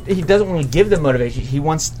he doesn't want to give them motivation. He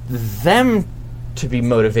wants them to be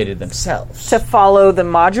motivated themselves. to follow the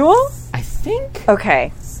module. I think.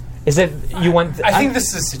 Okay. Is it you want? I think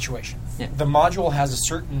this is a situation. Yeah. The module has a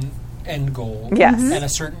certain end goal Yes. and a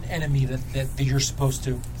certain enemy that you're supposed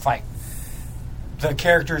to fight. The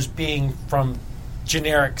characters being from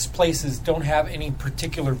generic places don't have any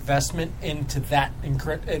particular investment into that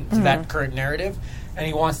that current narrative, and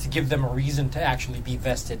he wants to give them a reason to actually be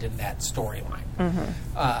vested in that storyline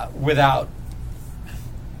without,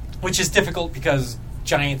 which is difficult because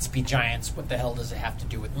giants be giants. What the hell does it have to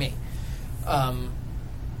do with me?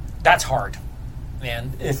 That's hard,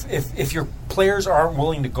 man. If your players aren't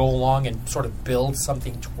willing to go along and sort of build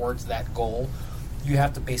something towards that goal, you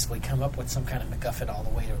have to basically come up with some kind of MacGuffin all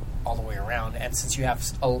the way around. And since you have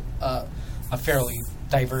a fairly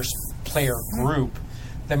diverse player group,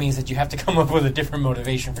 that means that you have to come up with a different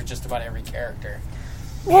motivation for just about every character.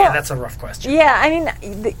 Well, That's a rough question. Yeah,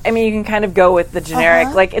 I mean, you can kind of go with the generic.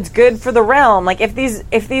 Like, it's good for the realm. Like, if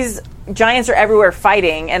these giants are everywhere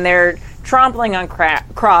fighting and they're trampling on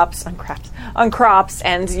crops,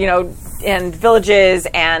 and and villages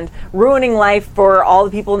and ruining life for all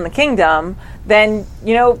the people in the kingdom, then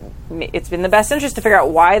it's in the best interest to figure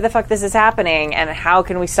out why the fuck this is happening and how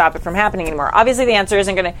can we stop it from happening anymore. Obviously, the answer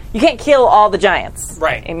isn't you can't kill all the giants,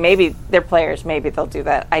 Right. And maybe they're players. Maybe they'll do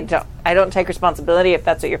that. I don't take responsibility if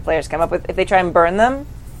that's what your players come up with. If they try and burn them,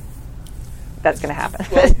 that's going to happen.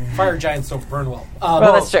 Well, fire giants don't burn well.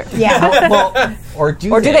 Well, that's true. Yeah. well, or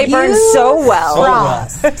do they burn so well?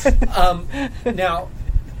 Now,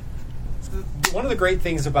 one of the great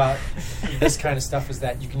things about this kind of stuff is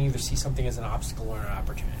that you can either see something as an obstacle or an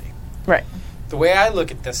opportunity. Right. The way I look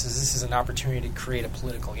at this is an opportunity to create a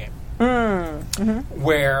political game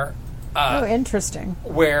where Oh, interesting.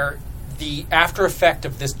 where the after effect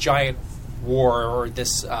of this giant war or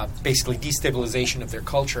this basically destabilization of their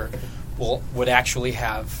culture would actually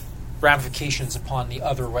have ramifications upon the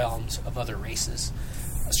other realms of other races,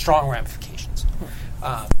 strong ramifications.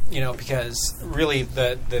 Because really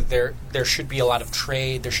there should be a lot of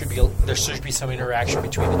trade. There should be some interaction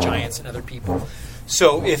between the giants and other people.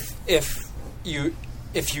 So if you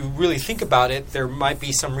really think about it, there might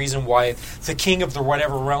be some reason why the king of the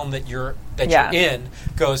whatever realm that you're in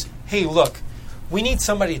goes, hey, look, we need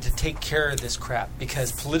somebody to take care of this crap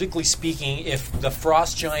because politically speaking, if the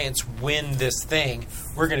frost giants win this thing,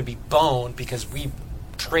 we're going to be boned because we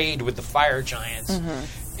trade with the fire giants.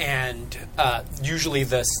 and usually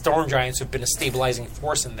the storm giants have been a stabilizing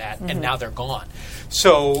force in that, and now they're gone.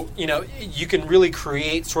 So you can really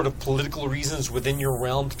create sort of political reasons within your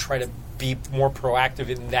realm to try to be more proactive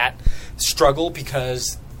in that struggle,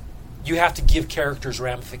 because you have to give characters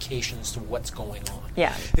ramifications to what's going on.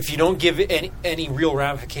 Yeah. If you don't give any real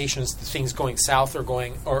ramifications to things going south or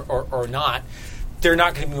going or not, they're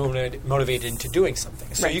not going to be motivated into doing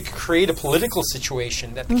something. So you can create a political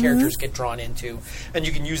situation that the characters get drawn into, and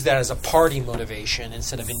you can use that as a party motivation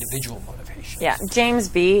instead of individual motivation. Yeah, James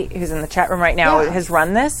B., who's in the chat room right now, has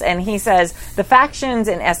run this, and he says the factions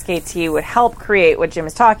in SKT would help create what Jim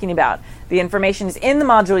is talking about. The information is in the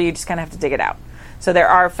module, you just kind of have to dig it out. So there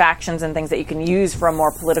are factions and things that you can use for a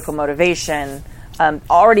more political motivation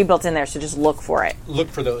already built in there, so just look for it. Look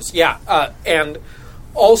for those, yeah. And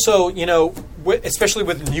also, especially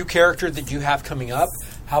with a new character that you have coming up,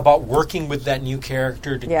 how about working with that new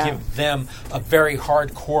character to give them a very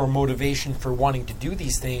hardcore motivation for wanting to do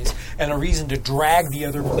these things and a reason to drag the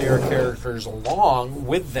other player characters along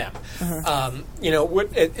with them.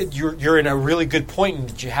 You're in a really good point in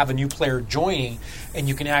that you have a new player joining, and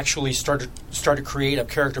you can actually start to create a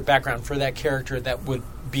character background for that character that would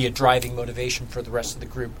be a driving motivation for the rest of the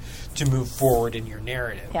group to move forward in your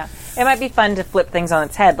narrative. Yeah, it might be fun to flip things on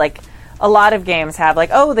its head. Like a lot of games have,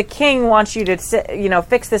 like, oh, the king wants you to,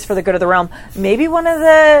 fix this for the good of the realm. Maybe one of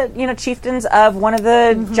the, chieftains of one of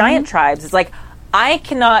the giant tribes is like, I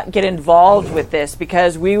cannot get involved with this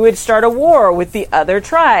because we would start a war with the other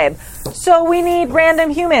tribe. So we need random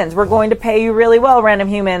humans. We're going to pay you really well, random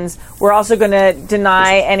humans. We're also going to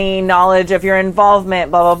deny any knowledge of your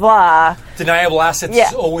involvement, blah, blah, blah. Deniable assets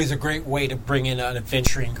is always a great way to bring in an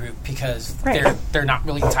adventuring group because they're not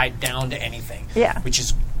really tied down to anything. Yeah. Which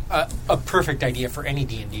is a perfect idea for any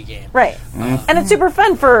D&D game. Right. And it's super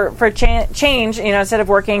fun for change. Instead of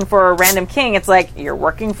working for a random king, it's like you're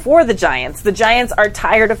working for the giants. The giants are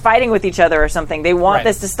tired of fighting with each other or something. They want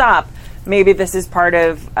this to stop. Maybe this is part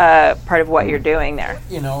of what you're doing there.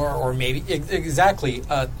 Or maybe exactly.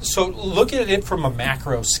 So look at it from a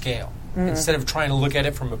macro scale. Instead of trying to look at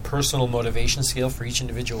it from a personal motivation scale for each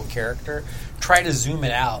individual character, try to zoom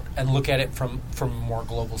it out and look at it from a more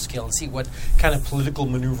global scale and see what kind of political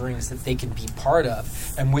maneuverings that they can be part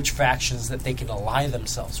of and which factions that they can ally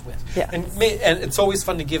themselves with. Yeah. And it's always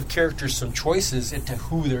fun to give characters some choices into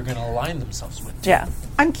who they're going to align themselves with. Yeah.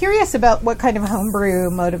 I'm curious about what kind of homebrew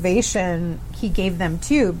motivation he gave them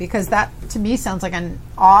too, because that to me sounds like an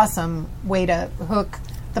awesome way to hook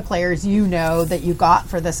the players that you got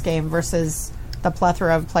for this game versus the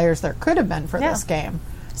plethora of players there could have been for this game.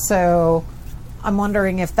 So I'm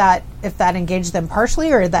wondering if that engaged them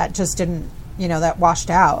partially, or that just didn't, that washed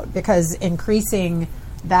out, because increasing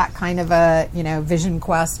that kind of a, vision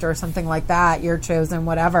quest or something like that, your chosen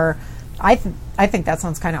whatever, I think that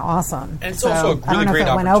sounds kind of awesome. And it's also a really great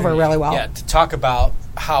opportunity. Went over really well. Yeah, to talk about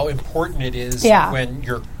how important it is when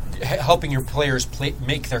you're helping your players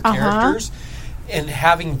make their characters. And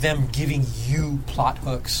having them giving you plot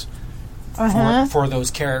hooks for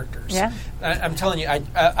those characters. Yeah. I'm telling you,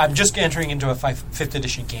 I'm just entering into a 5th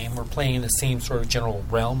edition game. We're playing in the same sort of general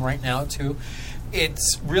realm right now, too.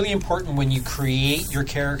 It's really important when you create your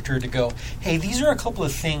character to go, hey, these are a couple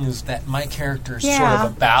of things that my character is sort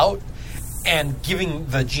of about, and giving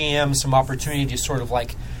the GM some opportunity to sort of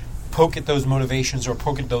like poke at those motivations or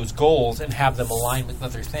poke at those goals and have them align with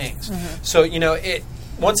other things. So,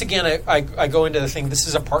 once again, I go into the thing, this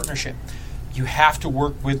is a partnership. You have to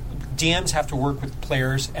work with, DMs have to work with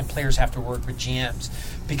players, and players have to work with GMs.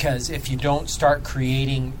 Because if you don't start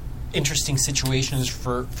creating interesting situations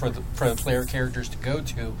for the player characters to go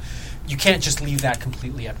to, you can't just leave that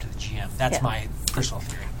completely up to the GM. That's my personal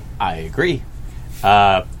theory. I agree.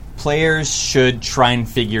 Players should try and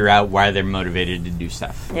figure out why they're motivated to do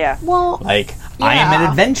stuff. Yeah. Well, I am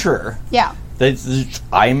an adventurer. Yeah.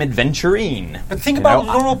 I am adventuring. But think about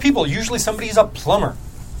normal people. Usually somebody's a plumber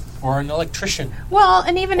or an electrician. Well,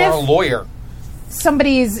 and even or if a lawyer.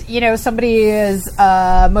 somebody is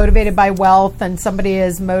motivated by wealth, and somebody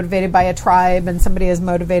is motivated by a tribe, and somebody is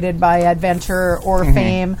motivated by adventure or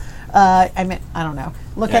fame. I don't know.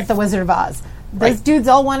 Look at the Wizard of Oz. Those dudes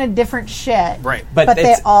all wanted different shit. Right. But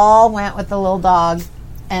they all went with the little dog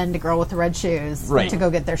and the girl with the red shoes to go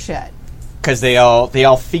get their shit. Because they all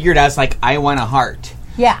figured out, it's like, I want a heart.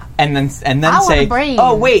 Yeah. And then I want say, a brain.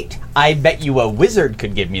 oh, wait, I bet you a wizard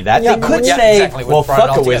could give me that. Yeah, they could yeah, say, exactly. well, Brought it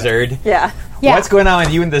fuck all a wizard. Yeah. Yeah. what's going on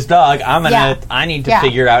with you and this dog? I need to Yeah.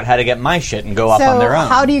 figure out how to get my shit and go off on their own.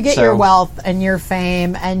 How do you get So- your wealth and your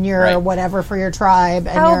fame and your Right. whatever for your tribe?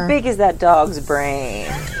 And How your, big is that dog's brain?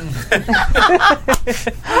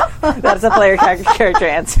 That's a player character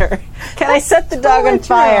answer. Can I set the dog on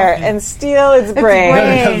fire and steal its brain?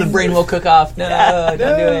 brain. The brain will cook off. No, don't do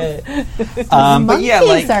it. But Monkeys yeah,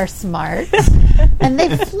 like are smart and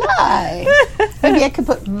they fly. Maybe I could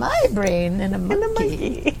put my brain in a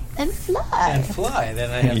monkey and fly. And fly. Then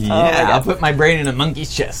I have yeah, I'll put my brain in a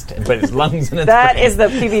monkey's chest and put his lungs in its That brain. is the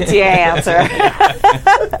PBTA answer.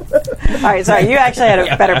 All right, sorry. You actually had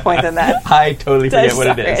a better point than that. I totally forget what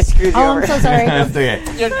Sorry, it I is. screwed you Oh, over. I'm so sorry. That's okay.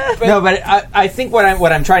 Yeah, but- No, but I think what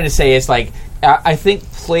I'm trying to say is like I think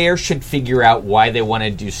players should figure out why they want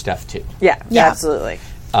to do stuff too. Yeah, Yeah. absolutely.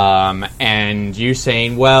 And you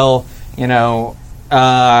saying, well, you know,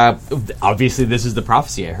 obviously this is the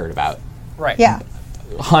prophecy I heard about. right. Yeah.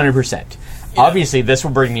 100%. Obviously, this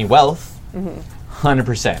will bring me wealth.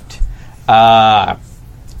 100%.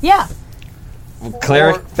 Yeah.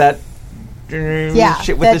 Cleric that Yeah.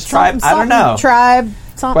 shit with That's this tribe. something, I don't know. Tribe.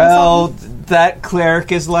 Something, Well, something. that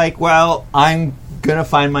cleric is like, well, I'm gonna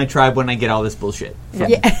find my tribe when I get all this bullshit. From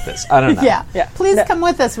Yeah. this. I don't know. Yeah. Yeah. Please No. come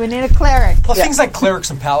with us. We need a cleric. Well, things like clerics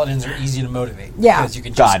and paladins are easy to motivate. Yeah. Because you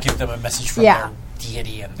can just God. give them a message from Yeah. their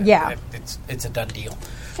deity and Yeah. it's a done deal.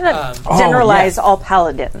 You know, generalize all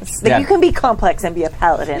paladins. Like, Yeah. you can be complex and be a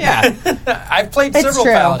paladin. Yeah. I've played It's several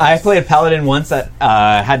true. paladins. I played a paladin once that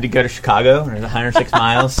had to go to Chicago, and it was 106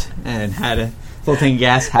 miles, and had a full tank of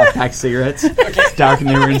gas, half-pack cigarettes. It's dark, and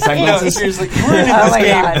they were in No, sunglasses. seriously, you were in Oh this my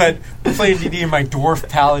game, God. but I'm playing D&D in my dwarf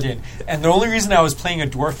paladin, and the only reason I was playing a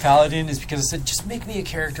dwarf paladin is because I said, just make me a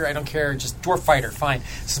character, I don't care, just dwarf fighter, fine.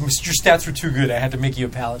 So your stats were too good, I had to make you a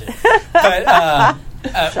paladin. But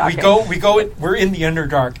we're in the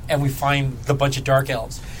Underdark, and we find the bunch of dark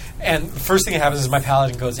elves, and the first thing that happens is my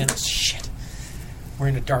paladin goes in, shit, we're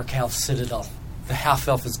in a dark elf citadel. The half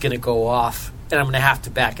elf is going to go off, and I'm going to have to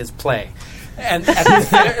back his play. And at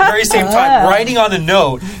the very same time, writing on a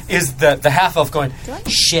note is the half elf going,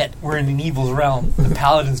 shit, we're in an evil realm. The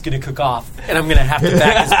paladin's going to cook off, and I'm going to have to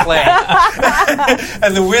back his play.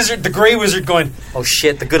 And the gray wizard going, oh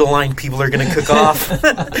shit, the good aligned people are going to cook off.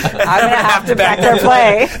 I'm going to have to back their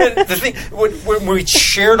play. The thing, when we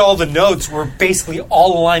shared all the notes, we're basically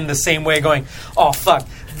all aligned the same way, going, oh fuck,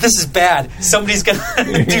 this is bad. Somebody's going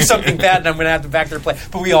to do something bad, and I'm going to have to back their play.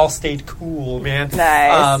 But we all stayed cool, man.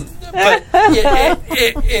 Nice. But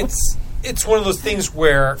it's one of those things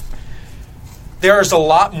where there's a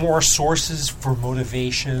lot more sources for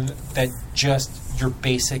motivation than just your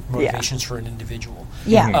basic motivations for an individual.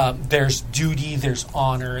 Yeah. There's duty, there's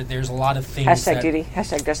honor, there's a lot of things. Hashtag duty.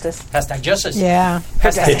 Hashtag justice. Hashtag justice. Yeah.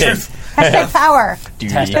 Hashtag truth. Hashtag power.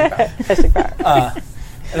 Duty. Hashtag power.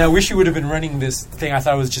 And I wish you would have been running this thing. I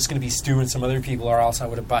thought it was just going to be Stu and some other people, or else I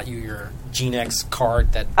would have bought you your Gene X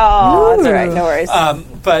card. That, Oh, that's all right. No worries.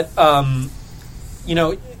 you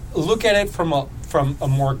know, look at it from a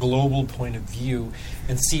more global point of view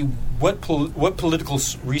and see what political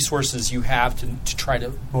resources you have to try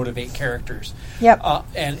to motivate characters. Yep.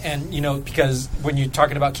 And you know, because when you're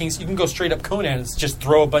talking about kings, you can go straight up Conan and just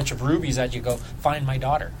throw a bunch of rubies at you. Go find my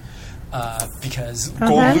daughter. Because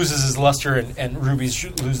gold loses his luster and rubies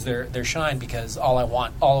lose their shine, because all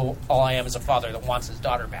I am is a father that wants his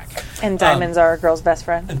daughter back. And diamonds are a girl's best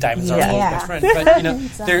friend. And diamonds are Yeah. a best friend. But you know,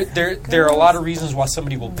 there are a lot of reasons why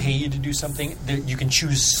somebody will pay you to do something. You can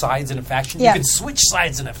choose sides in a faction. Yeah. You can switch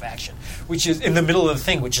sides in a faction, which is in the middle of the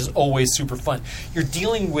thing, which is always super fun. You're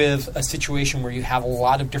dealing with a situation where you have a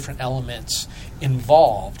lot of different elements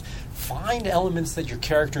involved. Find elements that your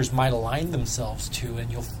characters might align themselves to,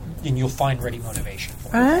 and you'll find ready motivation for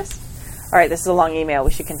it. All right, this is a long email.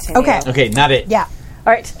 We should continue. Okay. Okay, not it. Yeah.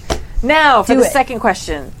 All right. Now, for Do the it. second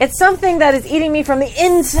question. It's something that is eating me from the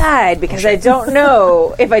inside because I don't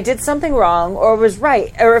know if I did something wrong or was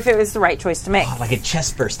right, or if it was the right choice to make. Like a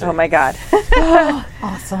chest burster. Oh my God.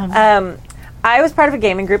 Awesome. I was part of a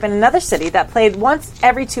gaming group in another city that played once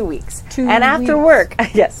every 2 weeks. 2 and after weeks. work,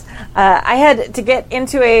 yes, I had to get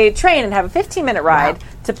into a train and have a 15-minute ride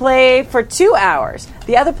to play for 2 hours.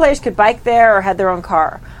 The other players could bike there or had their own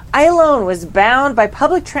car. I alone was bound by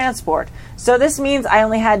public transport, so this means I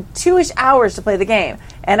only had 2-ish hours to play the game,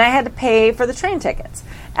 and I had to pay for the train tickets.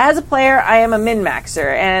 As a player, I am a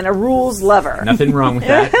min-maxer and a rules lover. Nothing wrong with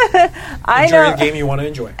that. I Enjoy know the game you want to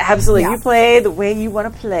enjoy. absolutely. Yeah. You play the way you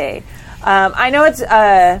want to play. I know it's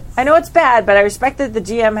bad, but I respect that the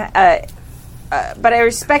GM.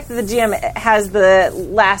 Has the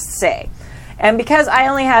last say. And because I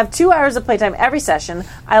only have 2 hours of playtime every session,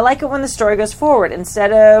 I like it when the story goes forward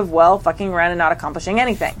instead of, well, fucking around and not accomplishing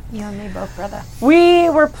anything. You and me both, brother. We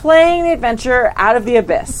were playing the adventure Out of the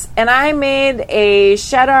Abyss, and I made a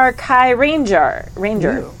Shadar Kai Ranger.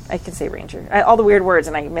 Ooh. I can say Ranger. All the weird words,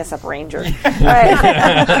 and I mess up Ranger. You know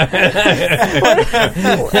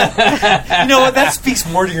what? That speaks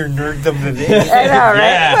more to your nerddom than anything. I know,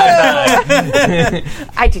 right?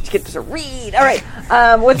 I teach kids to read. All right.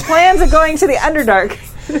 With plans of going to the Underdark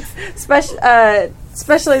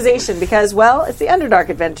specialization because, well, it's the Underdark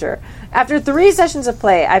adventure. After 3 sessions of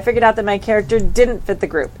play, I figured out that my character didn't fit the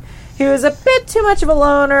group. He was a bit too much of a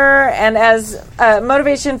loner, and as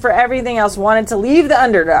motivation for everything else, wanted to leave the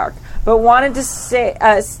Underdark, but wanted to stay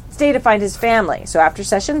to find his family. So after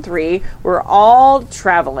session 3, we're all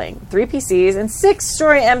traveling. 3 PCs and 6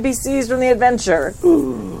 story NPCs from the adventure.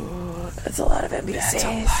 Ooh, that's a lot of NPCs.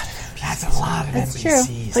 That's a lot of That's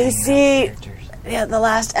NPCs. Please see the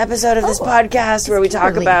last episode of this podcast where we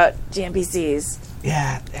talk Kimberly. about GNPCs.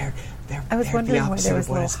 Yeah, they're I was they're wondering the why there opposite was of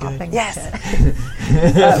what little is good. hopping. Yes. shit.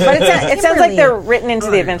 But it sounds like Kimberly. they're written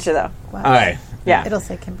into the adventure, though. Wow. All right. Yeah. It'll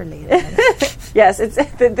say Kimberly. in a minute. Yes, it's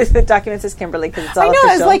the document says Kimberly because it's all I know.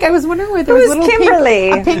 official. I was wondering where there Who's was a little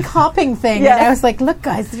Kimberly? a pink hopping thing, Yeah. and I was like, "Look,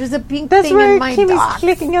 guys, there's a pink That's thing where in my Kimmy's doc.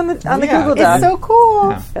 clicking on the Yeah. Google Doc. It's so cool."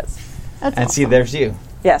 Yeah. Yes. That's And see, awesome. there's you.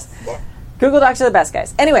 Yes. Google Docs are the best,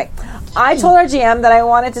 guys. Anyway, I told our GM that I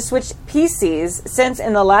wanted to switch PCs since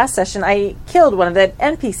in the last session I killed one of the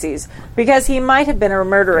NPCs because he might have been a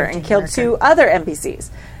murderer and killed 2 other NPCs.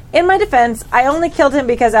 In my defense, I only killed him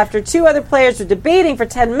because after 2 other players were debating for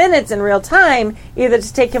 10 minutes in real time, either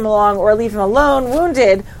to take him along or leave him alone,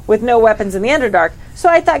 wounded, with no weapons in the Underdark, so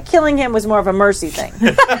I thought killing him was more of a mercy thing.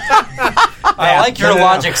 I like your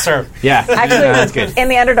logic, sir. Yeah. Actually, that's good. in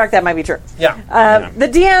the Underdark, that might be true. Yeah. The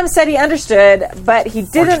DM said he understood, but he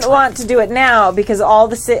didn't want to do it now because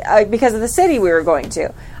because of the city we were going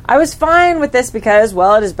to. I was fine with this because,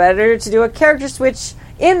 well, it is better to do a character switch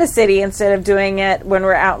in the city instead of doing it when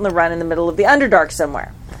we're out in the run in the middle of the Underdark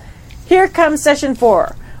somewhere. Here comes session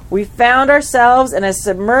 4. We found ourselves in a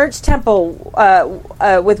submerged temple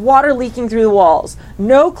with water leaking through the walls.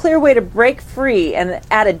 No clear way to break free and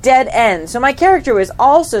at a dead end. So my character was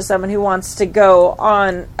also someone who wants to go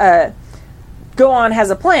on has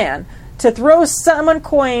a plan to throw some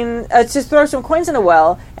coins in a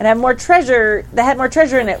well and have more treasure that had more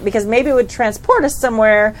treasure in it because maybe it would transport us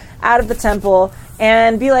somewhere out of the temple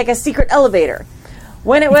and be like a secret elevator.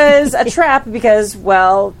 When it was a trap because,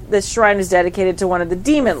 well, this shrine is dedicated to one of the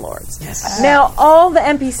demon lords. Yes. Now, all the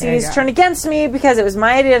There you NPCs go. turned against me because it was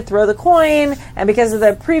my idea to throw the coin and because of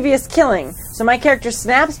the previous killing. So my character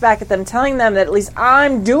snaps back at them, telling them that at least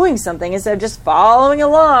I'm doing something instead of just following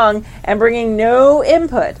along and bringing no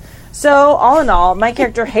input. So, all in all, my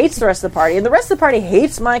character hates the rest of the party, and the rest of the party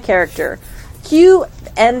hates my character. Cue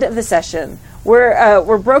end of the session. We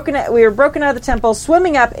were broken out of the temple,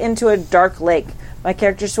 swimming up into a dark lake. My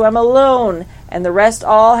character swam alone, and the rest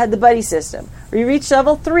all had the buddy system. We reached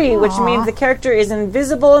level 3, which means the character is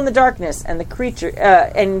invisible in the darkness, and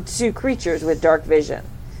and to creatures with dark vision.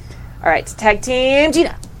 All right, tag team,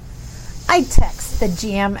 Gina. I text the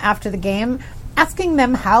GM after the game, asking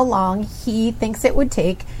them how long he thinks it would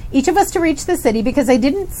take each of us to reach the city because I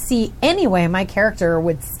didn't see any way my character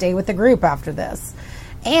would stay with the group after this.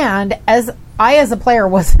 And as a player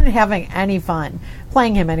wasn't having any fun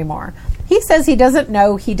playing him anymore. He says he doesn't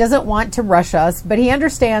know, he doesn't want to rush us, but he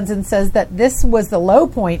understands and says that this was the low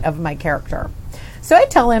point of my character. So I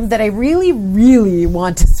tell him that I really, really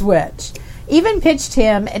want to switch. Even pitched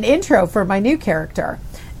him an intro for my new character,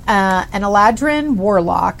 an Eladrin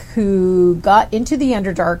warlock who got into the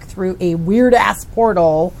Underdark through a weird-ass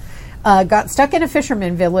portal, got stuck in a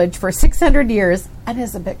fisherman village for 600 years, and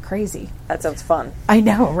is a bit crazy. That sounds fun. I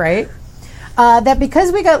know, right? That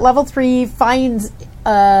because we got level 3 finds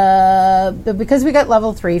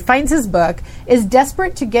his book, is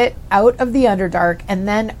desperate to get out of the Underdark, and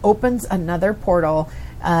then opens another portal,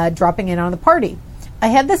 dropping in on the party. I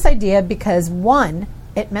had this idea because 1,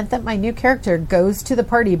 it meant that my new character goes to the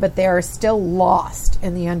party, but they are still lost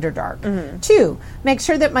in the Underdark. 2, make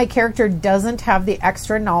sure that my character doesn't have the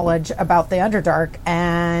extra knowledge about the Underdark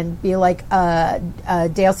and be like a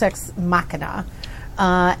Deus Ex Machina,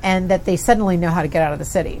 and that they suddenly know how to get out of the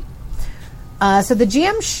city. So the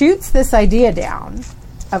GM shoots this idea down,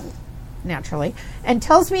 naturally, and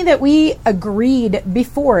tells me that we agreed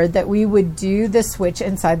before that we would do the switch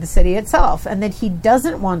inside the city itself, and that he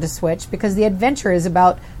doesn't want to switch because the adventure is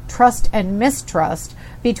about trust and mistrust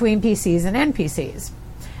between PCs and NPCs.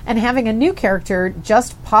 and having a new character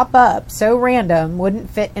just pop up so random wouldn't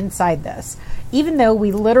fit inside this. Even though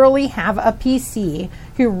we literally have a PC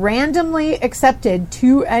who randomly accepted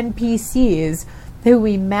 2 NPCs who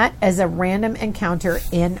we met as a random encounter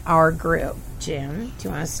in our group. Jim, do you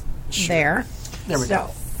want us there? There we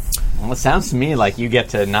go. Well, it sounds to me like you get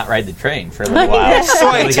to not ride the train for a little while. So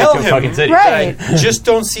I Really tell get to a him, fucking city. Right. I just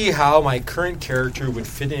don't see how my current character would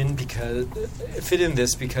fit in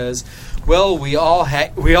this because, well, we all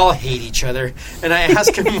hate each other, and I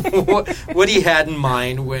asked him what he had in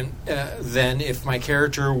mind when then if my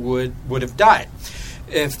character would have died.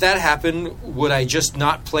 If that happened, would I just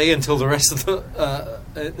not play until the rest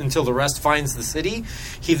finds the city?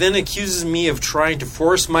 He then accuses me of trying to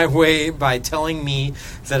force my way by telling me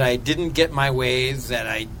that I didn't get my way, that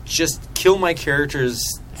I just kill my characters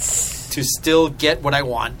to still get what I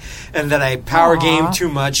want, and that I power game too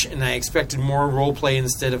much, and I expected more roleplay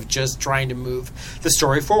instead of just trying to move the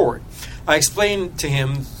story forward. I explained to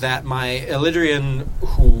him that my Elydrian,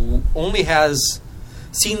 who only has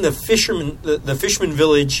seen the fisherman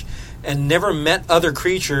village and never met other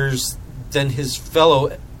creatures than his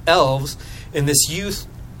fellow elves in his youth,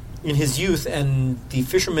 and the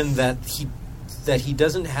fisherman that he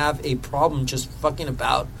doesn't have a problem just fucking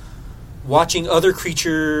about, watching other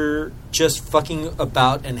creature just fucking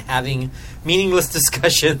about and having meaningless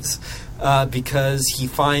discussions because he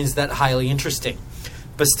finds that highly interesting.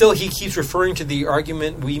 But still, he keeps referring to the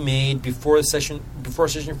argument we made before session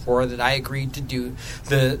 4 that I agreed to do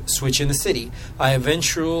the switch in the city. I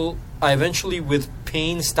eventually, with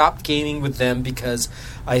pain, stopped gaming with them because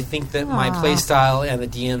I think that my play style and the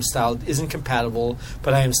DM style isn't compatible.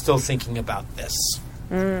 But I am still thinking about this.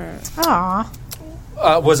 Aww.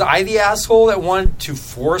 Was I the asshole that wanted to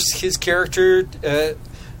force his character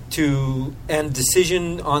to end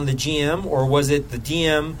decision on the GM, or was it the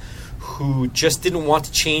DM who just didn't want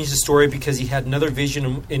to change the story because he had another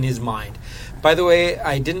vision in his mind? By the way,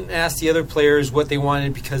 I didn't ask the other players what they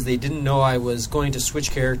wanted because they didn't know I was going to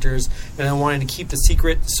switch characters, and I wanted to keep the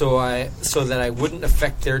secret so that I wouldn't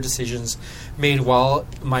affect their decisions made while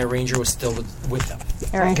my ranger was still with them.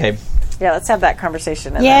 All right. Okay. Yeah, let's have that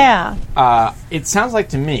conversation. And Yeah. It sounds like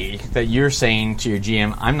to me that you're saying to your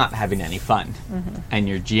GM, I'm not having any fun. And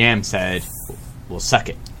your GM said, well, suck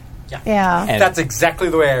it. Yeah. And- That's exactly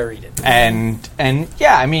the way I read it. And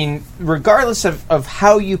yeah, I mean, regardless of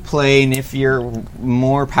how you play and if you're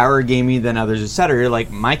more power gamey than others, etc., you're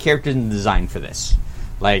like, my character isn't designed for this.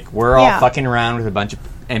 Like, we're all fucking around with a bunch of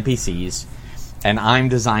NPCs, and I'm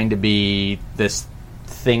designed to be this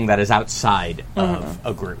thing that is outside of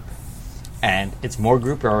a group. And it's more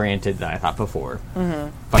group-oriented than I thought before.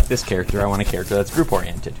 Fuck this character, I want a character that's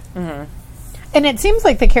group-oriented. And it seems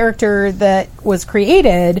like the character that was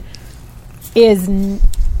created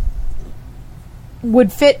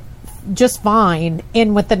would fit just fine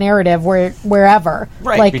in with the narrative wherever.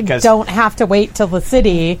 Right, like, because don't have to wait till the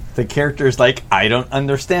city. the character's like, I don't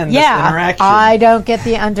understand this interaction. I don't get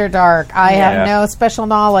the Underdark. I have no special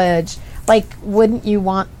knowledge. Like, wouldn't you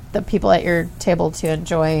want the people at your table to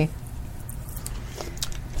enjoy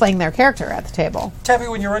playing their character at the table? Tabby,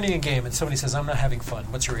 when you're running a game and somebody says, I'm not having fun,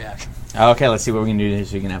 what's your reaction? Okay, let's see what we can do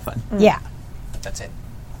so we can have fun. Yeah. That's it.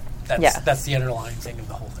 Yeah. That's the underlying thing of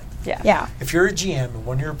the whole thing. Yeah. If you're a GM and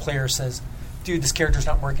one of your players says, dude, this character's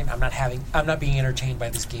not working, I'm not being entertained by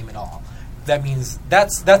this game at all, that means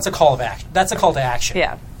that's a call of action. That's a call to action.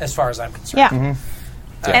 Yeah. As far as I'm concerned.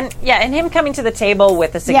 Yeah. And him coming to the table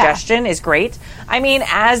with a suggestion is great. I mean,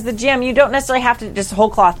 as the GM, you don't necessarily have to just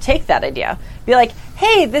whole cloth take that idea. Be like,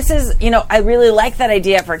 hey, this is, I really like that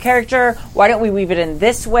idea for a character. Why don't we weave it in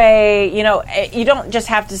this way? You don't just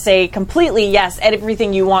have to say completely yes,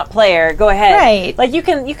 everything you want, player, go ahead. Right. Like, you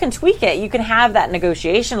can tweak it. You can have that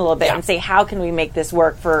negotiation a little bit and say, how can we make this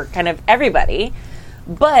work for kind of everybody?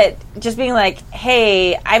 But just being like,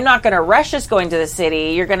 hey, I'm not going to rush us going to the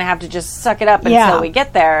city. You're going to have to just suck it up until we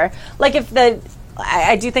get there. Like,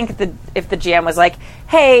 I do think if the GM was like,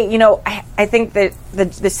 hey, I think that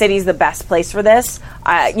the city's the best place for this.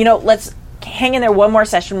 Let's hang in there one more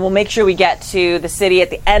session. We'll make sure we get to the city at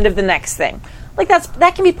the end of the next thing. Like,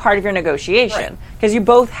 that can be part of your negotiation because you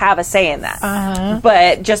both have a say in that.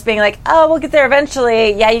 But just being like, oh, we'll get there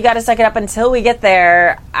eventually. Yeah, you got to suck it up until we get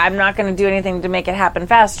there. I'm not going to do anything to make it happen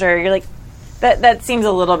faster. You're like, that seems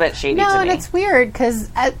a little bit shady to me. No, and it's weird because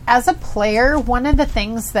as a player, one of the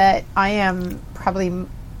things that I am probably,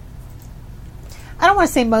 I don't want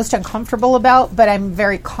to say most uncomfortable about, but I'm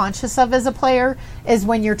very conscious of as a player, is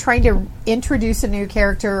when you're trying to introduce a new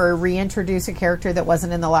character or reintroduce a character that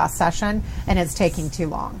wasn't in the last session and it's taking too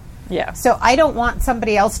long. Yeah. So I don't want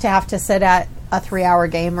somebody else to have to sit at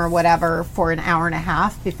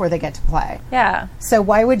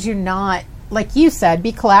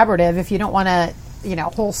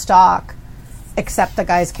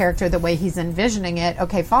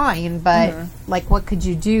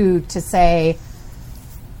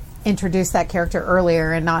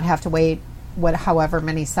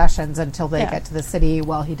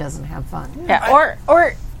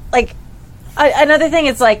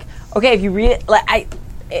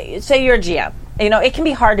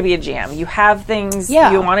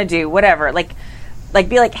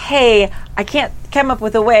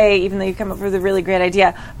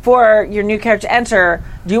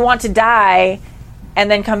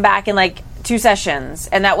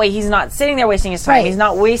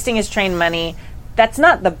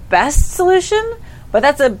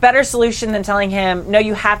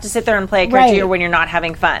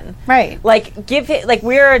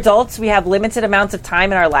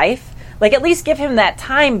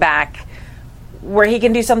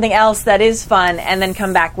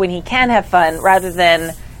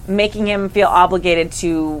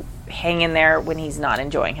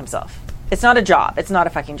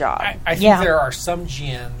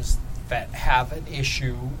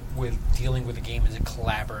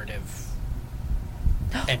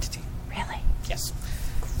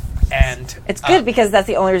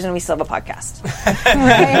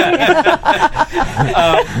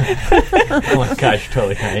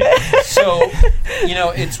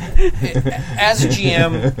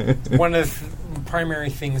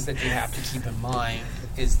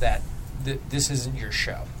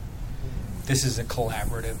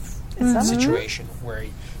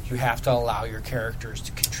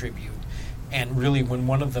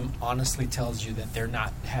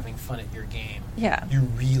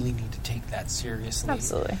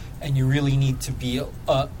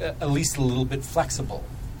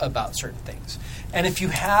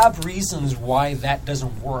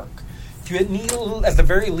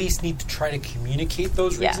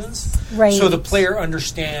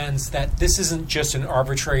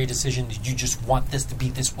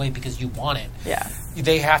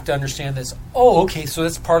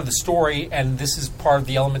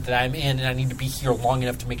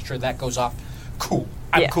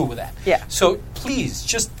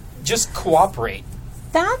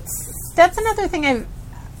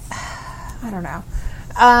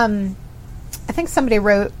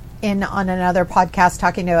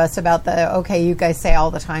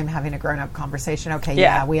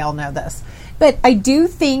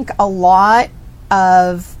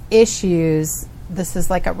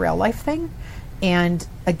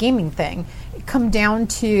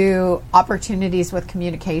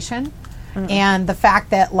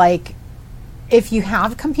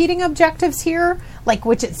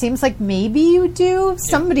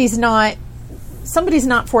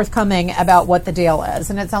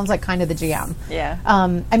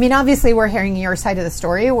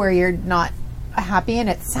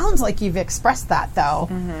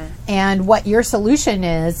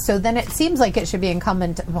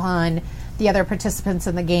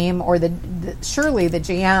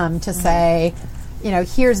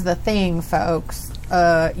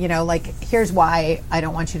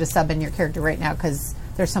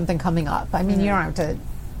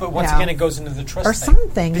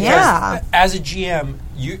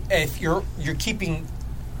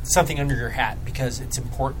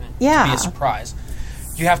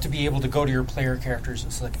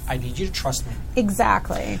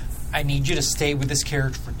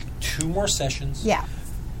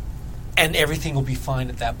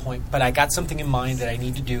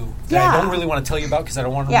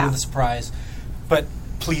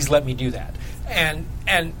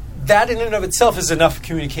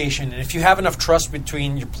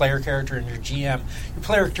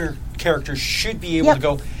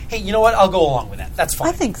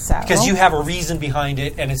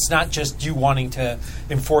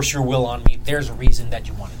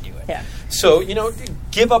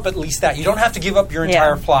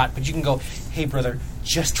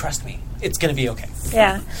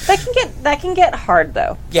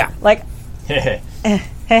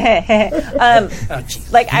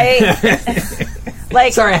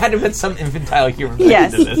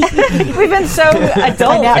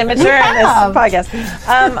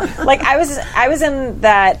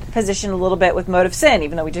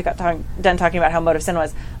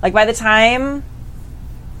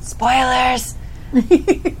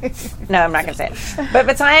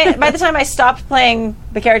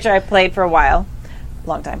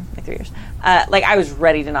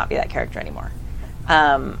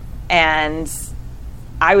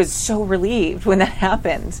I was so relieved when that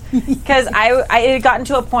happened because I had gotten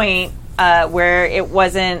to a point where it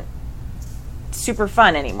wasn't super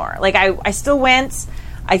fun anymore. Like I still went.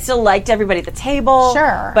 I still liked everybody at the table.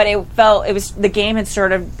 Sure. But the game had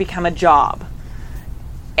sort of become a job.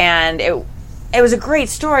 And it was a great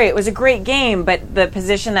story. It was a great game, but the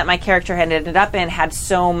position that my character had ended up in had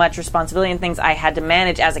so much responsibility and things I had to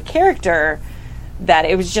manage as a character that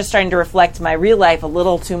it was just starting to reflect my real life a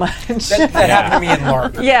little too much. That happened to me in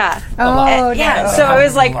LARP. Yeah. Oh, yeah. no. So it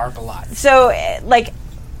was like LARP a lot. So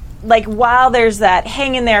like while there's that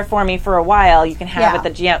hang in there for me for a while, you can have at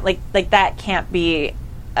the GM like that can't be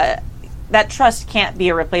that trust can't be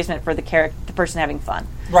a replacement for the person having fun.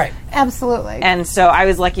 Right. Absolutely. And so I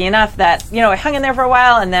was lucky enough that, I hung in there for a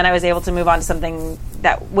while and then I was able to move on to something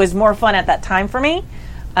that was more fun at that time for me.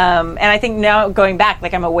 And I think now going back,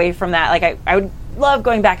 like I'm away from that. Like I would love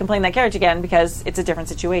going back and playing that character again because it's a different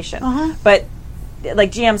situation. But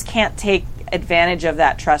like GMs can't take advantage of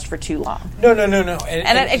that trust for too long. No.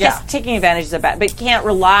 And I guess taking advantage is but can't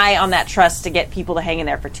rely on that trust to get people to hang in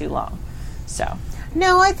there for too long. So...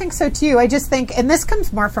 No, I think so too. I just think, and this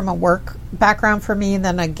comes more from a work background for me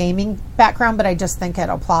than a gaming background, but I just think it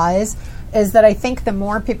applies, is that I think the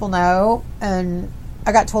more people know, and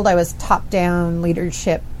I got told I was top-down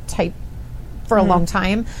leadership type for a long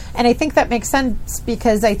time, and I think that makes sense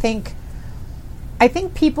because I think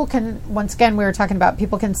people can, once again, we were talking about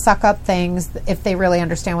people can suck up things if they really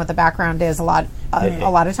understand what the background is a lot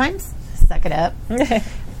of times. Suck it up.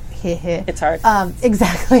 It's hard.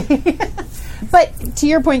 Exactly. But to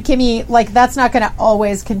your point, Kimmy, like that's not going to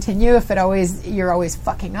always continue if you're always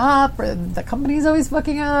fucking up or the company's always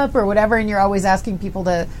fucking up or whatever, and you're always asking people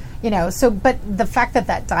to, but the fact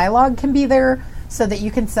that dialogue can be there so that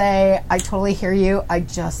you can say, I totally hear you, I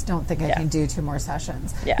just don't think I can do 2 more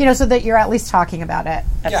sessions. Yeah. So that you're at least talking about it.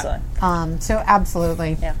 Absolutely. So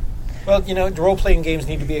absolutely. Yeah. Well, the role-playing games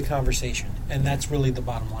need to be a conversation, and that's really the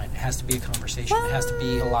bottom line. It has to be a conversation. It has to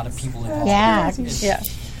be a lot of people involved. Yeah.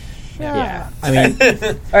 Yeah. I mean,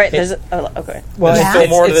 all right. There's okay. well, There's still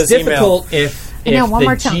more to it's this email. difficult if one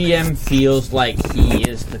more the chunk. GM feels like he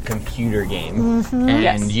is the computer game, and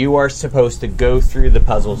Yes. you are supposed to go through the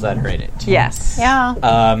puzzles that are in it. Yes. Yeah.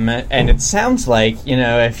 And it sounds like,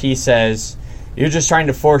 if he says, you're just trying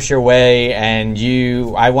to force your way and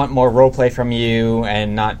I want more roleplay from you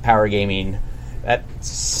and not power gaming, that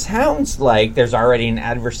sounds like there's already an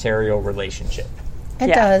adversarial relationship. It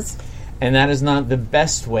Yeah. does. And that is not the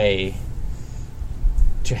best way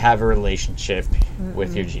to have a relationship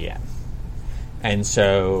with your GM. And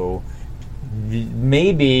so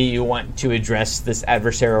maybe you want to address this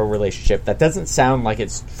adversarial relationship that doesn't sound like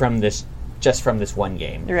it's from this one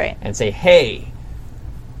game. Right. And say, hey,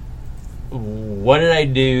 what did I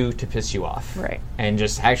do to piss you off? Right. And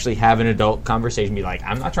just actually have an adult conversation. Be like,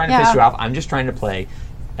 I'm not trying to piss you off. I'm just trying to play.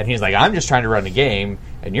 And he's like, I'm just trying to run a game,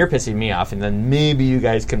 and you're pissing me off. And then maybe you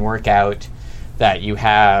guys can work out that you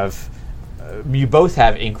both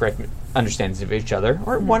have incorrect understandings of each other,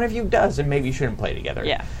 or one of you does, and maybe you shouldn't play together.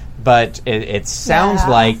 Yeah. But it sounds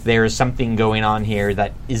like there is something going on here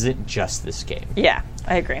that isn't just this game. Yeah,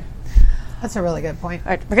 I agree. That's a really good point.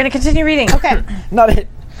 All right, we're going to continue reading. Okay. Not it.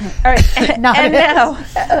 All right. Not and it. now,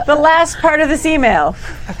 the last part of this email.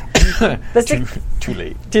 Too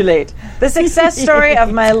late. Too late. The success story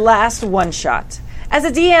of my last one-shot. As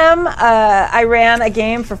a DM, I ran a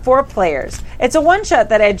game for 4 players. It's a one-shot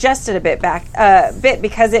that I adjusted a bit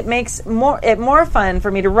because it makes it more fun for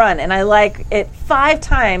me to run, and I like it 5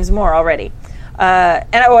 times more already.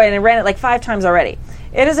 And I ran it like 5 times already.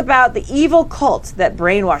 It is about the evil cult that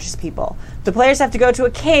brainwashes people. The players have to go to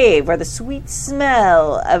a cave where the sweet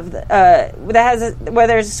smell of where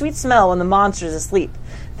there's a sweet smell when the monster is asleep.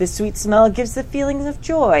 This sweet smell gives the feelings of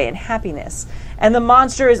joy and happiness. And the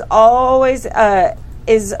monster is always when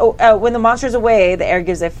the monster is away, the air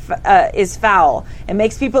is foul and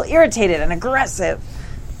makes people irritated and aggressive.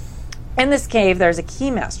 In this cave, there's a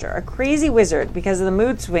keymaster, a crazy wizard because of the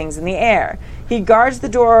mood swings in the air. He guards the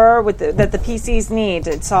door that the PCs need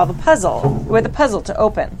to solve a puzzle to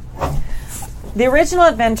open. The original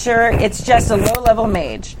adventure, it's just a low-level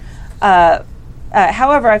mage.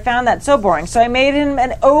 However, I found that so boring, so I made him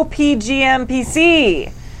an OPGM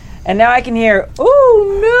PC. And now I can hear,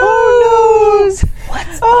 oh, no! What?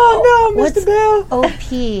 Oh, no, Mr. Bell.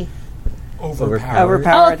 OP. Overpowered.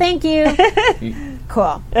 Oh, thank you.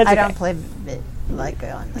 Cool. That's I okay. don't play like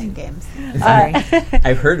online games. Sorry.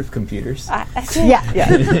 I've heard of computers. Yeah.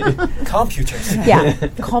 Computers. Yeah.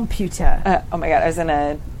 Computer. Oh my god, I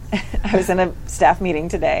was in a staff meeting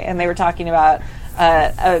today, and they were talking about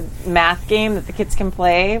a math game that the kids can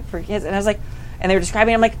play for kids, and I was like, and they were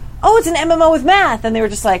describing it, I'm like, "Oh, it's an MMO with math," and they were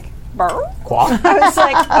just like, "Burr?" Quack. I was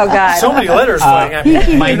like, "Oh God!" So many letters flying at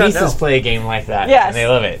me. My I don't nieces know. play a game like that, Yes. and they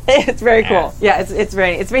love it. It's very cool. Yeah. Yeah,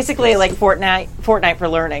 it's basically like Fortnite for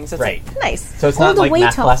learning. So it's Right. like, nice. So it's All not the like way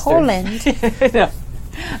Math to Blaster. Holland. No.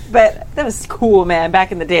 But that was cool, man.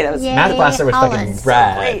 Back in the day, that was Yeah. Math Blaster was fucking Holland.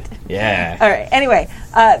 rad. great. Yeah. All right. Anyway,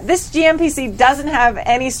 this GMPC doesn't have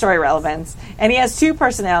any story relevance, and he has two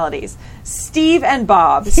personalities: Steve and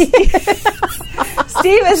Bob. Steve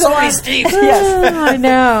is So many Steves. Yes. I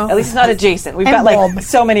know. At least it's not adjacent. We've And got like Bob.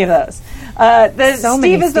 so many of those. So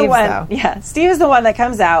many Steve is the Steves, one. though. Yeah, Steve is the one that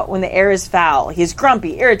comes out when the air is foul. He's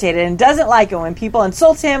grumpy, irritated, and doesn't like it when people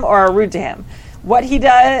insult him or are rude to him. What he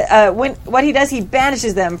does, he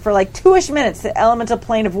banishes them for like 2-ish minutes to the elemental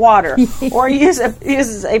plane of water, or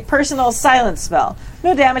uses a personal silence spell.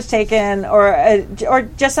 No damage taken, or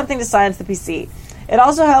just something to silence the PC. It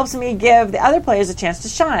also helps me give the other players a chance to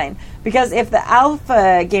shine, because if the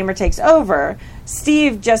alpha gamer takes over,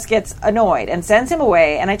 Steve just gets annoyed and sends him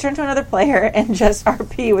away, and I turn to another player and just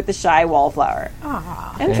RP with the shy wallflower.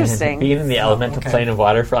 Interesting. Being in the elemental okay. plane of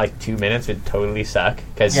water for like 2 minutes would totally suck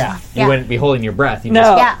because Yeah. you Yeah. wouldn't be holding your breath. You No.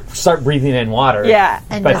 just Yeah. start breathing in water. Yeah.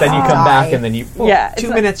 And But then you come die. back and then you. Well, Yeah, it's 2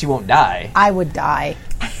 like- minutes you won't die. I would die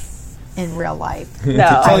in real life. No,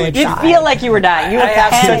 I you would die. feel like you were dying. You would I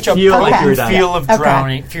have panic. such a feel like you were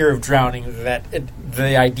dying. fear of drowning that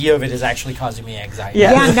the idea of it is actually causing me anxiety.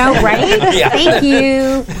 Yeah. Yeah, no, right? Yeah. Thank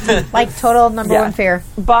you. Like total number Yeah. one fear.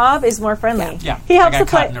 Bob is more friendly. Yeah. He helps I the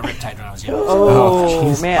got caught play. in a riptide when I was young. Oh,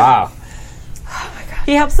 jeez. man. Wow.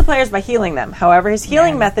 He helps the players by healing them. However, his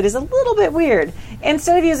healing method is a little bit weird.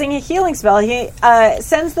 Instead of using a healing spell, he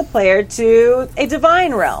sends the player to a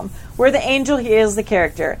divine realm where the angel heals the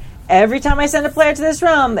character. Every time I send a player to this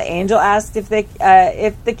realm, the angel asks if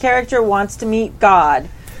the character wants to meet God.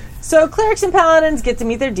 So clerics and paladins get to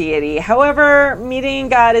meet their deity. However, meeting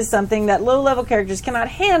God is something that low-level characters cannot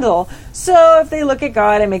handle. So if they look at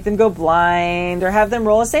God and make them go blind, or have them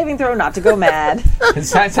roll a saving throw not to go mad. It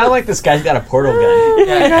sounds like this guy's got a portal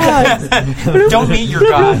gun. Don't meet your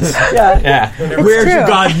gods. Yeah. Yeah. Where's your true.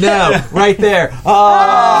 god now? Right there.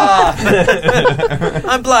 Ah.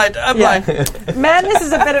 I'm blind. I'm blind. Madness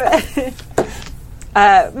is a bit of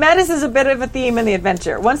madness is a bit of a theme in the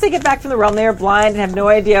adventure. Once they get back from the realm, they are blind and have no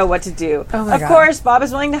idea what to do. Oh my of God. course, Bob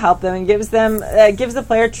is willing to help them and gives the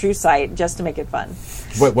player true sight just to make it fun.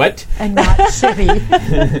 Wait, what? And not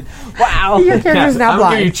shitty. Wow. Your character's now I'm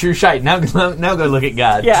gonna give you blind. true shite. Now go look at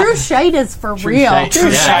God. Yeah. True shite is for real. shite. True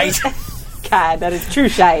Yeah. shite. God, that is true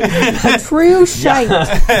shite. True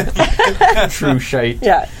shite. True shite.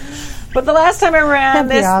 Yeah. But the last time I ran That'd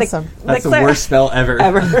be this, awesome. That's the worst spell ever.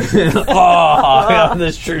 ever. Oh,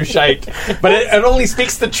 this true shite. But it only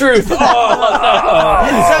speaks the truth. Oh,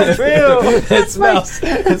 It's so true.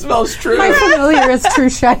 it smells true. My familiar is true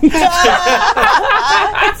shite.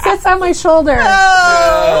 It sits on my shoulder.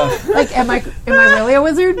 Like, am I really a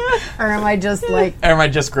wizard, or am I just like, Or am I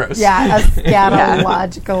just gross? yeah, a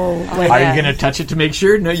scatological? Like, Are you going to touch it to make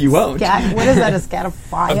sure? No, you won't. what is that? A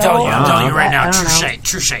scatophile? I'm telling you right I now. don't True know. shite.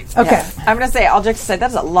 True shite. Okay. I'm going to say, all jokes aside,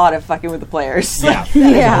 that's a lot of fucking with the players. Yeah.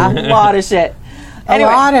 Yeah. A lot of shit. A Anyway.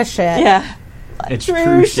 lot of shit. Yeah. It's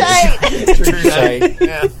True shite. True shite.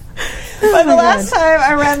 Yeah. But the last time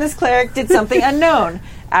I ran this cleric did something unknown.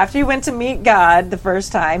 After he went to meet God the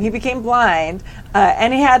first time, he became blind,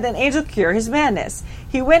 and he had an angel cure his madness.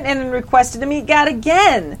 He went in and requested to meet God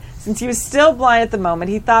again. Since he was still blind at the moment,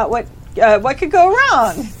 he thought, what could go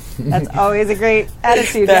wrong? That's always a great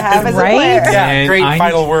attitude to have as Right? a player. Yeah. And Great I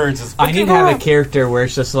final need- words. Is, I need to have a character where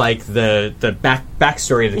it's just like the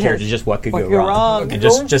backstory of the character, just what could go wrong. And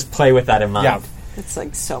just play with that in mind. Yeah. It's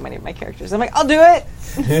like so many of my characters. I'm like, I'll do it.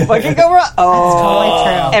 What could go wrong? Oh, Totally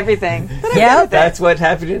true. everything. Yep. That's what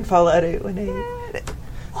happened in Fallout 818.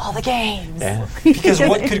 All the games. Yeah. because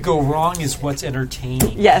what could go wrong is what's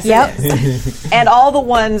entertaining. Yes. Yep. it is. And all the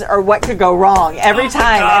ones are what could go wrong every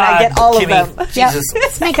time, and I get all Kimmy. of them. Yep. Jesus.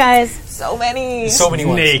 Snake eyes. So many. So many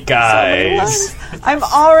ones. Snake eyes. I'm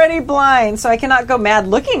already blind, so I cannot go mad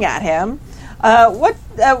looking at him. What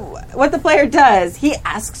the player does, he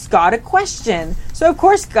asks God a question. So of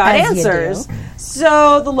course God As you answers. do.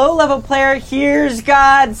 So the low-level player hears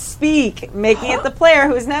God speak, making it the player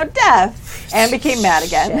who is now deaf and became mad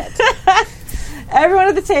again. Everyone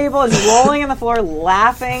at the table is rolling on the floor,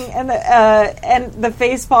 laughing, and the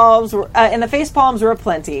face palms were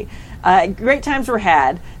aplenty. Great times were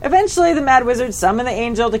had. Eventually, the Mad Wizard summoned the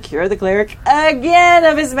angel to cure the cleric again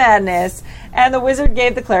of his madness, and the wizard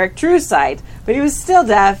gave the cleric true sight, but he was still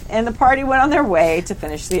deaf, and the party went on their way to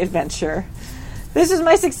finish the adventure. This is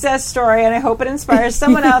my success story, and I hope it inspires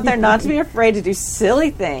someone out there not to be afraid to do silly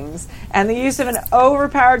things and the use of an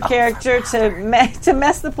overpowered character to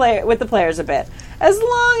mess with the players a bit, as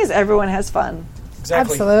long as everyone has fun.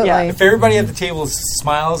 Exactly. Absolutely. Yeah. If everybody at the table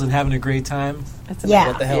smiles and having a great time, Yeah.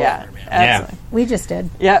 what the hell Yeah. ever, man. Absolutely. We just did.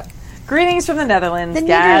 Yep. Greetings from the Netherlands. The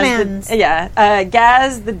Gaz, Netherlands.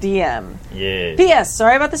 Gaz the DM. Yeah. P.S.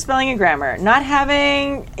 Sorry about the spelling and grammar. Not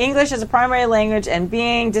having English as a primary language and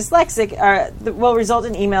being dyslexic will result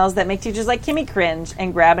in emails that make teachers like Kimmy cringe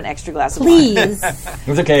and grab an extra glass of wine. Please.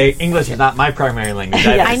 It's okay. English is not my primary language.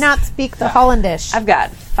 Yeah. I not speak the Hollandish. I've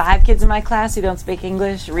got 5 kids in my class who don't speak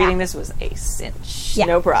English. Reading this was a cinch. Yeah.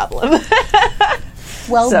 No problem.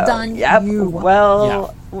 Well So, done, yep. you.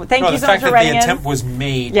 Well, thank you the so much fact for that writing the in. attempt was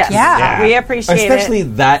made. Yes. Yeah. We appreciate Especially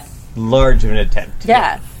it. that large of an attempt.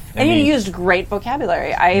 Yeah. And I mean- you used great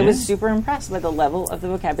vocabulary. I was super impressed by the level of the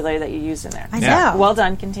vocabulary that you used in there. I Yeah. know. Well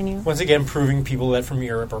done. Continue. Once again, proving people that from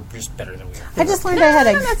Europe are just better than we are. I just learned I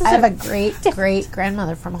have a great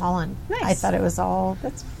grandmother from Holland. Nice. I thought it was all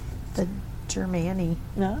That's the Germany.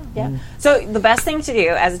 no, yeah. So the best thing to do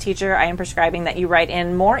as a teacher, I am prescribing that you write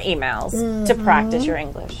in more emails to practice your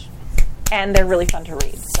English, and they're really fun to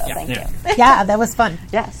read. So thank Yeah. you. Yeah, that was fun.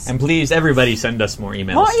 Yes. And please, everybody, send us more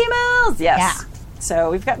emails. More emails. Yes. Yeah.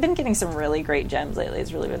 So we've been getting some really great gems lately.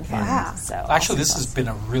 It's really been fun. Yeah. So Actually, this awesome has been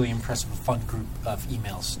a really impressive, fun group of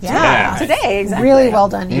emails. Yeah. today. Exactly. Really well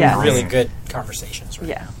done. Yeah. emails. Really good conversations. Right?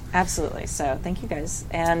 Yeah, absolutely. So thank you guys,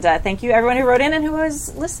 and thank you everyone who wrote in and who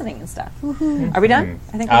was listening and stuff. Are we done?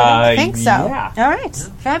 I think we're done. I think so. Yeah. All right,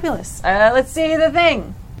 fabulous. Let's see the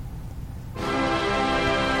thing.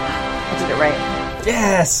 I did it right.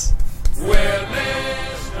 Yes.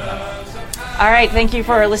 All right, thank you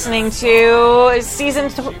for listening to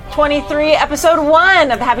season 23, episode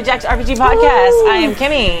 1 of the Happy Jacks RPG podcast. I am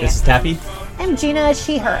Kimmy. This is Tappy. I'm Gina,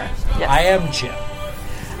 she, her. I am Jim.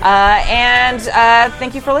 And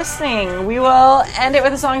thank you for listening. We will end it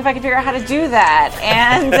with a song if I can figure out how to do that.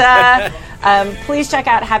 And please check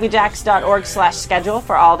out happyjacks.org/schedule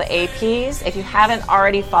for all the APs. If you haven't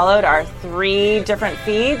already followed our 3 different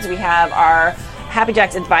feeds, we have our Happy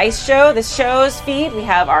Jacks Advice Show, this show's feed. We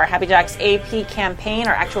have our Happy Jacks AP campaign,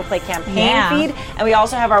 our actual play campaign feed. And we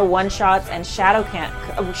also have our one-shots and ShadowCon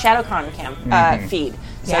feed.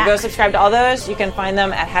 So Yeah. go subscribe to all those. You can find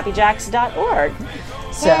them at happyjacks.org.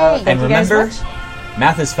 So Yay. thank And you guys remember, much.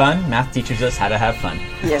 math is fun. Math teaches us how to have fun.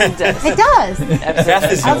 Yes, it does. It does.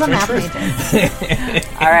 That is I was a math truth. major.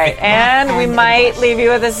 All right, and we and might leave you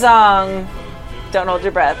with a song. Don't hold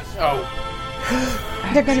your breath. Oh.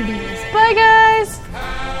 They're going to be music. Bye, guys.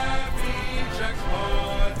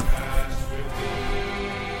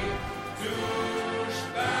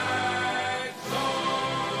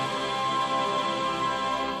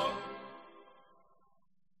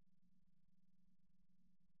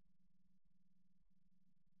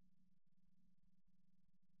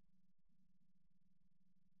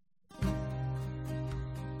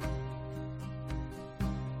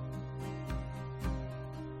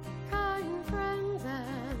 Kind friends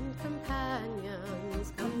and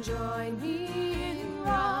companions, come join me in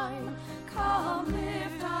rhyme. Come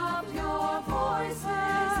lift up your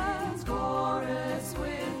voices in chorus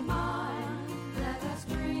with mine. Let us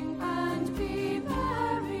drink and be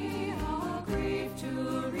merry, all grief to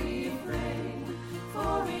refrain.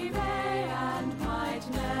 For we may and might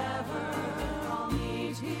never all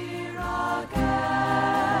meet here again.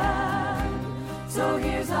 So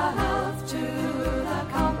here's a health to the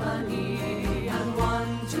company and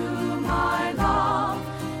one to my love.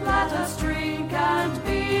 Let us drink and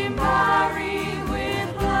be merry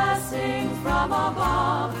with blessings from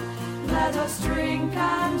above. Let us drink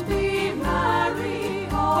and be merry,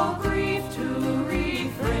 all grief to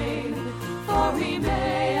refrain. For we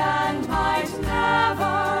may and might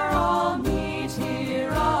never all meet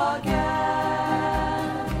here again.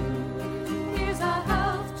 Here's a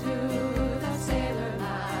health to the sailor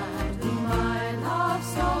lad whom I love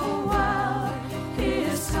so well.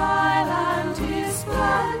 His style and his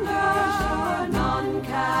splendor none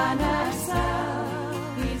can excel.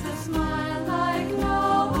 He's a smile like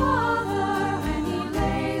no other when he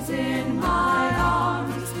lays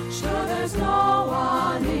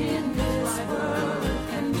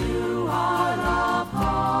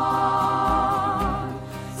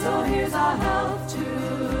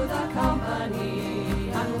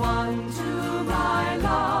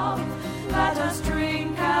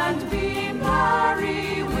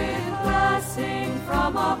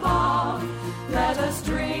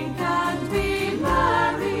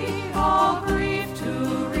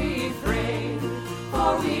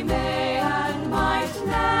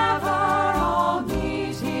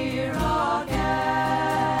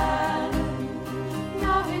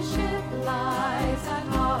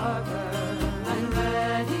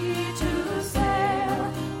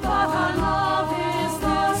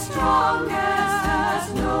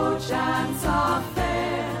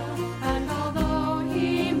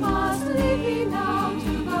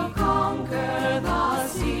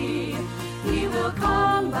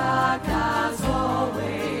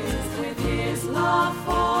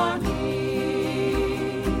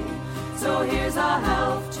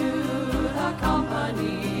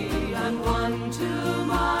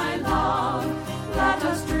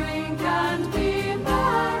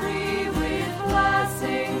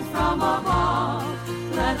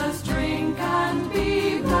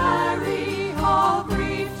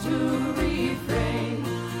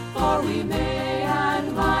though we may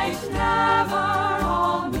and might never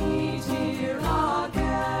all meet here again.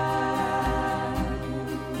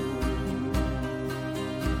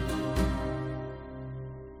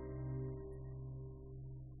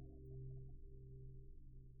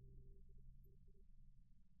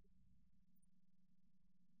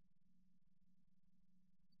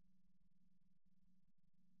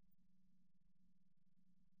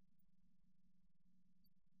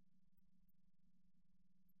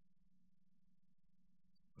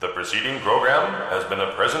 The preceding program has been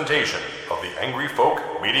a presentation of the Angry Folk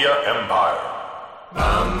Media Empire.